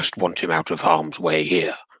 I just want him out of harm's way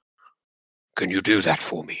here. Can you do that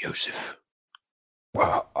for me, Joseph?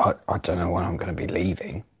 Well, I don't know when I'm going to be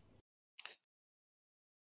leaving.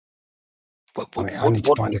 I need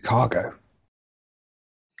to find a cargo.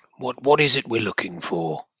 What is it we're looking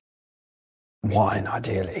for? Wine,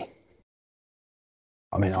 ideally.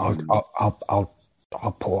 I mean, I'll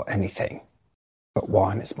pour anything, but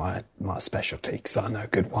wine is my specialty because I know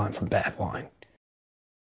good wine from bad wine,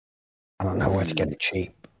 and I know where to get it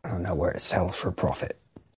cheap, and I know where it sells for a profit.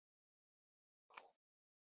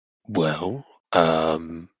 Well,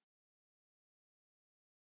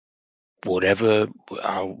 whatever.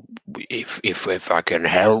 If I can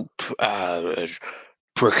help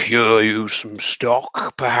procure you some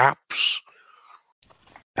stock, perhaps.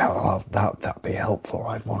 Oh, that'd be helpful.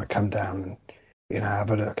 I'd want to come down and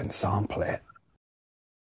have a look and sample it.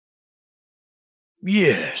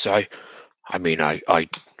 Yes, I mean, I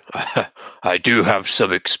do have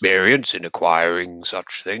some experience in acquiring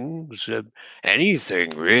such things.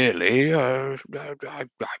 Anything really.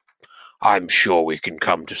 I'm sure we can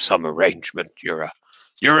come to some arrangement. You're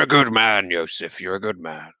a good man, Joseph. You're a good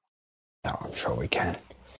man. No, I'm sure we can.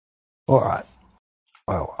 All right.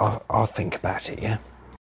 Well, I'll think about it. Yeah.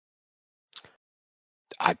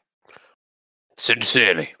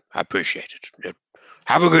 Sincerely, I appreciate it.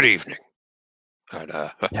 Have a good evening. And,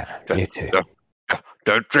 Yeah, you too.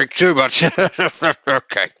 Don't drink too much.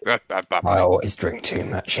 Okay. Bye-bye. I always drink too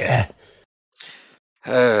much. Yeah.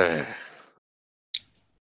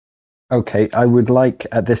 Okay, I would like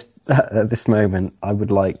at this moment, I would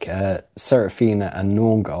like Seraphina and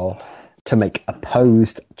Norgal to make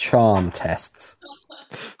opposed charm tests.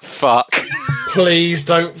 Fuck. Please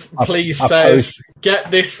don't. Please, says,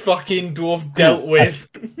 get this fucking dwarf dealt with.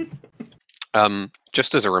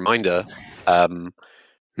 Just as a reminder,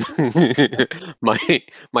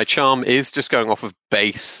 my charm is just going off of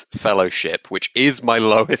base fellowship, which is my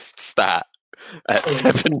lowest stat at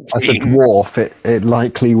 17. As a dwarf, it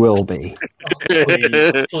likely will be.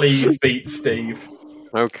 Please beat Steve.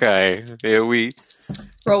 Okay, here we.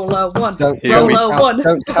 Roller one. Don't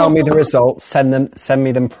tell me the results. Send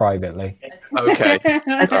me them privately. Okay.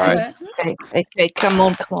 All right. Okay, come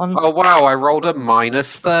on. Oh wow! I rolled a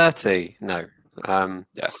minus 30. No.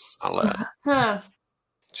 Yeah. I'll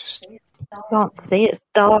just. I can't see. It's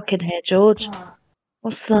dark in here, George.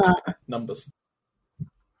 What's that? Numbers.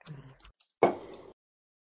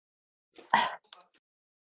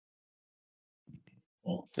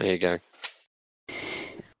 There you go.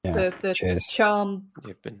 Yeah, The cheers. charm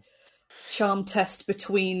test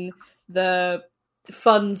between the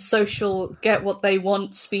fun, social, get what they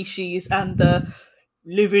want species and the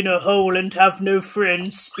live in a hole and have no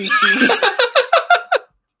friends species.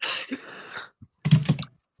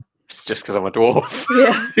 It's just because I'm a dwarf.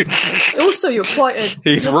 Yeah. Also, you're quite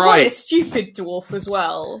a stupid dwarf as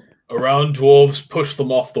well. Around dwarves, push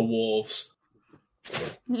them off the wharves.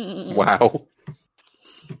 Wow.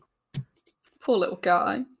 Poor little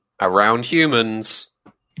guy. Around humans,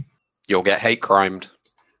 you'll get hate crimed.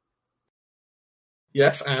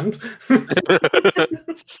 Yes, and?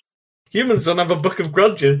 Humans don't have a book of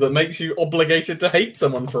grudges that makes you obligated to hate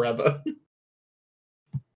someone forever.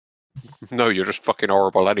 No, you're just fucking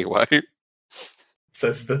horrible anyway.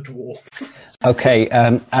 Says the dwarf. Okay,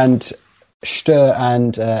 and Stur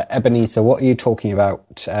and Ebenezer, what are you talking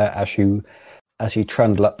about as you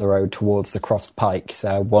trundle up the road towards the crossed pikes,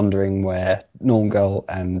 wondering where Norgal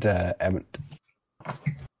and Emmett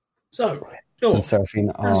and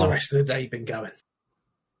Seraphina are? How's the rest of the day been going?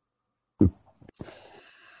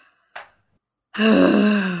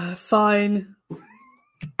 Fine.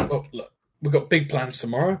 Well, look, we've got big plans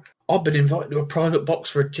tomorrow. I've been invited to a private box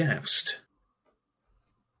for a joust.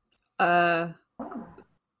 That's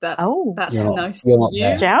You're nice not to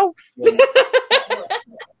you. Joust?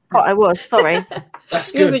 Oh, I was, sorry.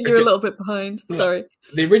 That's I good. think you're a little bit behind. Look, Sorry.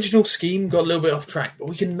 The original scheme got a little bit off track, but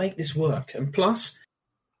we can make this work. And plus,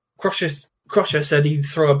 Crusher said he'd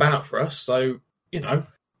throw a banner for us, so,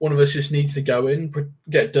 one of us just needs to go in,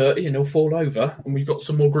 get dirty, and he'll fall over, and we've got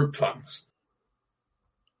some more group funds.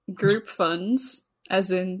 Group funds?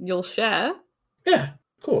 As in, you'll share? Yeah,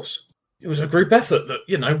 of course. It was a group effort that,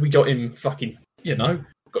 we got him fucking,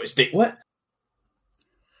 got his dick wet.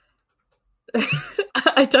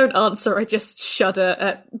 I don't answer, I just shudder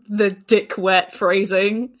at the dick wet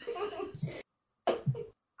phrasing.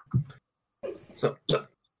 So, look.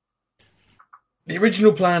 The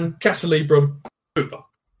original plan, Casa Librum, over.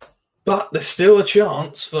 But there's still a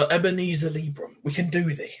chance for Ebenezer Librum. We can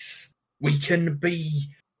do this. We can be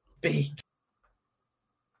big.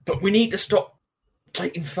 But we need to stop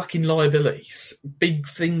taking fucking liabilities. Big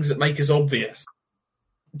things that make us obvious.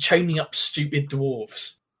 Chaining up stupid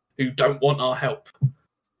dwarves who don't want our help.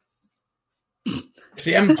 It's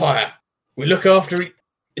the Empire. We look after it.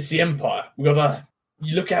 It's the Empire. We gotta.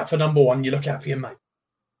 You look out for number one. You look out for your mate.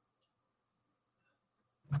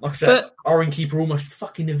 Like I said, our innkeeper almost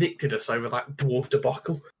fucking evicted us over that dwarf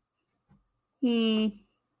debacle.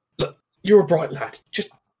 Look, you're a bright lad. Just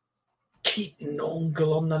keep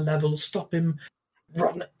Nongle on the level. Stop him.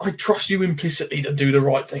 Run. I trust you implicitly to do the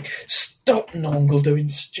right thing. Stop Nongle doing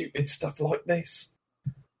stupid stuff like this.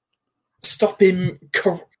 Stop him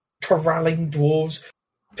corralling dwarves,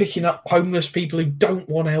 picking up homeless people who don't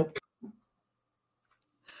want help.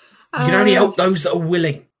 You can only help those that are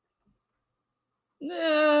willing.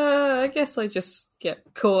 I guess I just get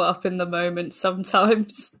caught up in the moment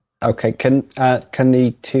sometimes. Okay, can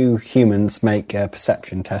the two humans make a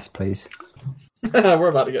perception test, please? We're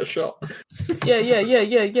about to get shot.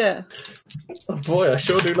 Yeah. Oh boy, I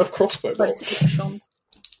sure do love crossbow bolts.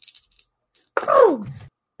 Oh!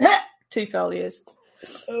 2 failures.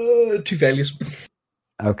 2 failures.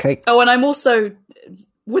 Okay. Oh, and I'm also...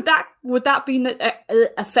 Would that be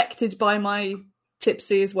affected by my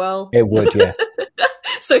tipsy as well? It would, yes.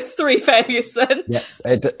 So 3 failures then. Yeah,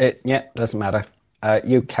 it doesn't matter.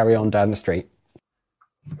 You carry on down the street.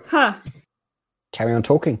 Huh. Carry on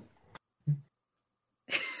talking.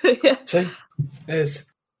 Yeah. See, there's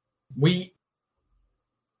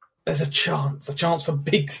a chance for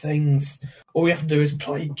big things. All we have to do is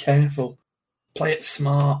play careful, play it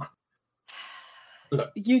smart.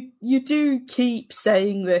 Look, you do keep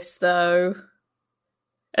saying this though,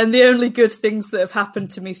 and the only good things that have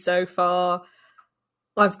happened to me so far,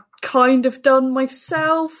 I've kind of done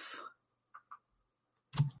myself.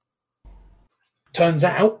 Turns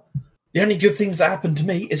out, the only good things that happened to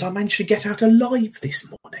me is I managed to get out alive this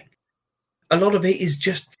morning. A lot of it is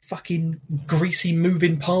just fucking greasy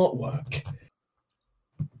moving part work.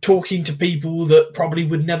 Talking to people that probably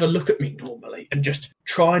would never look at me normally and just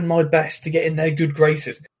trying my best to get in their good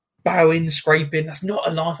graces. Bowing, scraping, that's not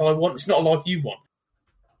a life I want. It's not a life you want.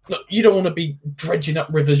 Look, you don't want to be dredging up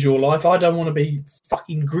rivers your life. I don't want to be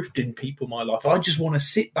fucking grifting people my life. I just want to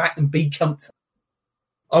sit back and be comfortable.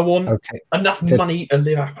 I want enough money to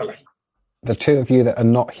live happily. The two of you that are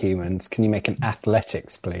not humans, can you make an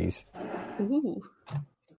athletics, please? Ooh.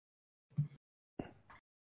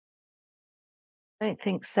 I don't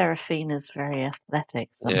think Seraphina's very athletic.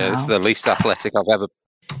 Somehow. Yeah, it's the least athletic I've ever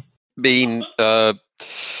been.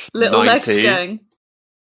 Little 19. legs gang.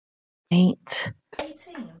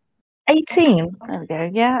 18. There we go.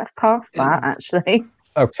 Yeah, I've passed that, actually.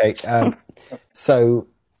 Okay, so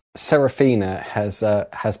Seraphina has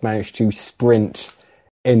managed to sprint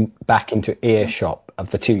back into earshot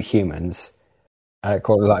of the two humans,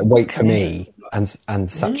 called like "Wait for me" and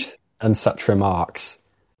such remarks.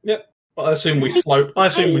 Yep, I assume we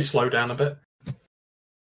slow down a bit.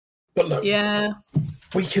 But look, yeah,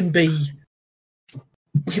 we can be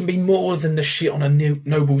more than the shit on a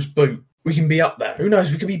noble's boot. We can be up there. Who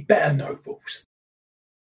knows? We can be better nobles.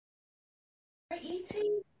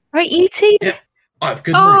 Right, you two? Yeah, I have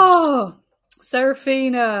good news. Oh,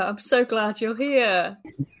 Seraphina, I'm so glad you're here.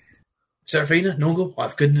 Seraphina, Norgal, I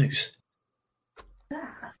have good news.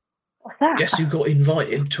 What's that? Guess who got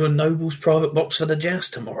invited to a noble's private box for the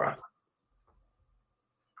joust tomorrow?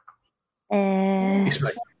 It's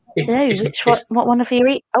me. What one of your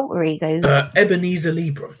alter egos? Ebenezer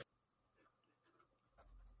Librum.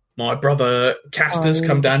 My brother Castor's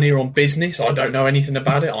come down here on business. I don't know anything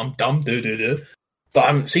about it. I'm dumb, but I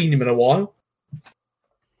haven't seen him in a while.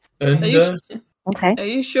 And Are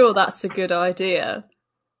you sure that's a good idea?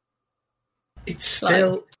 It's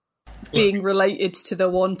still being related to the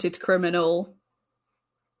wanted criminal.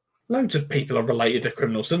 Loads of people are related to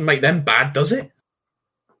criminals. Doesn't make them bad, does it?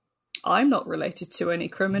 I'm not related to any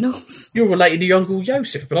criminals. You're related to your Uncle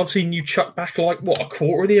Joseph, but I've seen you chuck back a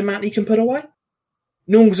quarter of the amount he can put away.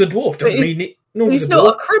 Norm's a dwarf doesn't mean it. He's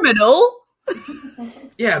not a criminal.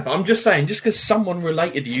 Yeah, but I'm just saying, just because someone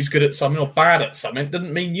related to you is good at something or bad at something,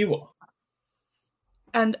 doesn't mean you are.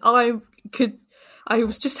 And I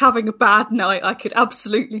was just having a bad night. I could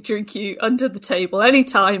absolutely drink you under the table,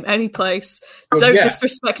 anytime, any place. Don't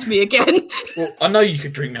disrespect me again. Well, I know you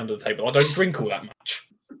could drink me under the table. I don't drink all that much.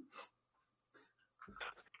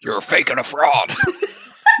 You're a fake and a fraud.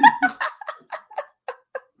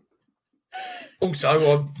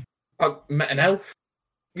 Also, I met an elf.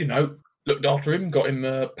 You know, looked after him, got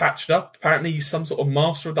him patched up. Apparently he's some sort of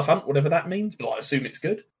master of the hunt, whatever that means, but I assume it's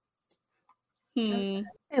good. Who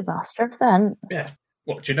master of the hunt? Yeah.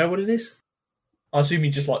 What, do you know what it is? I assume he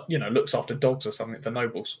just, looks after dogs or something for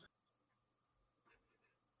nobles.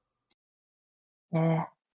 Yeah,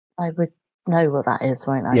 I would know what that is,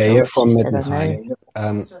 won't I? Yeah, you're from You said I Middenheim.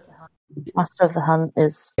 know. Master of the hunt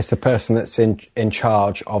is... It's the person that's in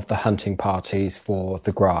charge of the hunting parties for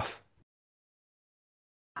the Graph.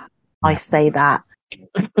 I say that.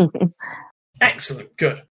 Excellent,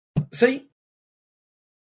 good. See?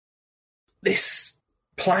 This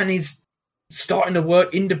plan is starting to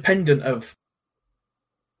work independent of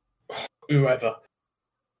whoever.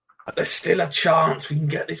 There's still a chance we can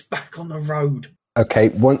get this back on the road. Okay,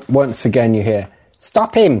 once again you hear,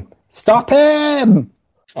 "Stop him! Stop him!"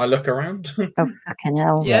 I look around. Oh, fucking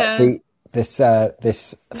hell. Yeah.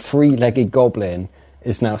 This three-legged goblin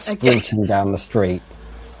is now sprinting down the street.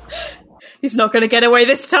 He's not going to get away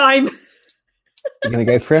this time. You're going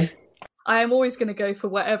to go for him? I am always going to go for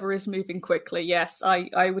whatever is moving quickly. Yes,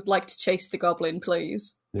 I would like to chase the goblin,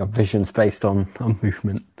 please. Your vision's based on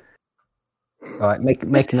movement. All right,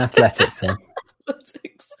 make an athletics then.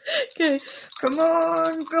 Athletics. Okay, come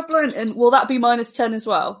on, goblin. And will that be -10 as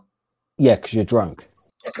well? Yeah, because you're drunk.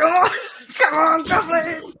 Come on,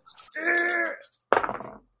 goblin.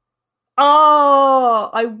 Oh,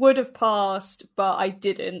 I would have passed, but I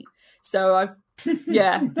didn't. So with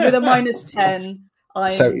a -10,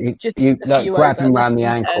 So you like grab him around the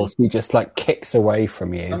ankles. He just like kicks away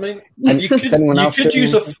from you. I mean, and you could use doing...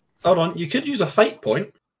 you could use a fate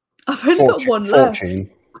point. I've only got one left.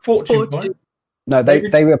 Fortune point. No,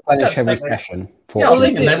 they replenish every session. Yeah, I was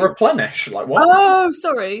thinking they replenish. Like what? Oh,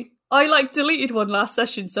 sorry. I deleted one last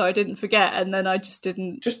session, so I didn't forget, and then I just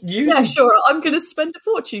didn't. Just use. Yeah, sure. I'm going to spend a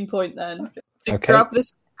fortune point then to grab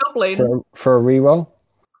this goblin for a reroll.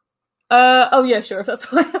 Oh yeah, sure. If that's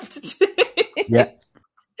what I have to do. Yeah.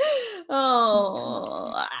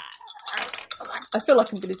 Oh, I feel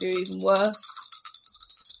like I'm going to do even worse.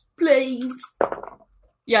 Please.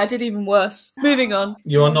 Yeah, I did even worse. Moving on.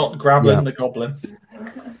 You are not grabbing the goblin.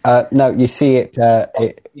 No, you see it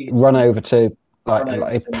run over to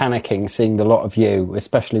like panicking, seeing the lot of you,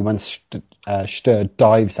 especially when Stur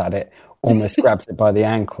dives at it, almost grabs it by the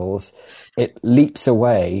ankles. It leaps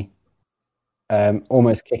away,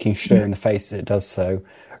 almost kicking Stur in the face as it does so,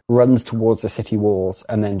 runs towards the city walls,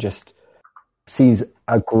 and then just sees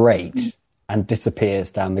a grate and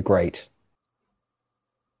disappears down the grate.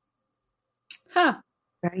 Huh.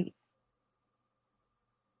 Right.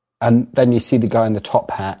 And then you see the guy in the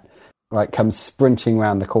top hat, comes sprinting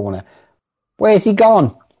round the corner. Where's he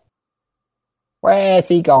gone? Where's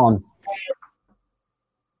he gone?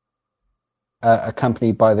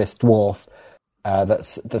 Accompanied by this dwarf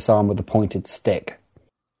that's armed with a pointed stick.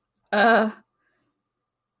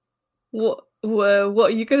 What are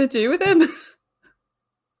you going to do with him?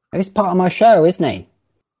 He's part of my show, isn't he?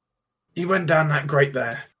 He went down that grate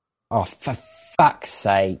there. Oh, for fuck's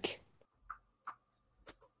sake.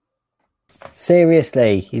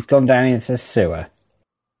 Seriously, he's gone down into the sewer.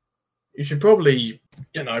 You should probably,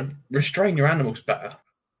 restrain your animals better.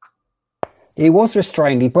 He was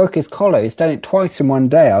restrained. He broke his collar. He's done it twice in one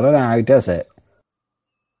day. I don't know how he does it.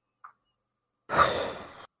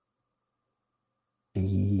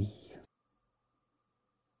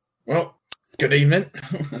 Well, good evening.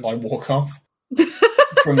 And I walk off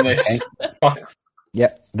from this. Okay.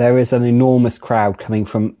 Yeah, there is an enormous crowd coming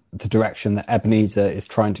from the direction that Ebenezer is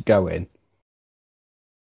trying to go in.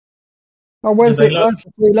 Oh, where's the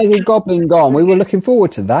three-legged goblin gone? We were looking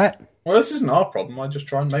forward to that. Well, this isn't our problem. I just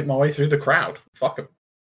try and make my way through the crowd. Fuck him.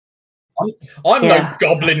 I'm no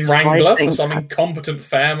goblin wrangler for some incompetent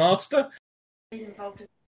fairmaster.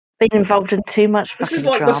 Been involved in too much. This is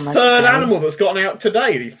like the third animal that's gotten out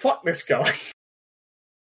today. Fuck this guy.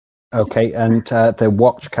 Okay, and the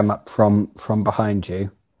watch come up from behind you.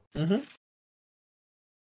 Mm-hmm.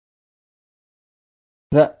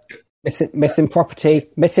 Missing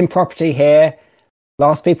property here.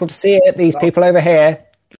 Last people to see it. These people over here.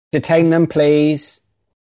 Detain them, please.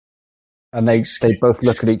 And they both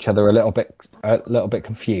look at each other a little bit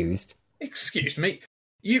confused. Excuse me,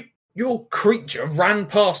 your creature ran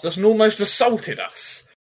past us and almost assaulted us,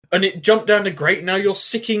 and it jumped down the grate. Now you're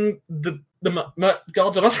sicking the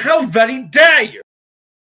guards on us. How very dare you!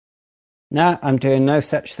 No, I'm doing no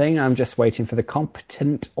such thing. I'm just waiting for the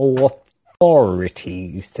competent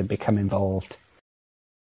authorities to become involved.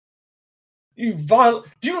 You vile...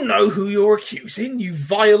 Do you know who you're accusing, you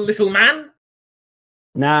vile little man?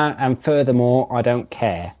 No, and furthermore, I don't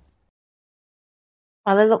care.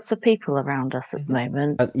 Well, there are lots of people around us at the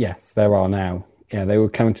moment. Yes, there are now. they were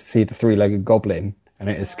coming to see the three-legged goblin, and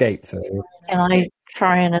it escaped. So Can I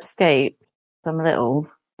try and escape? I'm a little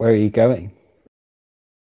where are you going?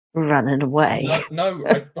 running away. No,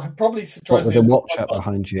 I'd probably try What, with the watch up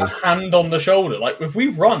behind you? A hand on the shoulder. Like, if we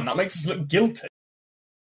run, that makes us look guilty.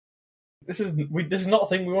 This is not a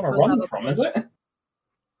thing we want to run from, is it?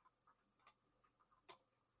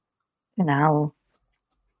 No.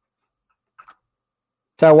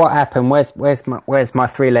 So what happened? Where's my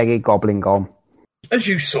three-legged goblin gone? As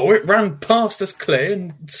you saw, it ran past us clear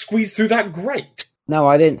and squeezed through that grate. No,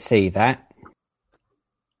 I didn't see that.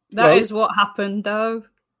 That is what happened, though.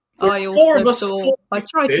 I four of us saw. I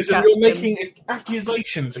tried to catch and you're him. making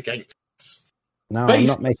accusations against us. No, I'm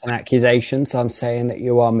not making accusations. I'm saying that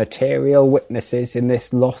you are material witnesses in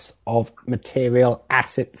this loss of material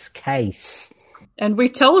assets case. And we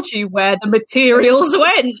told you where the materials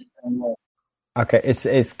went. Okay,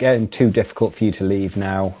 it's getting too difficult for you to leave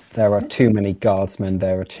now. There are too many guardsmen.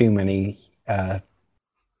 There are too many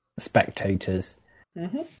spectators.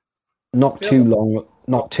 Mm-hmm. Not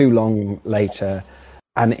too long later,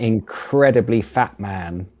 an incredibly fat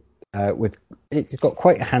man he's got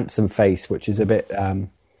quite a handsome face, which is a bit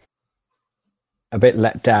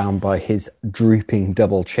let down by his drooping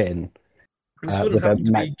double chin. This wouldn't happen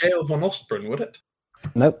to be Gale von Ostbrunn, would it?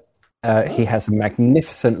 Nope. He has a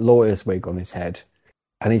magnificent lawyer's wig on his head,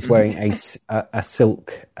 and he's wearing a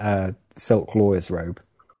silk lawyer's robe.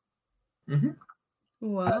 Mm-hmm.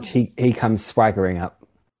 Wow. He comes swaggering up.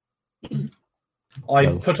 I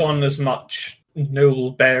put on as much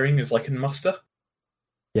noble bearing as I can muster.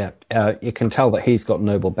 Yeah, you can tell that he's got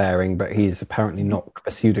noble bearing, but he's apparently not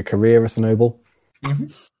pursued a career as a noble. Mm-hmm.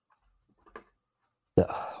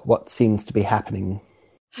 What seems to be happening?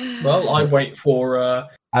 Well, I wait for...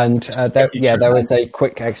 there was a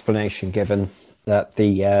quick explanation given that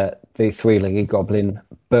the three-legged goblin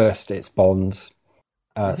burst its bonds,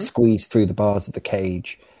 squeezed through the bars of the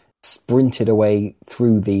cage, sprinted away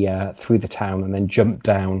through the town, and then jumped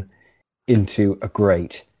down into a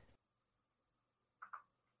grate.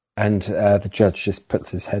 And the judge just puts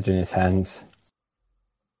his head in his hands.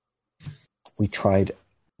 We tried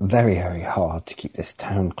very, very hard to keep this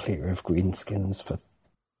town clear of greenskins for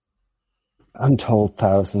untold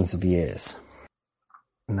thousands of years.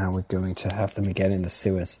 Now we're going to have them again in the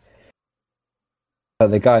sewers.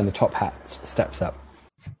 But the guy in the top hat steps up.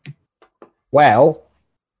 Well,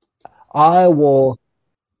 I will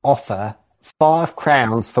offer 5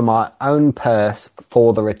 crowns for my own purse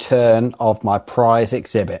for the return of my prize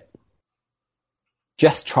exhibit.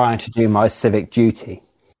 Just trying to do my civic duty.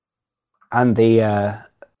 And the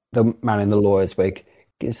man in the lawyer's wig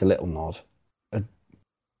gives a little nod.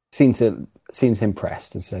 Seems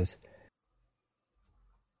impressed and says,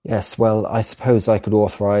 "Yes, well, I suppose I could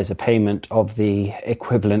authorise a payment of the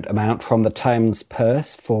equivalent amount from the town's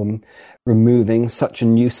purse for removing such a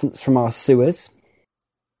nuisance from our sewers."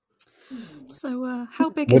 So, how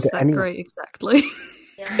big is that grate exactly?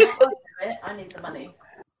 Yeah, I'll do it. I need the money.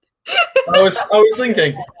 I was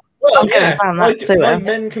thinking, well, yeah, my too,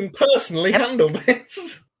 men can personally handle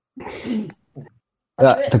this.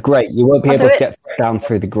 The grate, you won't be able to get down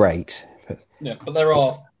through the grate. Yeah, but there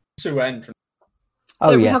are sewer entrances.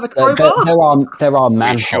 Oh, Don't we yes, have a crowbar? there are We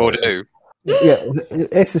manholes. sure do. Yeah,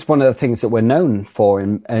 this is one of the things that we're known for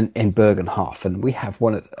in Bergenhafen. We have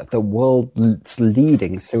one of the world's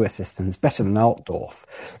leading sewer systems, better than Altdorf,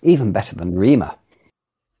 even better than Riemer.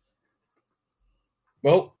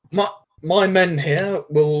 Well, my men here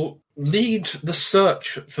will lead the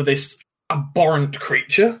search for this abhorrent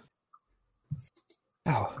creature.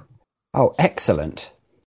 Oh, excellent.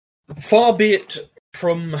 Far be it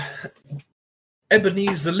from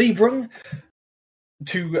Ebenezer Liebrung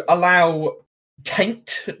to allow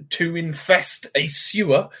taint to infest a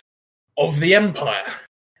sewer of the Empire,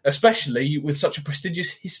 especially with such a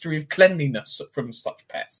prestigious history of cleanliness from such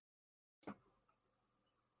pests.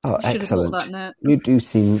 Oh, Should have bought that excellent. net. You do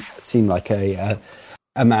seem like a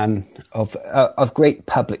man of great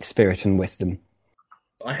public spirit and wisdom.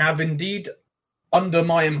 I have indeed, under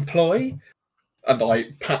my employ, and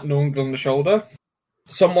I pat Norgl on the shoulder,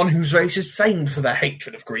 someone whose race is famed for their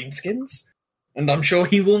hatred of greenskins, and I'm sure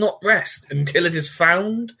he will not rest until it is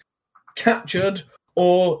found, captured,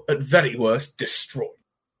 or, at very worst, destroyed.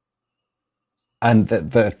 And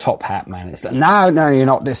the top hat man is like, no, you're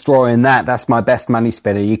not destroying that. That's my best money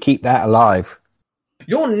spinner. You keep that alive.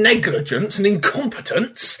 Your negligence and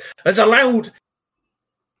incompetence has allowed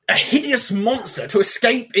a hideous monster to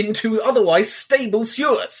escape into otherwise stable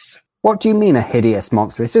sewers. What do you mean a hideous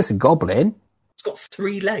monster? It's just a goblin. It's got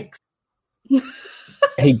 3 legs.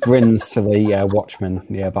 He grins to the watchman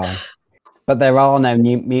nearby. But there are no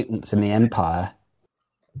new mutants in the Empire.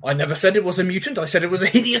 I never said it was a mutant. I said it was a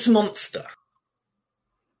hideous monster.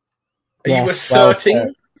 Are you Yes,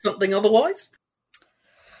 asserting something otherwise?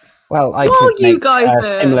 Well, I could make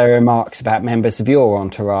similar remarks about members of your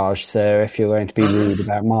entourage, sir, if you're going to be rude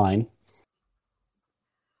about mine.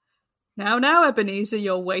 Now, Ebenezer,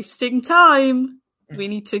 you're wasting time. We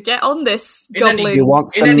need to get on this, In any- goblin. You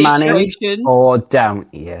want some money, situation. or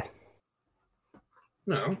don't you?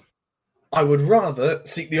 No. I would rather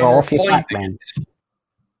seek the Well, honour of off your back, finding then. it.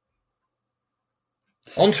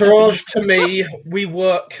 Entourage to me, we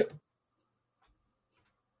work.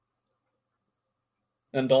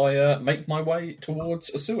 And I make my way towards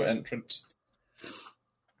a sewer entrance.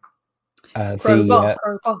 Crowbar.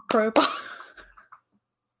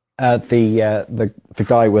 The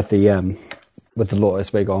guy with the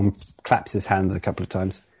lawyer's wig on claps his hands a couple of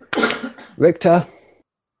times. Richter,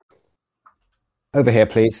 over here,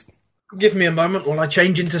 please. Give me a moment while I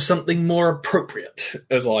change into something more appropriate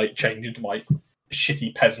as I change into my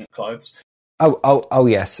shitty peasant clothes. Oh,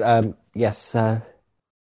 yes. Yes,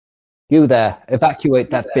 you there, evacuate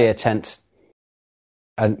that beer tent.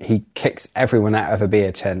 And he kicks everyone out of a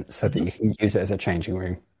beer tent so that you can use it as a changing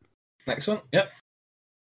room. Excellent, yep.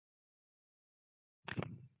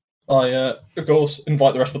 I, of course,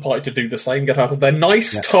 invite the rest of the party to do the same, get out of their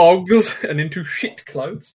nice togs and into shit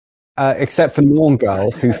clothes. Except for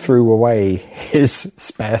Norngirl, who threw away his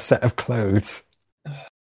spare set of clothes.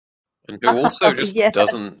 And who also just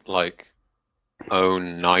doesn't,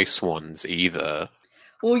 own nice ones either.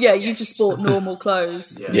 Well, yeah, you just bought normal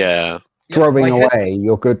clothes. Yeah. Throwing away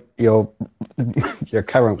your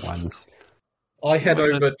current ones. I head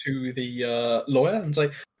over to the lawyer and say,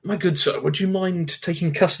 "My good sir, would you mind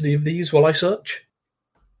taking custody of these while I search?"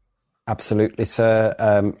 Absolutely, sir.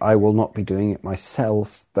 I will not be doing it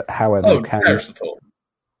myself, but however you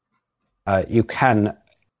can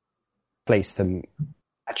place them.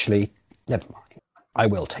 Actually, never mind. I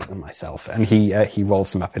will take them myself. And he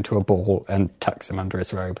rolls them up into a ball and tucks them under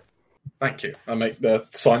his robe. Thank you. I make the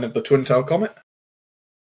sign of the twin tail comet.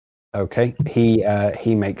 Okay.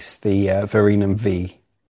 He makes the Varinum V.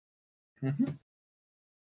 Mm-hmm.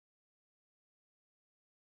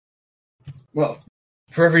 Well,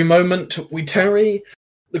 for every moment we tarry,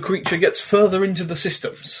 the creature gets further into the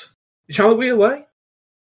systems. Shall we away?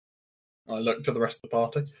 I look to the rest of the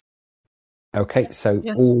party. Okay, so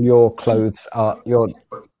all your clothes are your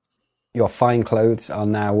fine clothes are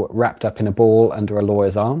now wrapped up in a ball under a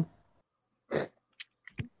lawyer's arm.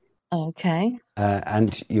 Okay.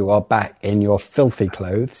 And you are back in your filthy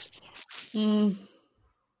clothes. Mm.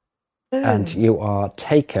 And you are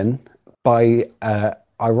taken by,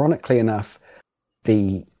 ironically enough,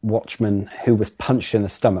 the watchman who was punched in the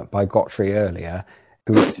stomach by Gottry earlier,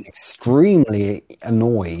 who was extremely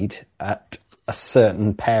annoyed at a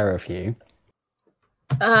certain pair of you,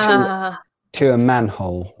 to a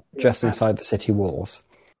manhole just inside the city walls.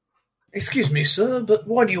 Excuse me, sir, but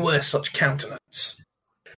why do you wear such countenance?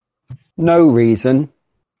 No reason.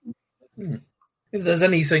 If there's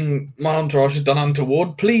anything my entourage has done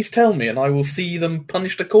untoward, please tell me, and I will see them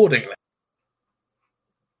punished accordingly.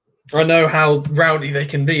 I know how rowdy they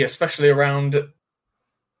can be, especially around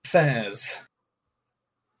fairs.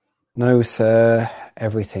 No, sir.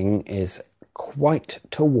 Everything is quite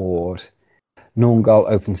toward. Norngol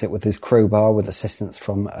opens it with his crowbar with assistance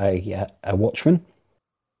from a watchman.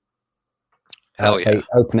 Hell yeah. They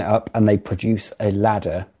open it up and they produce a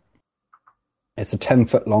ladder. It's a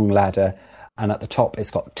 10-foot long ladder, and at the top it's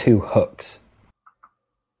got 2 hooks,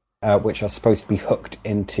 which are supposed to be hooked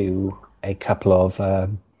into a couple of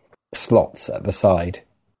slots at the side.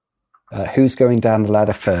 Who's going down the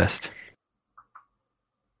ladder first?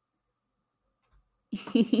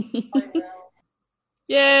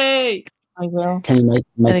 Yay! I will. Can you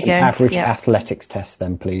make an average Yeah. athletics test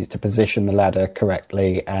then, please, to position the ladder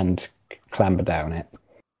correctly and clamber down it?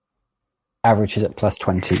 Average is at plus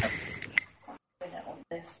 20.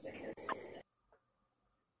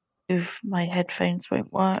 Oof, my headphones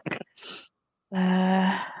won't work.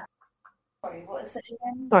 Sorry, what is it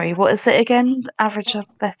again? Sorry, what is it again? Average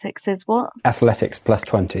athletics is what? Athletics plus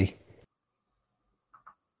 20.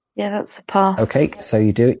 Yeah, that's a pass. Okay, so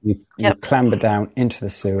you do it. You Yep. clamber down into the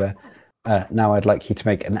sewer. Now I'd like you to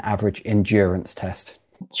make an average endurance test.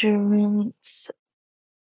 Endurance.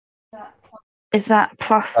 Is that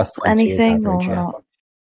plus Plus 20 is anything average, or yeah. not?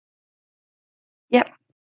 Yep.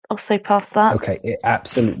 Also pass that. Okay, it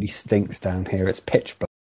absolutely stinks down here. It's pitch black.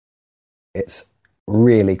 It's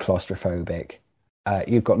really claustrophobic.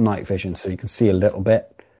 You've got night vision, so you can see a little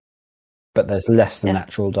bit, but there's less than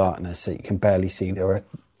natural darkness, so you can barely see. There are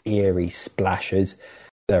eerie splashes.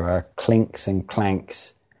 There are clinks and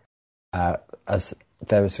clanks as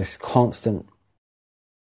there was this constant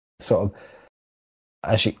sort of,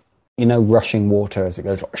 as rushing water as it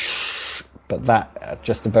goes, like, shh, but that at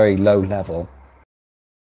just a very low level.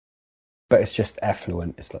 But it's just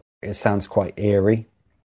effluent. It sounds quite eerie.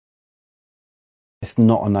 It's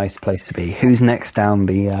not a nice place to be. Who's next down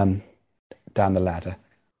the ladder?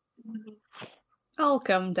 I'll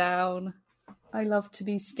come down. I love to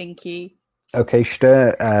be stinky. Okay,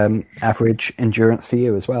 Stir, average endurance for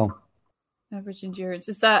you as well. Average endurance.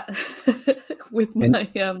 Is that with my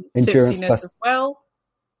endurance tipsiness plus, as well?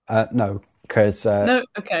 No, because... no?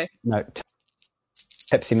 Okay. No,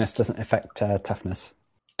 tipsiness doesn't affect toughness.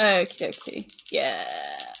 Okay. Yeah.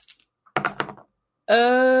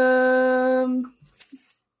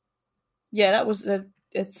 Yeah, that was a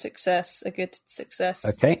success, a good success.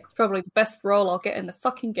 Okay. It's probably the best roll I'll get in the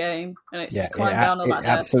fucking game, and it's to climb down a ladder. It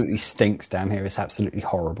absolutely stinks down here. It's absolutely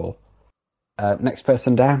horrible. Next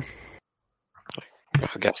person down.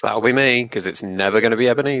 I guess that'll be me, because it's never going to be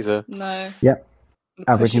Ebenezer. No. Yep.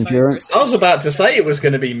 Average endurance. I was about to say it was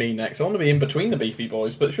going to be me next. I want to be in between the beefy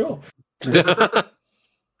boys, but sure.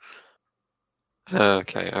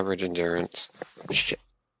 Okay, average endurance. Shit.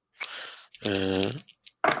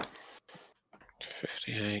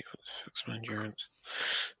 58. What's my endurance?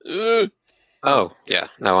 Oh, yeah.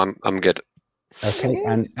 No, I'm good. Okay,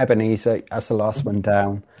 and Ebenezer, as the last one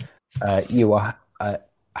down, you are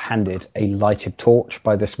handed a lighted torch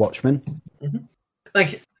by this watchman. Mm-hmm.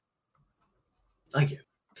 Thank you.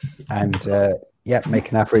 And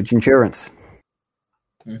make an average endurance.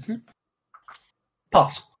 Mm-hmm.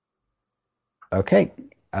 Pass. Okay.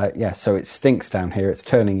 So it stinks down here. It's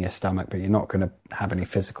turning your stomach, but you're not going to have any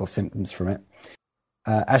physical symptoms from it.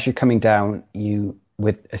 As you're coming down,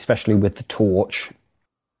 especially with the torch,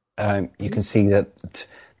 you can see that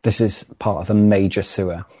this is part of a major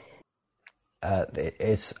sewer.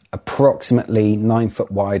 It's approximately 9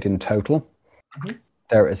 foot wide in total. Mm-hmm.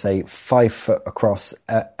 There is a 5 foot across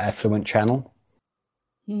effluent channel.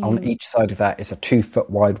 Mm. On each side of that is a 2 foot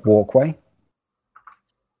wide walkway.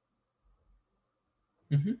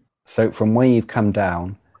 Mm-hmm. So from where you've come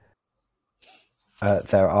down,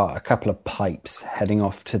 there are a couple of pipes heading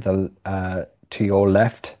off to your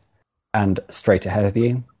left and straight ahead of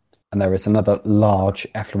you, and there is another large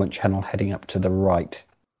effluent channel heading up to the right.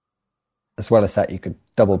 As well as that, you could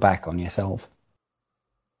double back on yourself.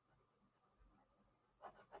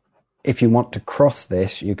 If you want to cross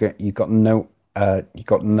this, you've got no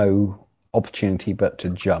opportunity but to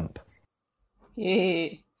jump. Yeah.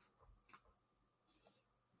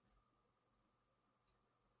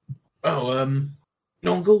 Oh,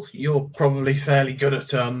 Nongle, you're probably fairly good at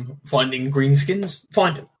finding greenskins.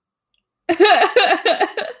 Find them.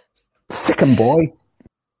 Sick 'em, boy.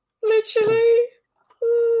 Literally.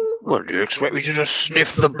 What, do you expect me to just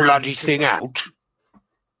sniff the bloody thing out?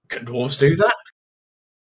 Can dwarves do that?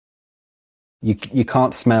 You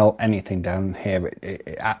can't smell anything down here.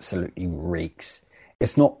 It absolutely reeks.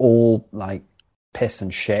 It's not all like piss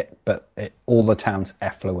and shit, but all the town's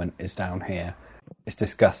effluent is down here. It's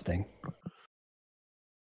disgusting.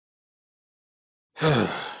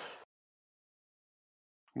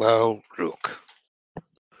 Well, look.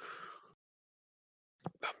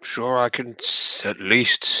 I'm sure I can at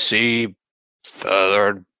least see further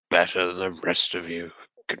and better than the rest of you.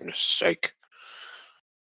 Goodness sake.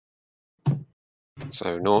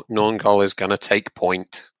 So Norngol is going to take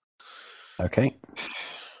point. Okay.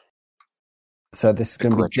 So this is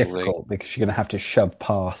going to be difficult because you're going to have to shove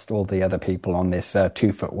past all the other people on this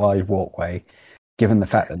 2 foot wide walkway, given the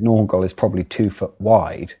fact that Norngol is probably 2 foot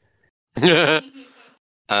wide. Sure,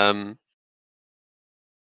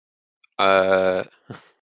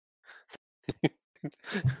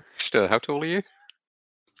 how tall are you?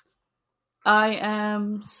 I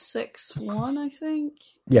am 6'1", I think.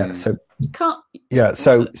 Yeah, so you can't. Yeah,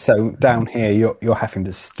 so down here you're having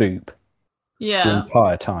to stoop. Yeah. The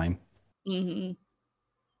entire time. Mm-hmm.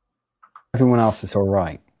 Everyone else is all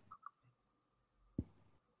right.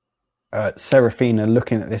 Seraphina,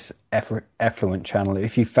 looking at this effluent channel,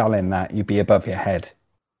 if you fell in that, you'd be above your head.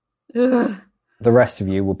 Ugh. The rest of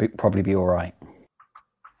you will probably be all right.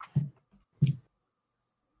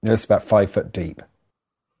 It's about 5 foot deep.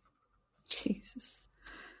 Jesus.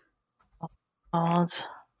 God. Does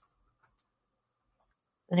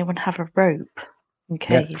anyone have a rope in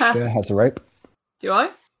case? Yeah, Cher has a rope. Do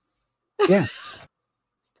I? Yeah.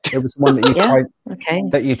 It was one that you tried. Okay.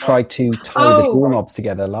 That you tried to tie the doorknobs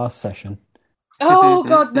together last session. Oh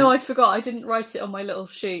God, no! I forgot. I didn't write it on my little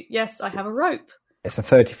sheet. Yes, I have a rope. It's a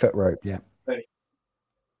 30-foot rope. Yeah.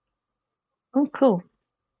 Oh, cool.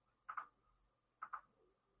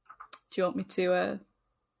 Do you want me to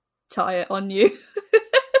tie it on you?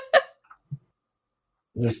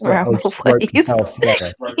 Just Ramble just rope wave. yourselves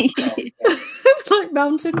together. Like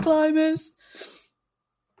mountain climbers.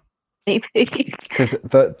 Maybe. Because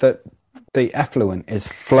the effluent is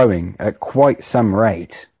flowing at quite some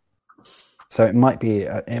rate, so it might be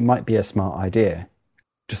a smart idea,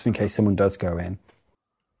 just in case someone does go in.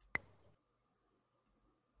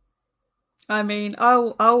 I mean,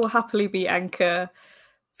 I'll happily be anchor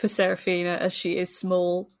for Seraphina as she is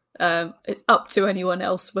small. It's up to anyone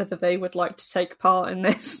else whether they would like to take part in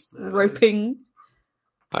this roping.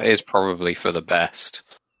 That is probably for the best.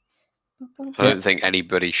 I don't think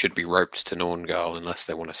anybody should be roped to Norngirl unless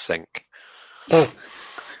they want to sink.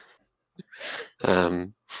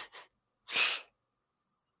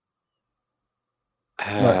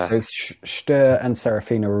 Right, so Stir and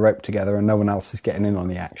Seraphina are roped together, and no one else is getting in on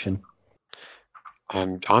the action.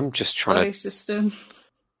 I'm just trying Body to. system.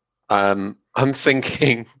 I'm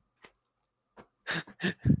thinking.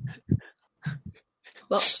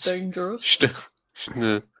 That's dangerous.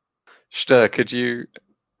 Stir, could you?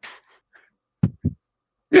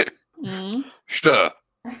 Stir.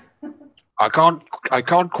 I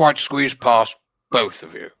can't quite squeeze past both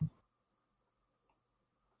of you.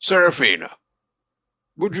 Seraphina,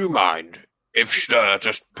 would you mind if Stir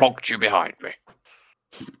just plonked you behind me?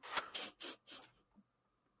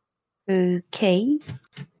 Okay.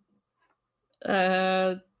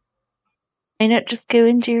 Uh, Why not just go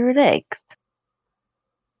into your legs?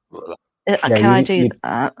 Can I do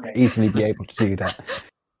that? Easily be able to do that.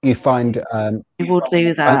 You find You will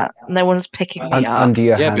do that. No one's picking me up. under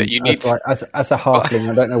your Yeah, but hands. you need as a halfling,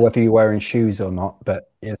 I don't know whether you're wearing shoes or not,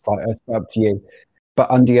 but it's up to you. But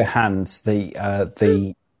under your hands,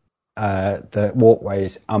 the walkway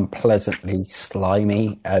is unpleasantly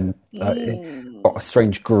slimy and it's got a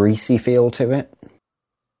strange greasy feel to it.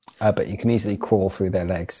 But you can easily crawl through their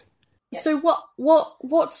legs. so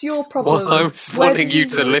what's your problem? Well, I was Where wanting do you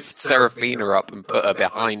to lift Seraphina up and put her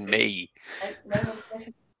behind me.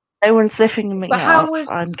 No one's lifting me But up. how would?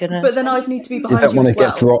 I'm gonna. But then I'd need to be You behind don't you want to as well.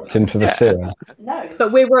 get dropped into the sewer.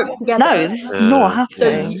 But we're roped together. No, this is not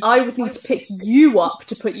So happening. I would need to pick you up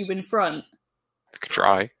to put you in front. I could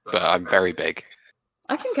try, but I'm very big.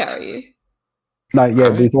 I can carry you. No, yeah,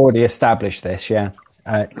 Okay. we've already established this. Yeah.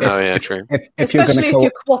 True. If you're going Especially to if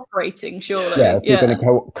you're cooperating, surely. Yeah, if you're going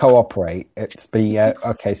to cooperate, it's be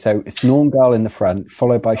okay. So it's Norngirl in the front,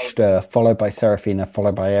 followed by Stir, followed by Seraphina,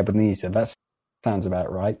 followed by Ebenezer. That sounds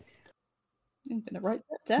about right. I'm going to write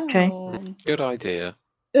that down. Okay. Good idea.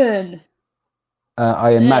 I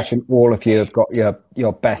imagine all of you have got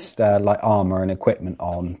your best like armor and equipment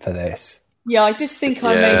on for this. Yeah, I did think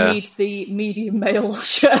I may need the medium male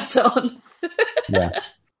shirt on. Yeah.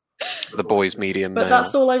 The boys' medium But male.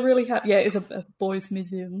 that's all I really have. Yeah, it is a boy's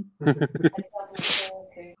medium.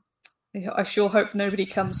 Yeah, I sure hope nobody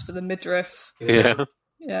comes for the midriff. Yeah.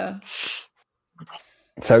 Yeah.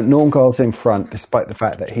 So Norngirl's in front, despite the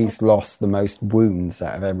fact that he's lost the most wounds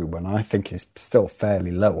out of everyone. I think he's still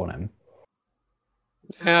fairly low on him.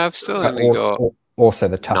 Yeah, I've still But only got also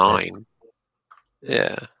the toughest. 9.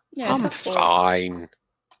 Yeah. Yeah, I'm tough boy. fine.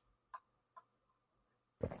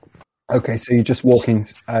 Okay, so you're just walking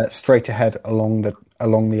straight ahead along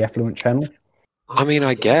the effluent channel. I mean,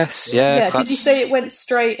 I guess, yeah. Yeah, did you say it went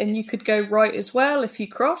straight and you could go right as well if you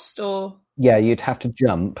crossed, or? Yeah, you'd have to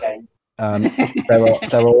jump. There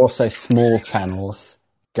are also small channels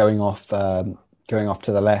going off to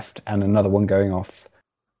the left, and another one going off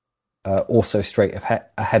also straight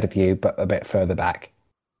ahead of you, but a bit further back.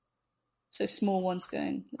 So small ones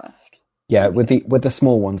going left. Yeah, with the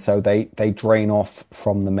small ones, so they drain off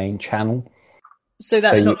from the main channel. So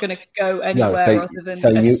that's not going to go anywhere other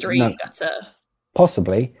than a stream gutter.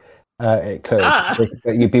 Possibly, it could,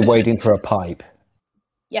 but you'd be wading through a pipe.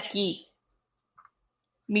 Yucky.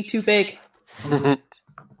 Me too big.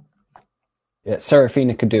 Yeah,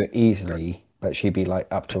 Seraphina could do it easily, but she'd be like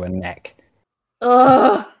up to her neck.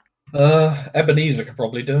 Ugh. Ebenezer could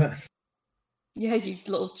probably do it. Yeah, you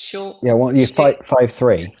little short. Yeah, well, you fight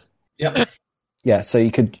 5'3". Yep. Yeah, so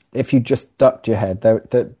you could, if you just ducked your head,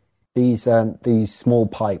 these small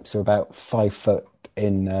pipes are about 5 foot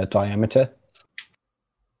in diameter.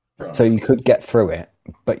 Right. So you could get through it,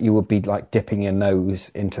 but you would be like dipping your nose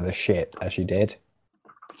into the shit as you did.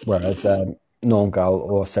 Whereas Norngirl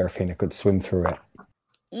or Seraphina could swim through it.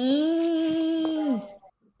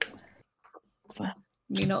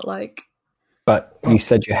 Me not like. But you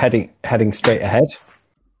said you're heading straight ahead?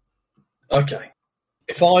 Okay.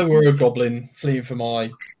 If I were a goblin fleeing for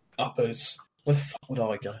my uppers, where the fuck would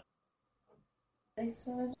I go?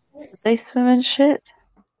 They swim in shit?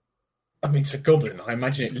 I mean, it's a goblin. I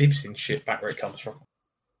imagine it lives in shit back where it comes from.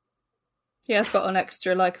 He has got an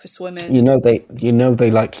extra like for swimming. You know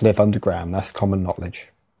they like to live underground. That's common knowledge.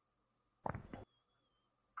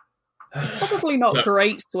 Probably not No.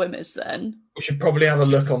 great swimmers then. We should probably have a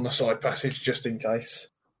look on the side passage just in case.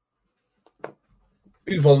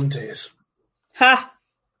 Who volunteers? Ha!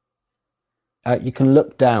 You can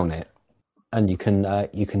look down it, and you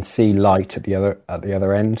can see light at the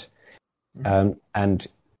other end, and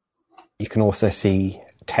you can also see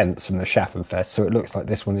tents from the Schaffenfest. So it looks like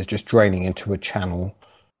this one is just draining into a channel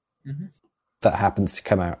that happens to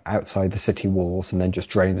come out outside the city walls and then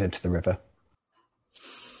just drains into the river.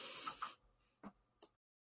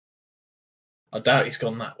 I doubt he's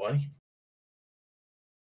gone that way.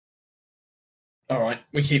 All right,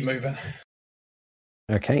 we keep moving.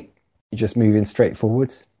 Okay, you're just moving straight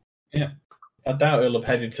forwards. Yeah, I doubt he'll have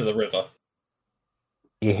headed to the river.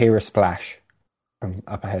 You hear a splash from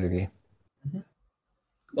up ahead of you.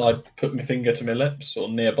 I put my finger to my lips or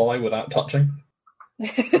nearby without touching.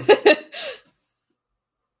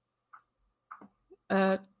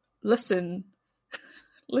 Listen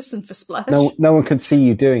for splash. No one can see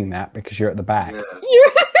you doing that because you're at the back. Yeah.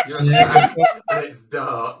 It's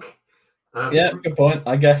dark. Yeah, good point.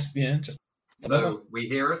 I guess, yeah. So we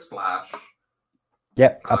hear a splash.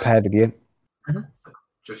 Yep, up ahead of you.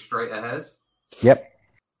 Just straight ahead. Yep.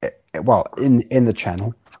 Well, in the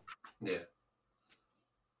channel. Yeah.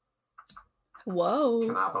 Whoa.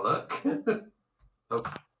 Can I have a look? Oh.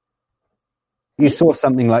 You saw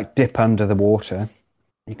something like dip under the water.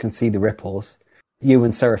 You can see the ripples. You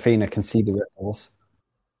and Serafina can see the ripples.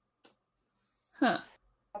 Huh.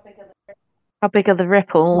 How big are the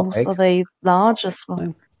ripples? Not big. Are they large or small?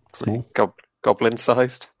 No, small.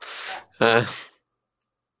 Goblin-sized. Probably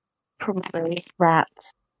it's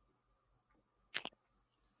rats.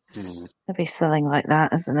 It'd be something like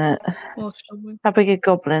that, isn't it? Well, shall we? How big are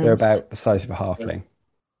goblins? They're about the size of a halfling.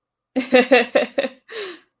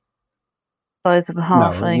 Size of a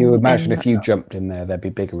halfling. No, you imagine in- if you jumped in there, there'd be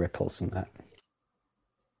bigger ripples than that.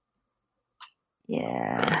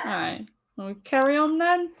 Yeah. Alright. Will we carry on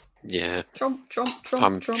then? Yeah. Tromp, tromp, tromp,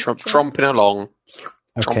 I'm tromp, tromping along.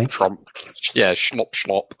 Okay. Tromp. Yeah, schlop,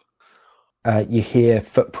 schlop. You hear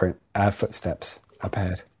footsteps up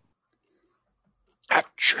ahead. My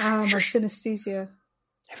synesthesia.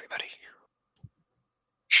 Everybody.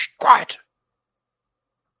 Shh, quiet.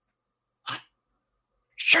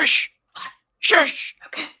 Shush. Shush.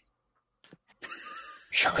 Okay.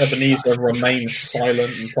 Shush. Ebenezer remains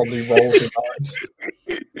silent and probably rolls his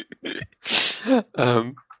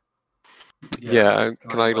eyes. Yeah,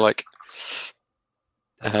 can I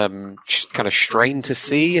just kind of strain to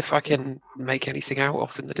see if I can make anything out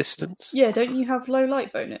off in the distance? Yeah, don't you have low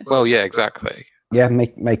light bonus? Well, yeah, exactly. Yeah,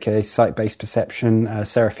 make a sight-based perception.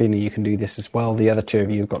 Serafina, you can do this as well. The other two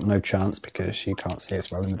of you have got no chance because you can't see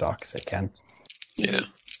as well in the dark as they can. Yeah.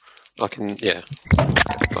 I can, yeah.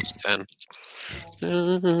 Plus 10.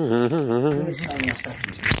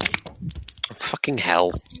 Fucking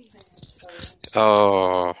hell.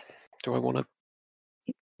 Oh, do I want to?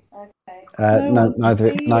 No,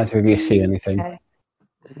 neither of you see anything. Okay.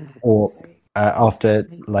 Or after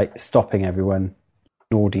stopping everyone,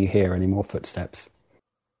 nor do you hear any more footsteps.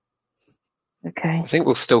 Okay. I think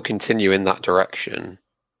we'll still continue in that direction.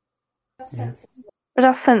 Would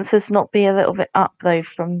our senses not be a little bit up, though,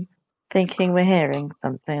 from thinking we're hearing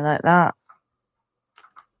something like that?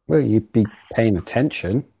 Well, you'd be paying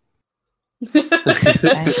attention.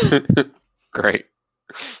 Great.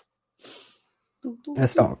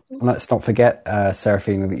 Let's not forget,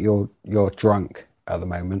 Serafina, that you're drunk at the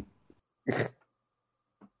moment.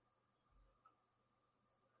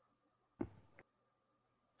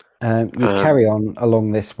 You carry on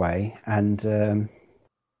along this way, and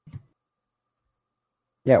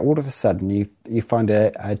all of a sudden you find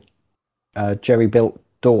a jerry-built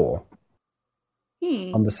door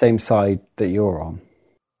on the same side that you're on.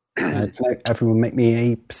 Can everyone make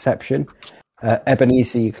me a perception?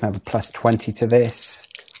 Ebenezer, you can have a plus 20 to this.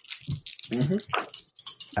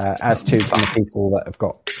 As to from the people that have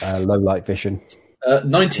got low light vision.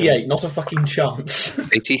 98, not a fucking chance.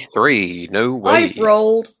 83, no way. I've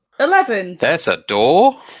rolled 11. There's a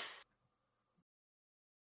door.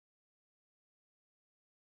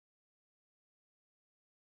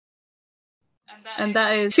 And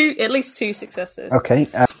that is at least two successes. Okay.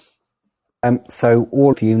 So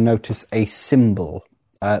all of you notice a symbol.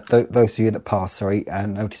 Those of you that pass,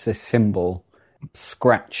 notice a symbol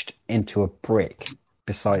scratched into a brick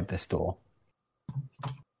beside this door.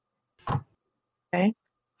 Okay.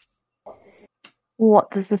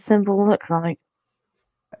 What does the symbol look like?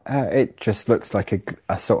 It just looks like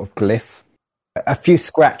a sort of glyph. a few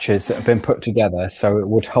scratches that have been put together so it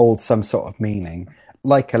would hold some sort of meaning,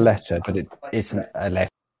 like a letter, but it isn't a letter.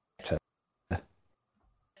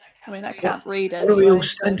 I mean, I can't read What are we all anyway.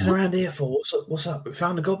 standing around here for? What's up? We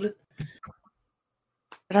found a goblin?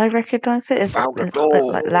 Did I recognise it? Is Found a it like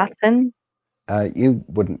door. Latin? You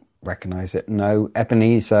wouldn't recognise it. No,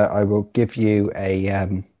 Ebenezer. I will give you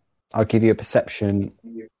a. I'll give you a perception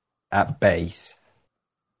at base.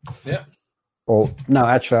 Yeah. Or no,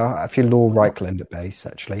 actually, I'll have you lure Reichland at base.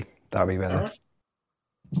 Actually, that'll be better.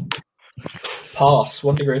 Right. Pass.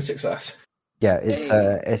 1 degree of success. Yeah, it's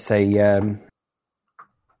a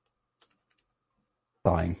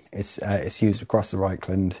sign. It's used across the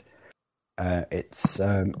Reichland. It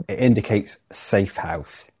indicates safe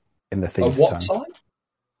house in the A thieves' what tongue. sign?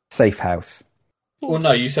 Safe house. Well,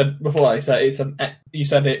 no, you said before. You said it's and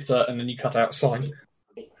then you cut out sign.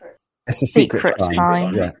 It's a secret sign.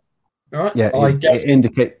 sign. Yeah, All right. yeah. I guess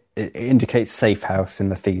It indicates safe house in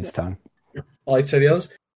the thieves' tongue. I'd say the others.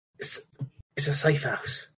 It's a safe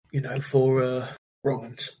house, for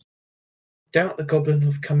Rollins. Doubt the goblin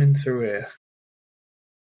have come in through here,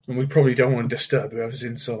 and we probably don't want to disturb whoever's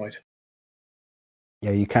inside.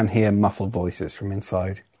 Yeah, you can hear muffled voices from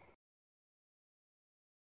inside.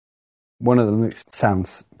 One of them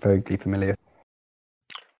sounds vaguely familiar.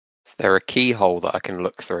 Is there a keyhole that I can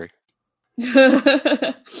look through?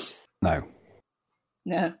 No,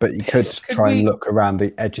 No. but you could Could try we- and look around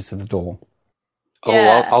the edges of the door. Oh,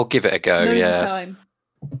 Yeah. I'll give it a go. Nosy Yeah. time.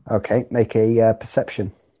 Okay, make a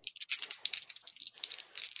perception.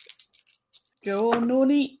 Go on,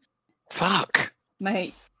 Nonny. Fuck.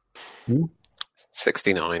 Mate.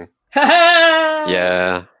 69. Yeah.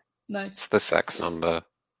 Yeah, Nice. it's the sex number.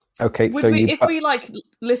 Okay, Would so we, if we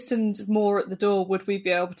listened more at the door, would we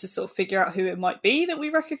be able to sort of figure out who it might be that we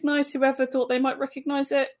recognise? Whoever thought they might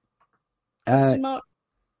recognise it? Question mark.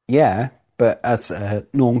 yeah, but as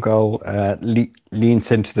Norngol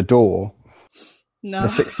leans into the door, No. the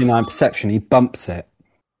 69 perception, he bumps it.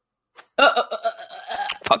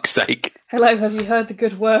 Fuck's sake. Hello, have you heard the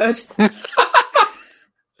good word?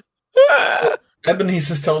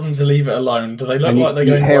 Ebenezer's told them to leave it alone. Do they look And like they're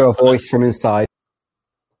you going? hear a voice from inside.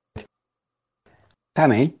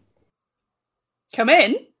 Come in. Come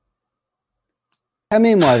in? Come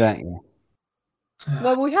in, why don't you?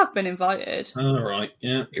 Well, we have been invited. All right,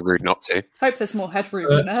 yeah. Be rude not to. Hope there's more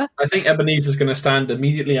headroom in there. I think Ebenezer's going to stand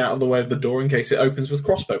immediately out of the way of the door in case it opens with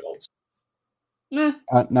crossbow bolts. Nah.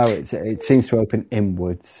 No, it seems to open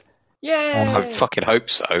inwards. Yay! I fucking hope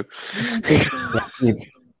so.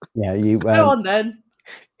 You. Go on then.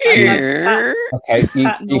 Okay, you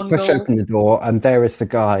Pat push Nongol. open the door, and there is the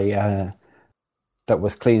guy that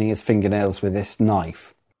was cleaning his fingernails with this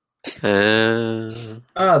knife. The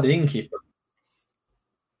innkeeper.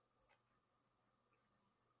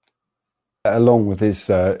 Along with his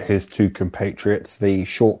two compatriots, the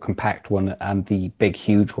short, compact one and the big,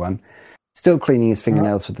 huge one, still cleaning his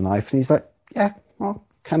fingernails with the knife. And he's like, "Yeah, well,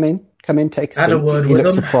 come in, take a seat." Had a word He with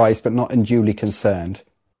looks them. surprised, but not unduly concerned.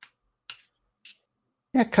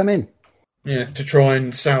 Yeah, come in. Yeah, to try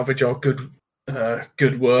and salvage our good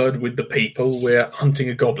word with the people. We're hunting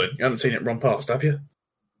a goblin. You haven't seen it run past, have you?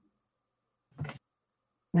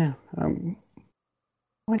 Yeah,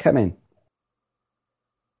 come in.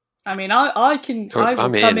 I mean, I will I'm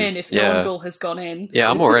come in, in if yeah. Nongol has gone in.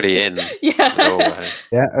 Yeah, I'm already in. Yeah. No way.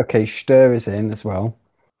 Yeah, okay. Stir is in as well.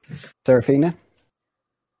 Seraphina.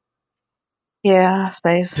 Yeah, I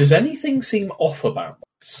suppose. Does anything seem off about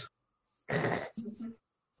this?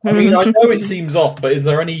 I mean, I know it seems off, but is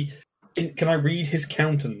there any... Can I read his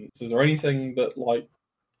countenance? Is there anything that,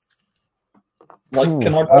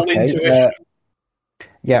 can I roll intuition?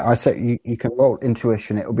 Yeah, I said you can roll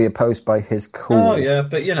intuition. It will be opposed by his cool. Oh, yeah,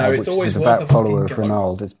 but, it's which always is worth about a follower of fucking go.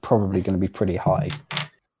 Ronald. It's probably going to be pretty high.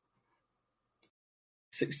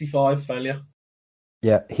 65 failure.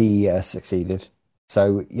 Yeah, he succeeded.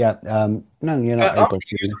 So, yeah, no, you're not I'm able going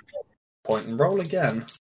to use to. the point and roll again.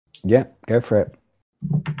 Yeah, go for it.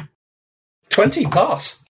 20,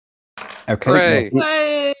 pass. Okay. Hooray. well,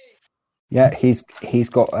 Hey! yeah, he's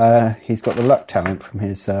got the luck talent from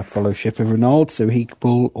his fellowship of Ronald, so he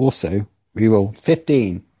will also reroll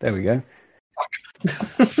 15. There we go.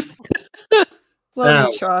 Well, Now.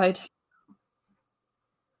 you tried.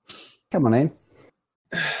 Come on in.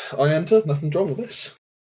 I enter. Nothing's wrong with this.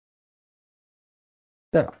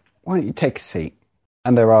 So, why don't you take a seat?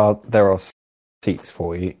 And there are seats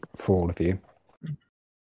for all of you.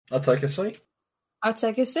 I'll take a seat. I'll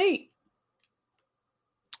take a seat.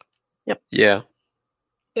 Yeah.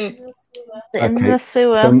 Eh. In Okay, the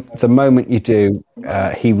sewer. The moment you do,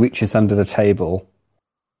 he reaches under the table,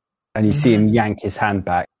 and you see him yank his hand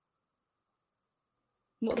back.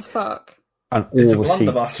 What the fuck? And It's all a the seats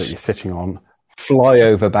blunderbuss. that you're sitting on fly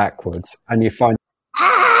over backwards, and you find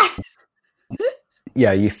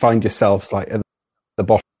you find yourselves like at the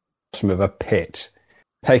bottom of a pit,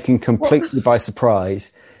 taken completely by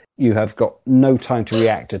surprise. You have got no time to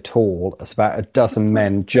react at all. As about a dozen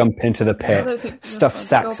men jump into the I don't pit, think stuff the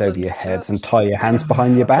sacks over goblins your heads, and traps. tie your hands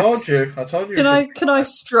behind your I backs. told you. Can I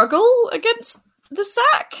struggle against the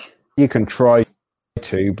sack? You can try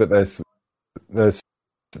to, but there's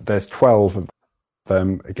 12 of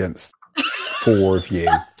them against 4 of you.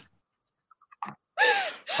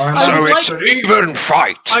 So it's an even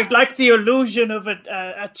fight. I'd like the illusion of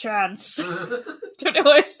a chance. Don't know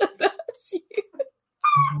why I said that.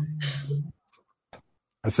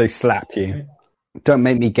 As they slap you. Don't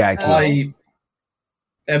make me gag you.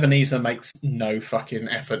 Ebenezer makes no fucking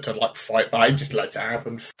effort to fight back. He just lets it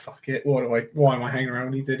happen. Fuck it. Why am I hanging around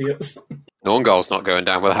with these idiots? Norngol's not going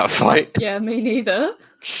down without a fight. Yeah, me neither.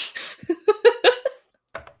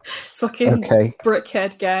 Fucking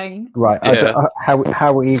brickhead gang. Right. Yeah.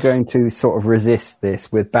 How are you going to sort of resist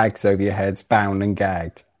this with bags over your heads, bound and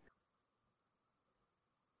gagged?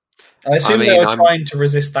 I assume they're trying to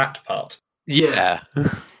resist that part. Yeah.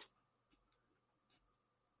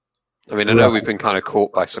 I mean, I know we've been kind of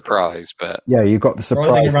caught by surprise, but... Yeah, you've got the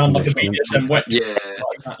surprise around like a punishment. BDSM wet. Yeah.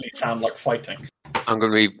 That sound like fighting. I'm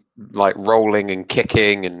going to be rolling and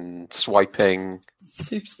kicking and swiping.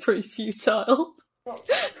 Seems pretty futile.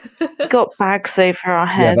 Got bags over our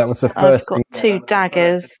heads. Yeah, that was the first I've got 2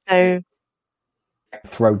 daggers, so...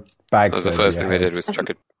 Throw bags That was the over first your thing they did heads. was chuck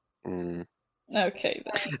it. Okay,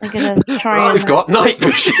 then. I'm going to try and... I've got night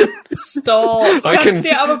vision. Stop! I can see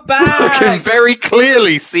out of a bag! I can very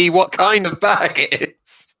clearly see what kind of bag it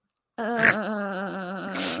is.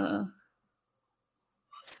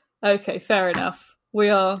 Okay, fair enough. We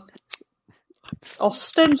are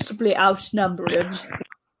ostensibly outnumbered.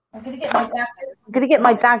 I'm gonna get my dagger. I'm going to get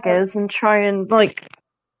my daggers and try and,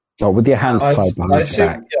 Oh, with your hands I tied behind your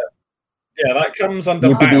back. Yeah, that comes under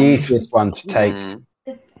You'd be the bound. easiest one to take.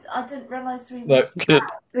 I didn't realise we Look.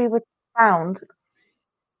 we were bound.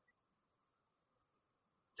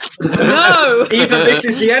 No! Either this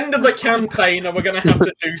is the end of the campaign or we're going to have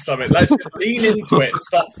to do something. Let's just lean into it and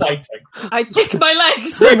start fighting. I kick my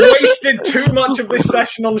legs! We've wasted too much of this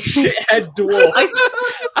session on shithead dwarf.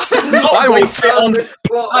 I will turn this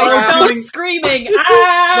plot I around. start screaming. Let's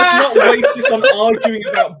not waste this on arguing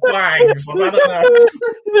about bags. I don't know.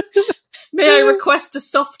 May I request a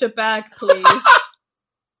softer bag, please?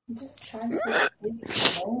 I'm just trying to.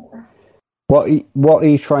 What are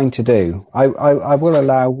you trying to do? I will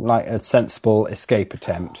allow a sensible escape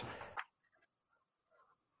attempt.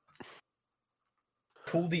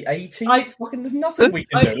 Call the 80? Fucking, there's nothing we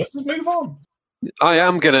can do. Let's just move on. I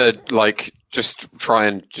am gonna just try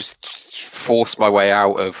and just force my way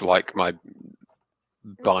out of my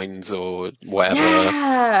binds or whatever.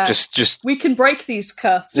 Yeah. Just we can break these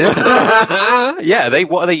cuffs. yeah.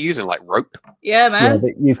 What are they using? Like rope? Yeah, man.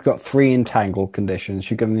 Yeah, you've got 3 entangled conditions.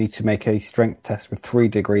 You're going to need to make a strength test with 3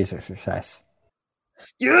 degrees of success.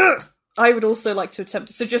 Yeah. I would also like to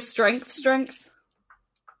attempt. So just strength.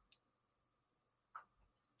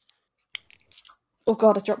 Oh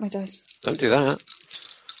god, I dropped my dice. Don't do that.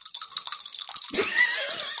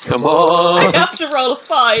 Come on. I have to roll a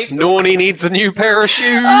 5. Nornie needs a new pair of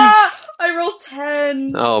shoes. I rolled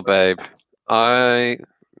 10. Oh, babe.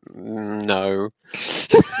 No.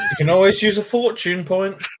 You can always use a fortune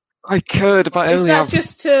point. I could, but I Is only that have...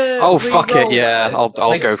 just to Oh, fuck it, re-roll yeah. it?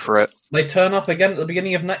 I'll go for it. They turn up again at the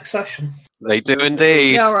beginning of next session. They do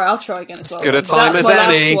indeed. Yeah, alright, I'll try again as well. Good a time That's as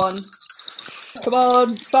my any. last one. Come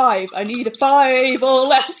on, 5. I need a 5 or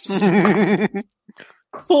less.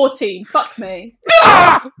 14. Fuck me.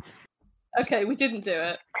 Okay, we didn't do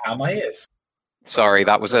it. Ow, my ears. Sorry,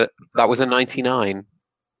 that was a 99.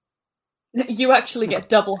 You actually get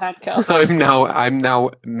double handcuffed. I'm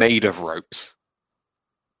now made of ropes.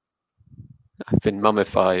 I've been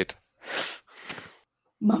mummified.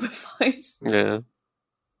 Mummified. Yeah.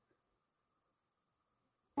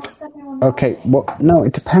 Okay, no,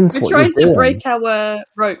 it depends We're what trying you're to doing. break our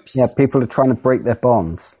ropes. Yeah, people are trying to break their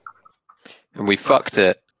bonds. And we fucked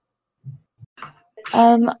it.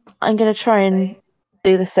 I'm going to try and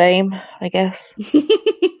do the same, I guess.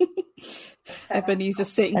 Ebenezer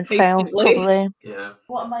sitting And fail, patiently. probably. Yeah.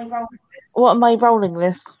 What am I rolling? What am I rolling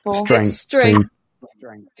this for? Strength. It's strength.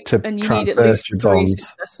 To And you try need and at least burst your 3 bonds.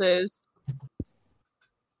 successes.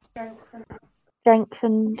 Strength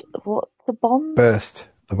and what's the bond? Burst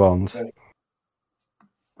the bonds.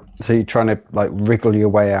 So you're trying to wriggle your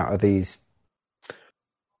way out of these.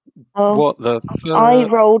 Oh, What the I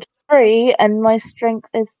fuck? rolled 3 and my strength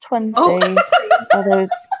is 20. Oh. Although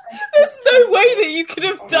There's no way that you could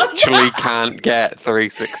have done Actually that. can't get 3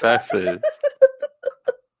 successes.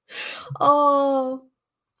 Oh.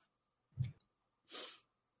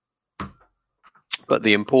 But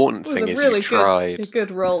the important It was thing a is really you tried. a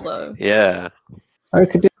good roll, though. Yeah. I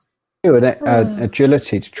could do an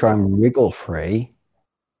agility to try and wriggle free.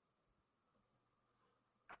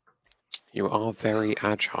 You are very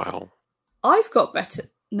agile. I've got better.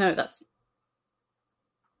 No, that's.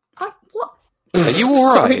 What? Are you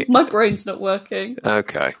all Sorry, right? my brain's not working.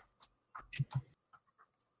 Okay.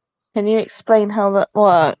 can you explain how that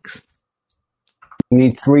works? You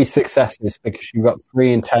need 3 successes because you've got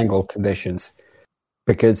 3 entangled conditions.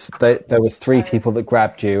 Because there was 3 people that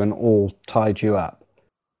grabbed you and all tied you up.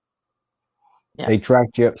 Yeah. They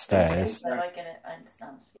dragged you upstairs. No, I get it. I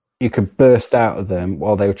understand. You could burst out of them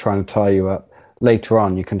while they were trying to tie you up. Later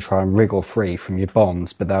on, you can try and wriggle free from your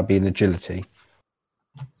bonds, but that'll be an agility.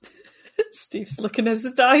 Steve's looking at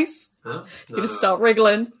the dice. Huh? You're going to start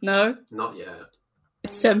wriggling. No? Not yet.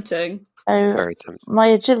 It's tempting. So Very tempting. my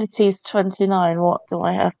agility is 29. What do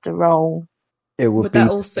I have to roll? It would Would be that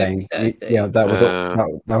the also same. be 30? Yeah,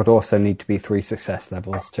 that would also need to be 3 success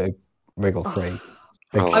levels to wriggle free.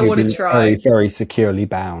 Because I you've wanna been try. very, very securely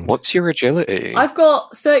bound. What's your agility? I've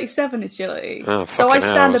got 37 agility. Oh, so I fucking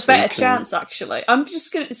stand hell, a so you better can- chance, actually. I'm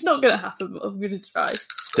just going to... It's not going to happen, but I'm going to try.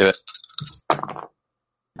 Do it.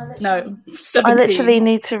 No, I 17. literally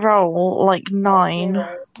need to roll like 9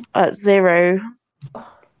 at 0.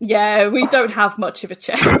 Yeah, we don't have much of a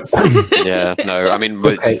chance. Yeah, no, I mean,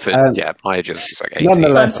 but Okay, my agility's like 18.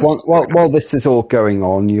 Nonetheless, Times- while this is all going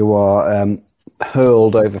on, you are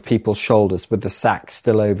hurled over people's shoulders with the sack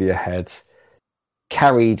still over your heads,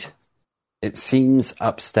 carried, it seems,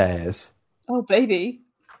 upstairs, Oh, baby.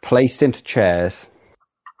 placed into chairs,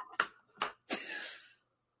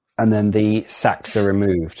 and then the sacks are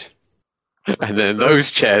removed. And then those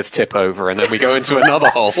chairs tip over, and then we go into another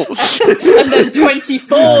hole. And then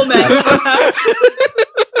 24 men come out.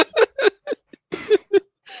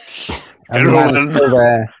 And the man is still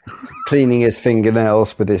there, cleaning his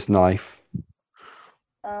fingernails with his knife.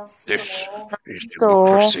 This is Door.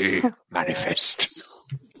 democracy manifest.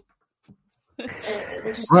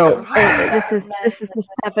 Well, This is the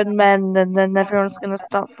 7 men, and then everyone's going to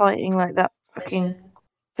start fighting like that fucking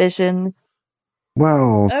vision.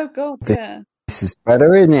 well, Oh, God, yeah. this is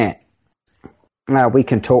better, isn't it? Now we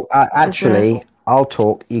can talk. Actually, I'll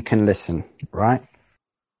talk. You can listen, right?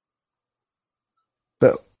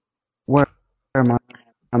 But where are my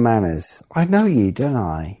manners? I know you, don't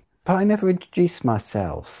I? But I never introduced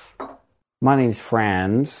myself. My name's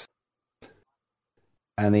Franz,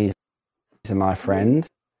 and these are my friends.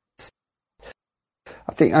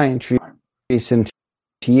 I think I introduced them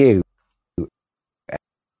to you,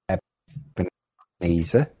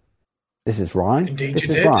 Ebenezer. This is Ryan. Indeed This you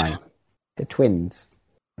is did. Ryan. They're twins.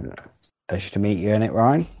 Pleasure to meet you, isn't it,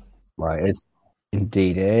 Ryan? Well, it is.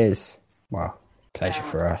 Indeed it is. Well, pleasure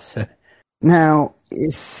for us. Now,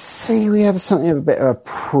 see, we have something of a bit of a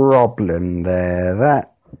problem there.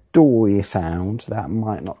 That door you found, that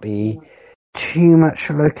might not be too much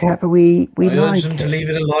to look at, but we I like urged them it. to leave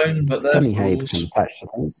it alone, but It's they're funny how you fools. become attached to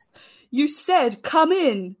things. You said, come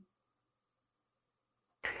in.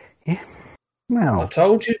 I Well,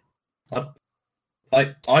 told you.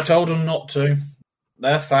 I told them not to.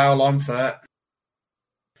 They're foul, I'm fat.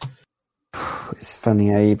 it's funny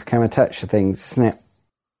how you become attached to things, isn't it?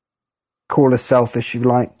 Call us selfish, you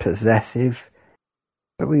like, possessive.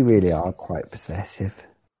 But we really are quite possessive.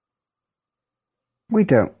 We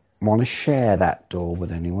don't want to share that door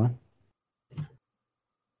with anyone.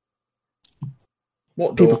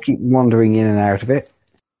 What People door? keep wandering in and out of it.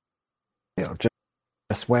 It'll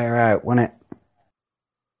just wear out, won't it?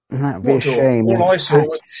 And that'd be What a door? shame. All In I saw fact,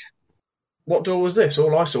 was- What door was this?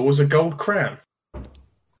 All I saw was a gold crown.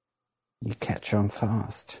 you catch on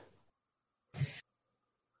fast.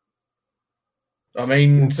 I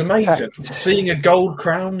mean, it's In amazing. fact- Seeing a gold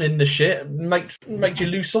crown in the shit makes you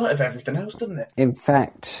lose sight of everything else, doesn't it? In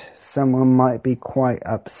fact, someone might be quite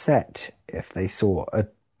upset if they saw a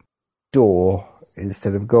door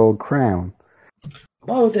instead of gold crown.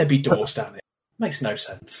 Why would there be doors down there? Makes no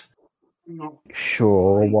sense.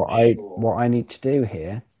 Sure, what I need to do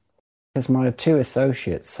here, because my 2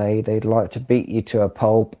 associates say they'd like to beat you to a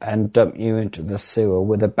pulp and dump you into the sewer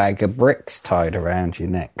with a bag of bricks tied around your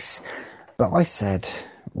necks. But I said,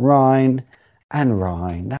 Ryan and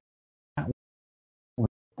Ryan, that would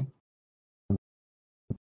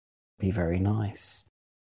be very nice.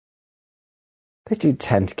 They do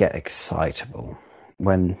tend to get excitable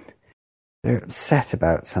when they're upset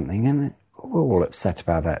about something, and we're all upset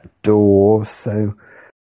about that door, so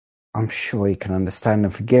I'm sure you can understand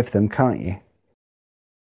and forgive them, can't you?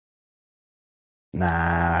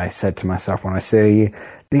 Nah, I said to myself when I saw you,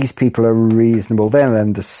 these people are reasonable. They'll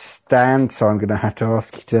understand, so I'm going to have to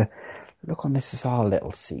ask you to look on this as our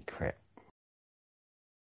little secret.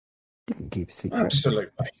 You can keep a secret.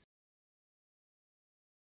 Absolutely.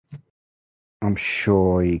 I'm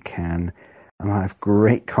sure you can. And I have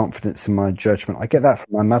great confidence in my judgment. I get that from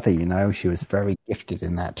my mother, you know. She was very gifted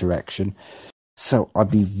in that direction. So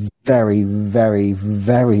I'd be very, very,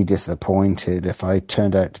 very disappointed if I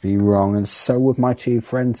turned out to be wrong. And so would my two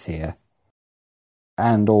friends here.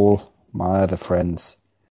 And all my other friends.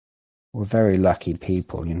 We're very lucky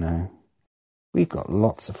people, you know. We've got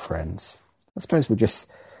lots of friends. I suppose we're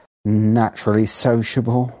just naturally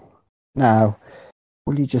sociable. Now,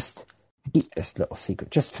 will you just keep this little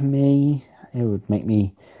secret just for me? It would make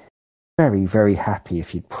me very, very happy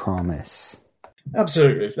if you'd promise.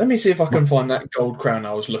 Absolutely. Let me see if I can find that gold crown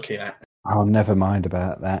I was looking at. Oh, never mind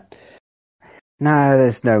about that. No,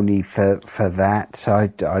 there's no need for that. I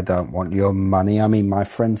don't want your money. I mean, my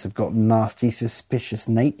friends have got nasty, suspicious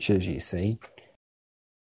natures, you see.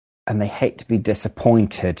 And they hate to be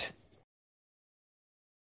disappointed.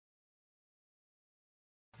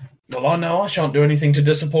 Well, I know I shan't do anything to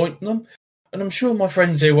disappoint them. And I'm sure my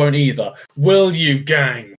friends here won't either. Will you,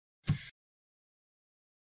 gang?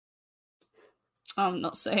 I'm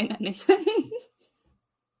not saying anything.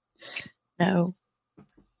 No.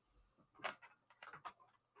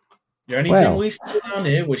 The only thing we've seen down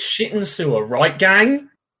here was shit in the sewer, right, gang?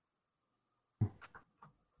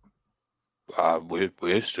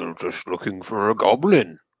 We're still just looking for a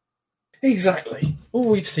goblin. Exactly. All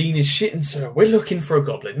we've seen is shit and sewer. We're looking for a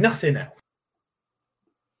goblin, nothing else.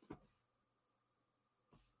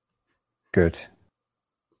 Good.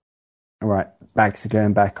 All right, bags are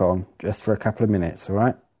going back on just for a couple of minutes, all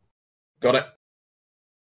right? Got it.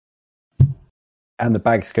 And the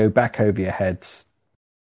bags go back over your heads.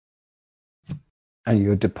 And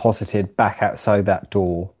you're deposited back outside that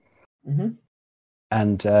door. Mm-hmm.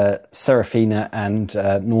 And Seraphina and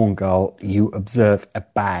Norngal, you observe a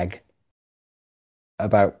bag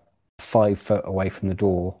about 5 foot away from the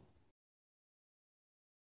door.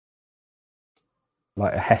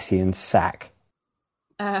 Like a Hessian sack.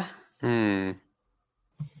 Is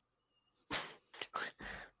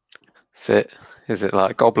it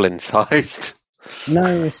like goblin sized? No,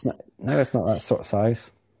 it's not. No, it's not that sort of size.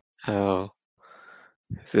 Oh.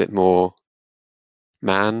 Is it more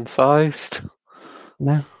man sized?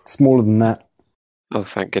 No, smaller than that. Oh,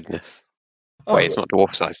 thank goodness. Oh, wait, it's not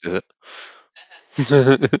dwarf sized, is it?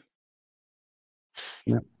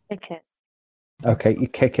 No. Kick it. Okay, you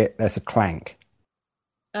kick it, there's a clank.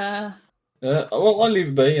 Well, I leave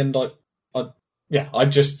it be, and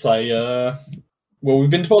I'd just say, well, we've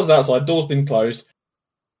been deposited outside, door's been closed.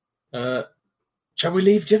 Shall we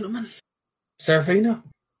leave, gentlemen? Seraphina?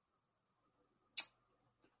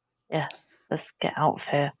 Yeah, let's get out of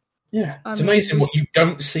here. Yeah, it's amazing what you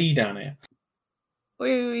don't see down here.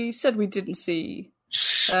 We said we didn't see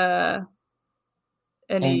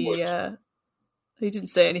any. He didn't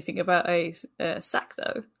say anything about a sack,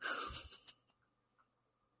 though.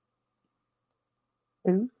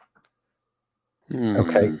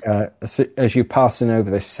 Okay, as you're passing over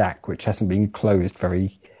this sack, which hasn't been closed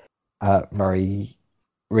very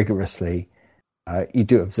rigorously, you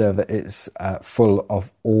do observe that it's full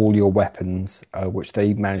of all your weapons, which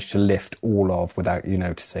they managed to lift all of without you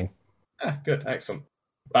noticing. Ah, good, excellent.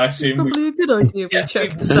 I assume probably a good idea we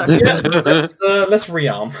check the sack. Let's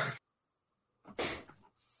rearm.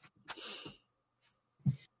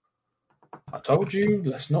 I told you,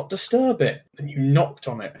 let's not disturb it, and you knocked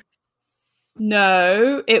on it.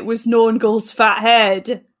 No, it was Norngal's fat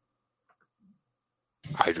head.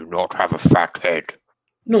 I do not have a fat head.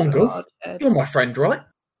 Norngal, you're my friend, right?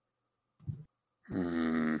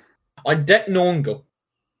 I deck Norngal.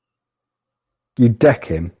 You deck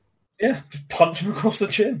him? Yeah, just punch him across the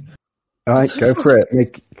chin. All right, go for it.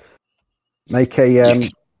 Make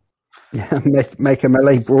a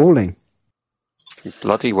melee brawling.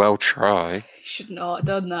 Bloody well try. You should not have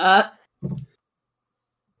done that.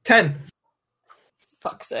 10.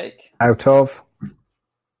 Fuck's sake. Out of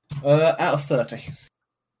 30.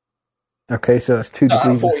 Okay, so that's 2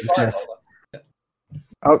 degrees of success.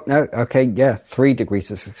 Oh, no, okay, yeah, 3 degrees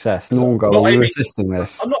of success. Norngal, are you resisting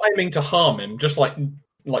this? I'm not aiming to harm him, just like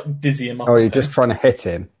dizzy him up. Oh, you're just trying to hit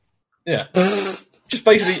him? Yeah. Just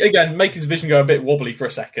basically, again, make his vision go a bit wobbly for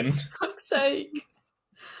a second. Fuck's sake.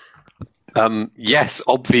 Yes,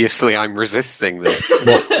 obviously I'm resisting this.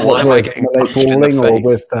 Why am I getting punched in the face? Or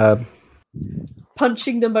with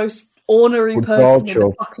punching the most ornery Or person in the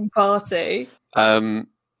dodge, fucking party. I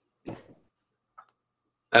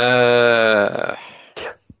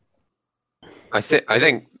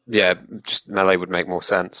think, yeah, just melee would make more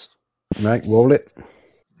sense. Right, roll it.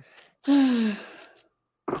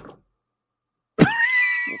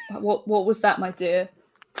 What was that, my dear?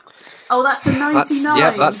 Oh, that's a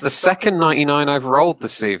 99. That's the second 99 I've rolled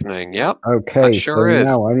this evening. Yep. Okay, that sure so is.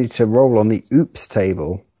 now I need to roll on the oops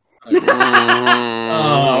table. Oh,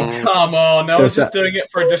 come on. I was just doing it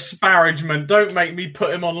for a disparagement. Don't make me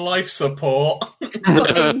put him on life support.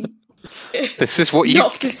 This is what you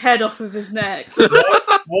knocked his head off of his neck.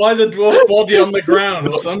 Why the dwarf body on the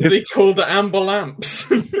ground? Somebody called the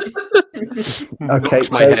ambulamps. Okay,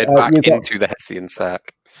 my head back into the Hessian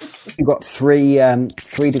sack. You've got 3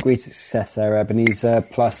 degrees of success there, Ebenezer,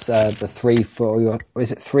 plus the 3 for your...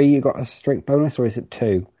 Is it 3 you got a strength bonus, or is it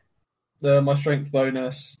 2? My strength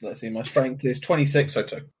bonus, let's see, my strength is 26, so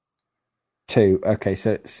 2. 2, okay,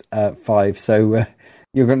 so it's 5. So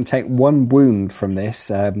you're going to take 1 wound from this,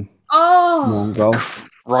 Mongol.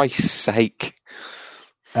 Christ's sake.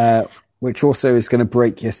 Which also is going to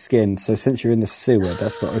break your skin. So since you're in the sewer,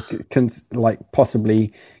 that's got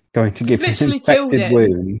possibly going to give you an infected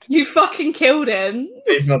wound. You fucking killed him.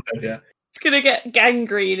 He's not dead yet. It's going to get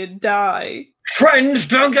gangrene and die. Friends,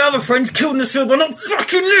 don't get other friends killed in the sewer. We're not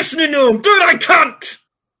fucking listening to them. Dude, I can't.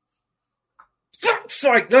 Fuck's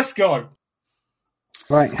sake, let's go.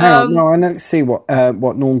 Right, hang on. No, I don't see what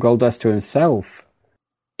Norngol does to himself.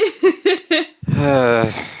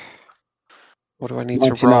 What do I need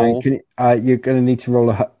to roll? You're going to need to roll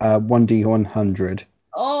a 1d100.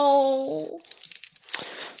 Oh.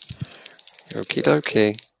 Okie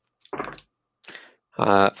dokie.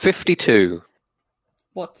 52.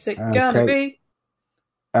 What's it gonna be?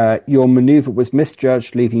 Your maneuver was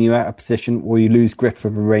misjudged, leaving you out of position, or you lose grip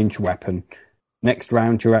of a ranged weapon. Next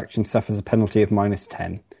round, your action suffers a penalty of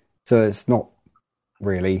 -10. So it's not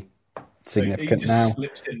really significant now.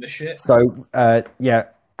 Slips in the shit. So,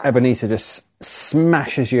 Ebenezer just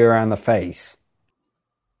smashes you around the face.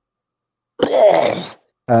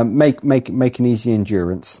 Make an easy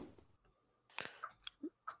endurance.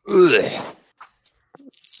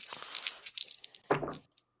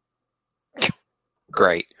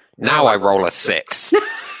 Great. Now I roll a 6.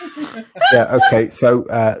 Yeah. Okay.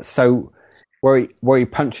 So where he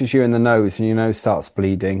punches you in the nose and your nose starts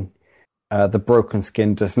bleeding, the broken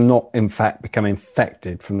skin does not, in fact, become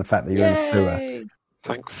infected from the fact that you're in a sewer.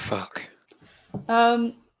 Thank fuck.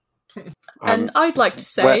 And I'd like to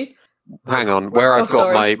say... Hang on. Where I've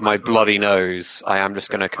got my bloody nose, I am just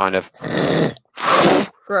going to kind of...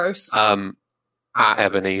 Gross. At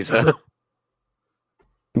Ebenezer.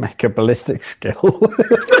 Make a ballistic skill.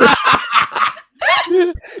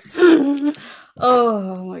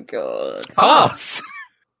 Oh my god. Pass!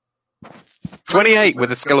 28 with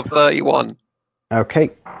a skill of 31.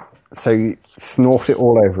 Okay. So you snort it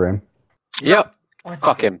all over him. Yep.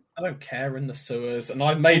 Fuck him. I don't care in the sewers, and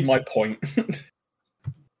I've made my point.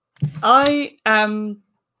 I am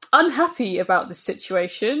unhappy about this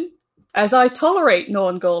situation, as I tolerate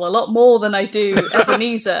Norngol a lot more than I do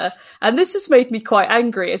Ebenezer, and this has made me quite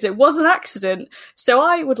angry, as it was an accident. So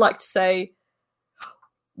I would like to say,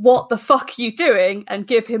 what the fuck are you doing? And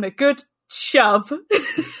give him a good shove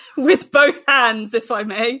with both hands, if I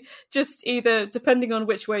may. Just either, depending on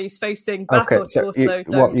which way he's facing, back or so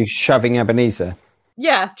torso. you're shoving Ebenezer?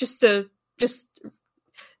 Yeah, just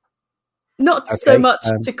not so much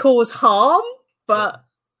to cause harm, but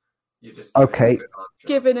okay,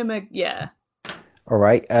 giving him a All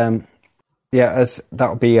right. As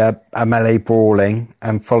that'll be a melee brawling,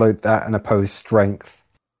 and followed that an opposed strength.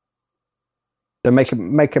 So make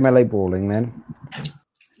a melee brawling then. I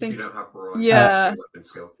think, you don't have brawling. Yeah, Weapon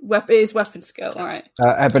skill. It is weapon skill. All right.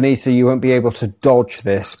 Ebenezer, you won't be able to dodge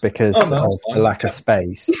this because of the lack of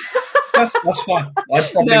space. That's fine. I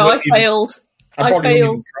failed. I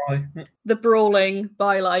failed the brawling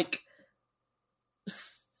by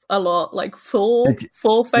a lot,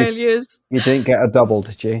 4 failures. You didn't get a double,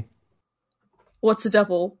 did you? What's a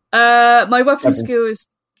double? My weapon skill is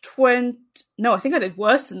 20. No, I think I did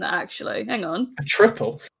worse than that actually. Hang on. A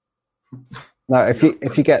triple. No, if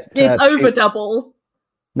you get it's over double.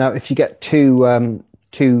 No, if you get two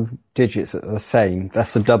digits that are the same,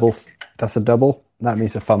 that's a double. That's a double. That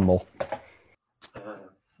means a fumble.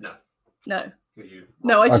 No.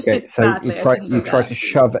 No, I just did badly. You tried to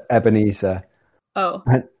shove Ebenezer. Oh.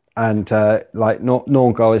 And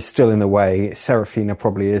Norngol is still in the way. Seraphina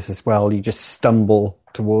probably is as well. You just stumble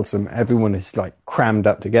towards them. Everyone is crammed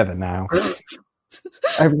up together now.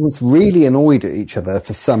 Everyone's really annoyed at each other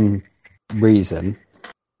for some reason.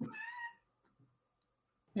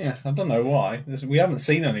 Yeah, I don't know why. We haven't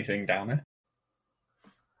seen anything down here.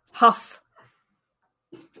 Huff.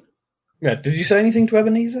 Yeah, did you say anything to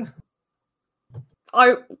Ebenezer?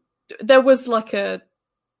 There was like a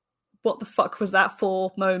what the fuck was that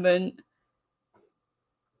for moment.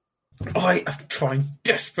 I am trying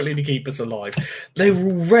desperately to keep us alive. They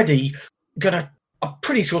were already gonna, I'm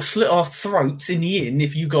pretty sure, slit our throats in the inn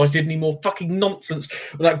if you guys did any more fucking nonsense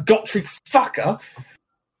with that Gottfried fucker.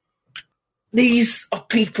 These are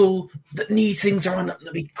people that need things around them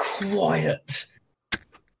to be quiet.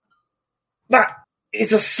 That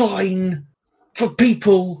is a sign for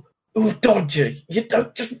people who are dodgy. You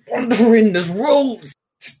don't just wander in, there's rules.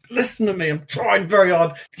 Just listen to me, I'm trying very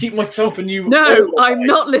hard to keep myself and you... No, I'm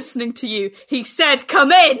not listening to you. He said,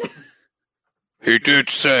 come in! He did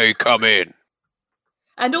say, come in.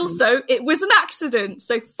 And also, it was an accident,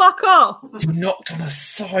 so fuck off! You knocked on a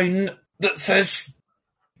sign that says...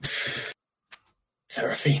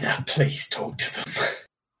 Serafina, please talk to them.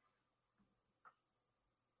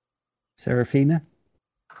 Serafina?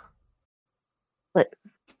 But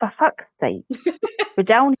for fuck's sake, we're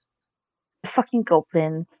down here, fucking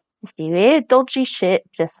goblin. If you hear dodgy shit,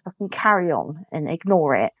 just fucking carry on and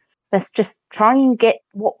ignore it. Let's just try and get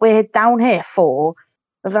what we're down here for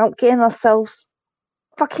without getting ourselves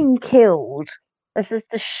fucking killed. This is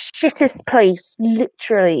the shittest place,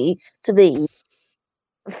 literally, to be.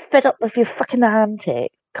 I'm fed up with your fucking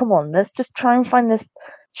antics. Come on, let's just try and find this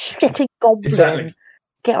shitty goblin. Exactly.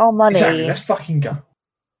 Get our money. Exactly, let's fucking go.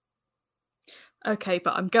 Okay,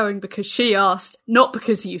 but I'm going because she asked, not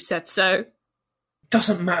because you said so.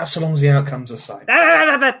 Doesn't matter so long as the outcomes are safe.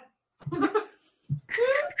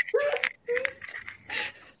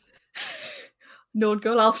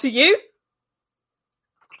 Nordgirl, after you.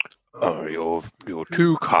 Oh, you're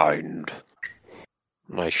too kind.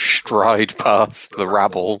 I stride past the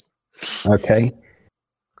rabble. Okay.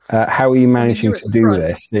 How are you managing to do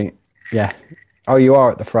this? Yeah. Oh, you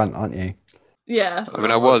are at the front, aren't you? Yeah. I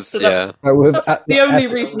mean, I was, So yeah. That's the only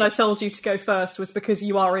reason I told you to go first was because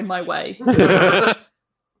you are in my way.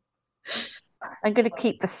 I'm going to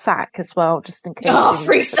keep the sack as well, just in case. Oh,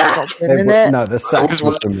 free sack! No, the sack was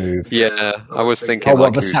removed. Yeah, I was thinking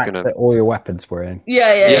the who's sack gonna... that all your weapons were in.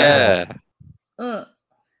 Yeah. Okay.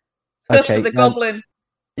 For the goblin.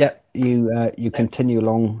 Yeah, you continue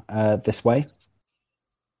along this way.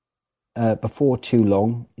 Before too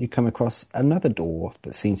long, you come across another door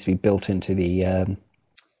that seems to be built into the...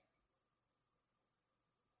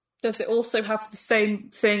 Does it also have the same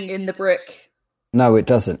thing in the brick? No, it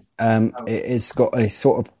doesn't. It's got a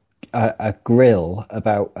sort of a grill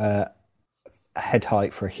about head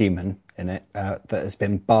height for a human in it that has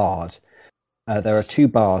been barred. There are two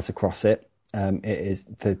bars across it. It is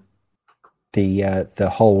the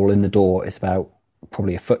hole in the door is about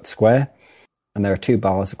probably a foot square, and there are two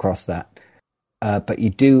bars across that. But you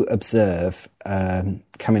do observe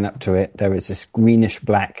coming up to it, there is this greenish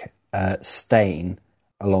black stain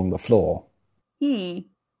along the floor.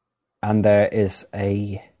 And there is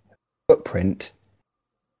a footprint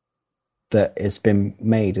that has been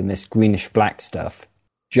made in this greenish black stuff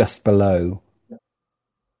just below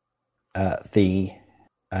the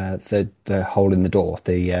hole in the door,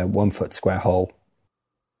 the 1 foot square hole.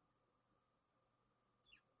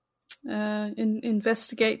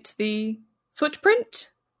 Investigate the footprint?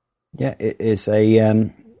 Yeah, it is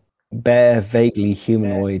a bare, vaguely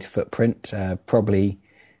humanoid footprint, probably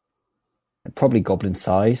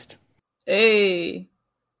goblin-sized. Hey.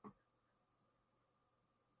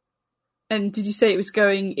 And did you say it was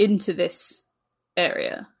going into this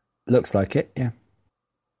area? Looks like it, yeah.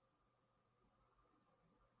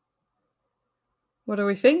 What do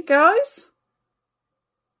we think, guys?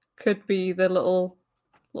 Could be the little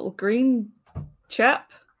green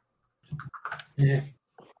chap. Yeah.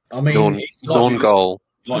 I mean, Norngol.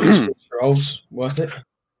 Like Swiss rolls, worth it.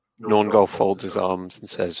 Norngol folds his arms and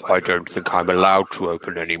says, I don't think I'm allowed to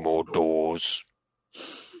open any more doors.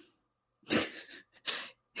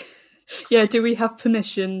 Yeah, do we have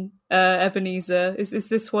permission, Ebenezer? Is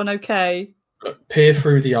this one okay? Peer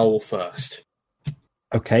through the hole first.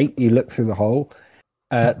 Okay, you look through the hole.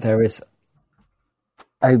 There is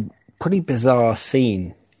a pretty bizarre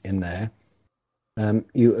scene in there.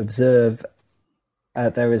 You observe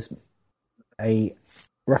there is a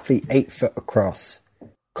roughly 8 foot across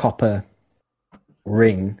copper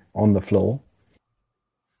ring on the floor.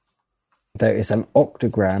 There is an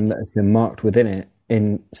octagram that has been marked within it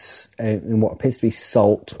in what appears to be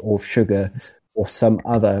salt or sugar or some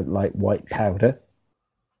other like white powder.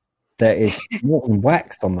 There is molten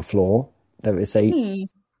wax on the floor. There is a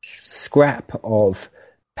scrap of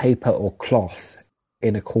paper or cloth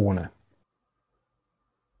in a corner.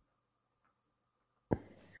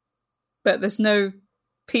 But there's no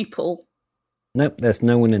people. Nope, there's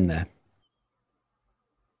no one in there.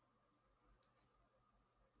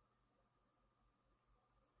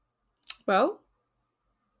 Well,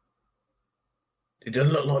 it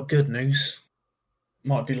doesn't look like good news.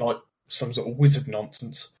 Might be like some sort of wizard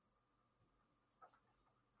nonsense.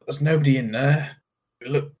 There's nobody in there.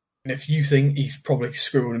 Look, and if you think he's probably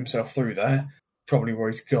screwed himself through there, probably where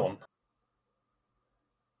he's gone.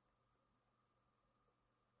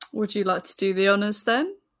 would you like to do the honours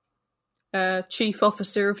then? Chief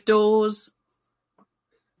Officer of Doors.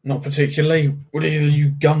 Not particularly. Would either you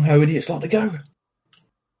gung-ho idiots like to go?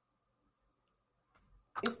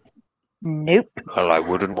 Nope. Well, I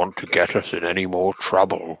wouldn't want to get us in any more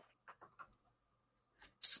trouble.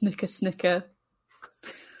 Snicker, snicker.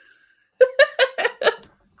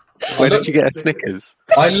 Where did you get a Snickers?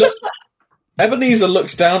 Ebenezer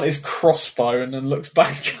looks down at his crossbow and then looks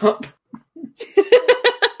back up.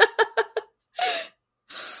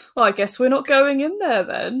 Well, I guess we're not going in there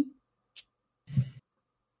then.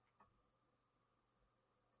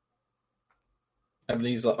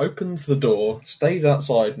 Ebenezer opens the door, stays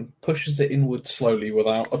outside, and pushes it inward slowly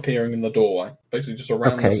without appearing in the doorway. Basically, just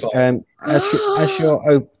around the side.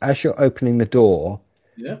 As you're opening the door,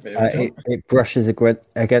 Yeah, it brushes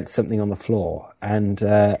against something on the floor, and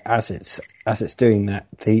as it's doing that,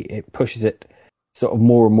 it pushes it sort of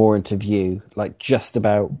more and more into view, like just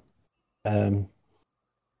about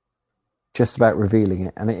revealing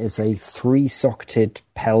it, and it is a 3-socketed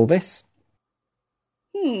pelvis.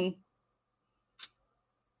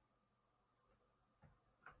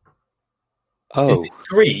 Oh, is it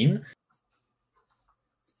green?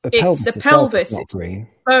 The It's a pelvis. Is not It's green.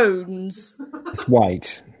 bones. It's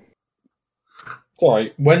white.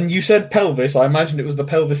 Sorry, when you said pelvis, I imagined it was the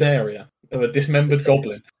pelvis area of a dismembered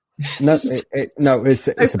goblin. No, it's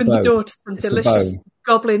a Open the bone. door to some It's a delicious bone.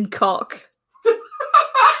 goblin cock.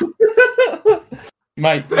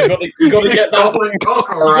 Mate, you got to get that Goblin cock,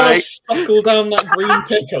 all You got right. to suckle down that green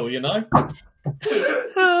pickle, you know.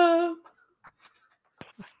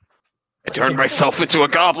 I turned myself into a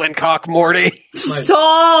goblin cock, Morty.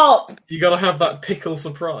 Stop! You got to have that pickle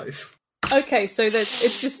surprise. Okay, so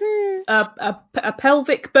it's just a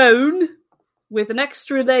pelvic bone with an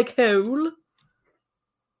extra leg hole.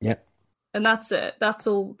 Yep. And that's it. That's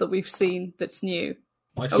all that we've seen that's new.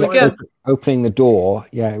 I Oh, we saw- go. Opening the door,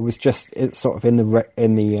 it's sort of in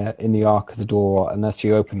the arc of the door, and as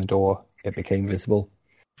you open the door, it became visible.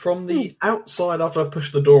 From the outside, after I've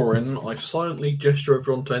pushed the door in, I silently gesture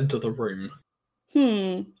everyone to enter the room.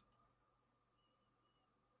 Hmm.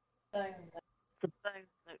 The bone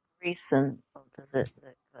look recent, or does it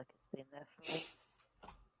look like it's been there for a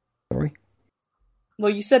while? Sorry.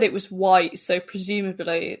 Well, you said it was white, so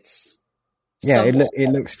presumably it's Yeah, somewhat it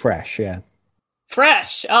looks fresh. Yeah.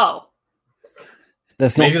 fresh. Oh,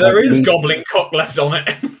 There's Maybe not there is meat- goblin cock left on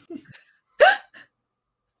it.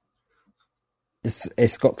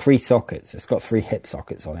 It's got 3 sockets. It's got 3 hip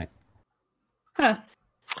sockets on it. huh.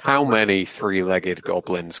 how many 3-legged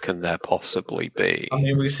goblins can there possibly be? I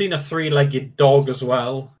mean, we've seen a 3-legged dog as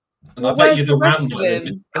well. And Well, I bet where's you the rest of rambling.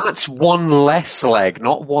 him? That's one less leg,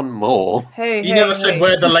 not one more. Hey, You hey, never said hey.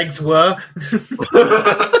 where the legs were.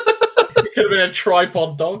 It could have been a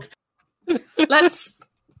tripod dog.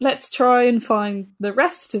 Let's try and find the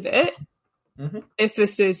rest of it. Mhm. If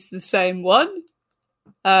this is the same one,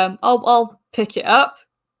 I'll pick it up.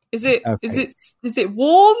 Is it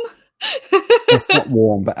warm? It's not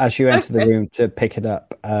warm, but as you enter the room to pick it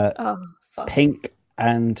up, Oh, fuck. pink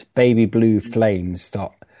and baby blue flames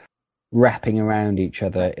start wrapping around each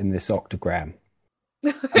other in this octagram.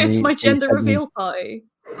 It's you my see gender something- reveal party.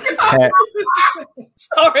 Tear,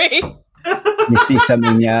 Sorry. you see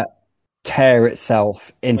something tear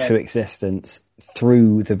itself into existence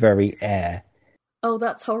through the very air. Oh,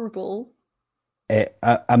 that's horrible.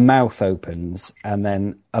 A mouth opens, and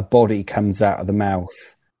then a body comes out of the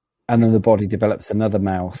mouth, and then the body develops another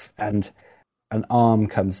mouth, and an arm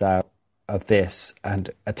comes out of this and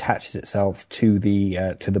attaches itself to the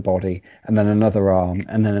body, and then another arm,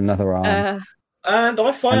 and then another arm. And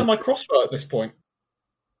I fire my crossbow at this point.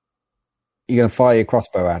 You're going to fire your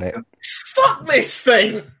crossbow at it. Fuck this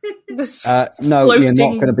thing! This No, you're not floating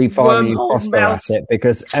going to be firing your wormhole crossbow mouth. at it,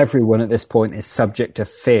 because everyone at this point is subject to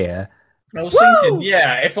fear. I was thinking,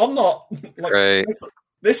 if I'm not like Right.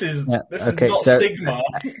 this is Yeah, this okay, is not so- Sigma.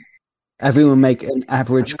 Everyone make an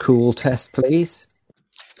average cool test, please.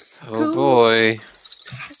 Oh Cool. boy.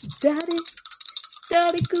 Daddy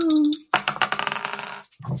cool.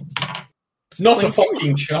 Not a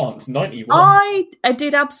fucking chance. 91. I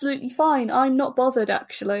did absolutely fine. I'm not bothered,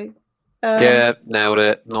 actually. Yeah, nailed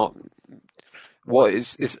it. Not What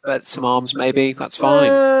is some arms? Maybe that's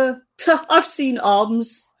fine. I've seen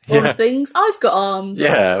arms on things. I've got arms.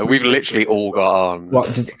 Yeah, we've literally all got arms.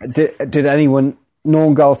 What did anyone?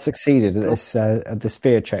 Norngal succeeded at this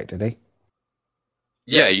fear check, did he?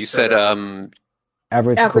 Yeah, you said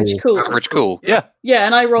average cool. Average cool. Yeah. Yeah,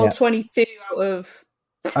 and I rolled 22 out of.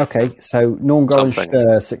 Okay, so Norngal and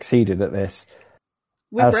Stur succeeded at this.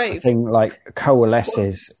 We're as brave. the thing like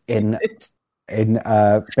coalesces in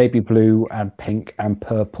baby blue and pink and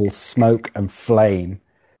purple smoke and flame,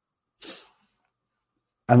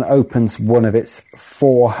 and opens one of its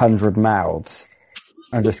 400 mouths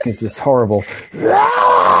and just gives this horrible.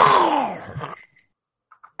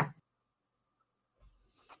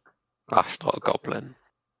 That's not a goblin.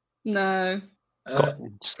 No.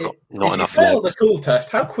 It's got not if enough you fail legs. the cool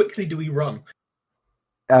test, how quickly do we run?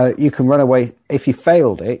 You can run away if you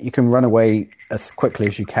failed it. You can run away as quickly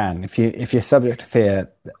as you can. If you're subject to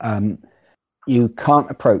fear, you can't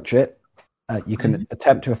approach it. You can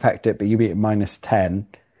attempt to affect it, but you'll be at -10.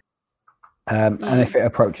 And if it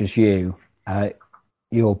approaches you,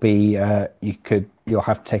 you'll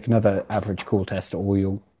have to take another average cool test, or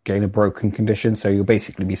you'll gain a broken condition. So you'll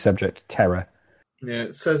basically be subject to terror. Yeah,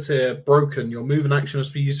 it says here, broken. Your move and action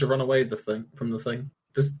must be used to run away from the thing.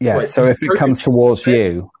 So if it comes towards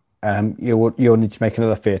you, you'll need to make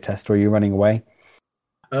another fear test, or you're running away.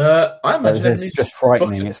 I imagine it's just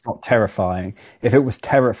frightening. It's not terrifying. If it was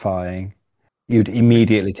terrifying, you'd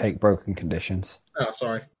immediately take broken conditions. Oh,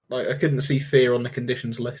 sorry. I couldn't see fear on the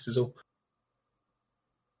conditions list is all.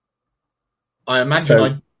 I imagine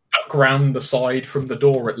I'd duck round the side from the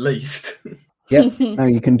door at least. Yep. No,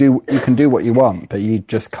 you can do what you want, but you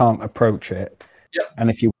just can't approach it. Yep. And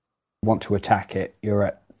if you want to attack it, you're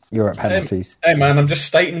at penalties. Hey man, I'm just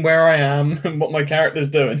stating where I am and what my character's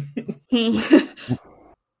doing.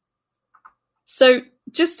 So,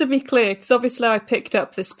 just to be clear, because obviously I picked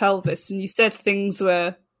up this pelvis, and you said things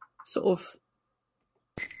were sort of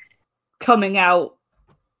coming out.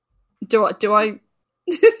 Do I?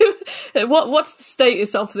 What's the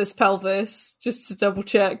status of this pelvis? Just to double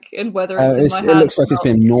check, and whether it's in my hand. It looks like it's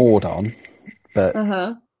been gnawed on, but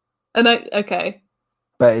okay.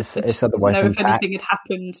 But it's otherwise know intact. if anything had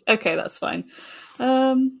happened. Okay, that's fine.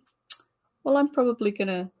 Well, I'm probably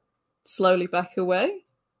gonna slowly back away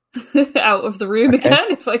out of the room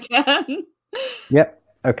again if I can. Yep.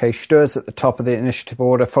 Okay, Stur's at the top of the initiative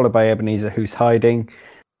order, followed by Ebenezer, who's hiding,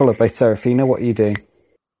 followed by Seraphina. What are you doing?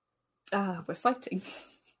 We're fighting.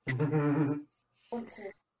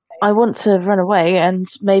 I want to run away and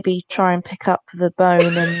maybe try and pick up the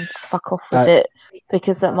bone and fuck off with it,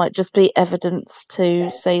 because that might just be evidence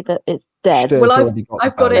to say that it's dead. Stur's Well,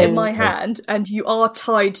 I've got it in my bone. hand, and you are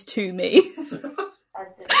tied to me.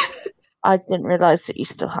 I didn't realise that you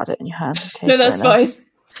still had it in your hand. Okay, No, that's fair enough. fine.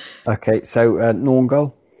 Okay, so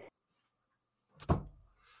Norngal.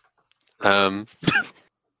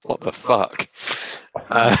 What the fuck?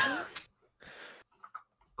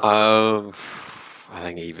 I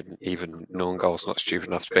think even Norngal's not stupid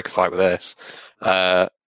enough to pick a fight with this.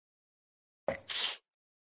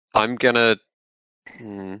 I'm gonna.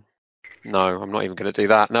 No, I'm not even gonna do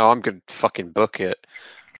that. No, I'm gonna fucking book it.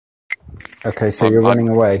 Okay, so you're running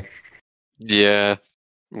away. Yeah,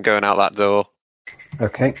 I'm going out that door.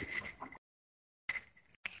 Okay.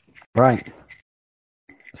 Right.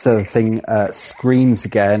 So the thing screams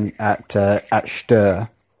again at Stur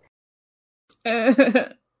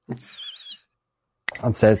and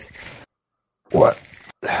says, "What?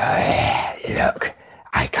 Look,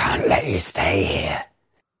 I can't let you stay here.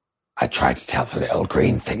 I tried to tell the little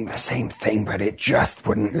green thing the same thing, but it just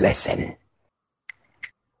wouldn't listen."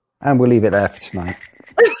 And we'll leave it there for tonight.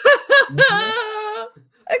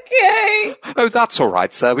 Okay. Oh, that's all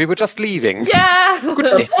right, sir. We were just leaving. Yeah.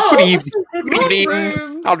 Good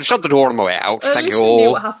evening. I'll shut the door on my way out. Thank you all.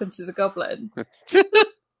 Knew what happened to the goblin.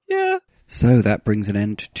 Yeah. So that brings an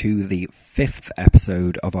end to the 5th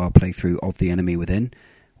episode of our playthrough of The Enemy Within,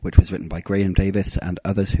 which was written by Graham Davis and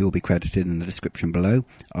others who will be credited in the description below.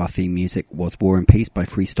 Our theme music was War and Peace by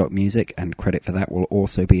Freestock Music, and credit for that will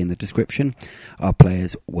also be in the description. Our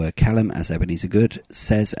players were Callum as Ebenezer Good,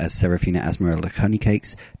 Cez as Seraphina Esmeralda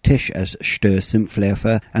Honeycakes, Tish as Stur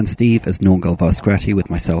Simpflerfer, and Steve as Norngal Varskrati, with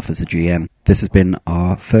myself as a GM. This has been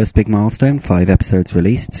our first big milestone, 5 episodes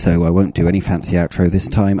released, so I won't do any fancy outro this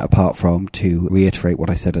time, apart from to reiterate what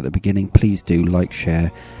I said at the beginning. Please do like,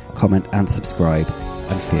 share, comment and subscribe,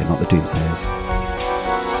 and fear not the doomsayers.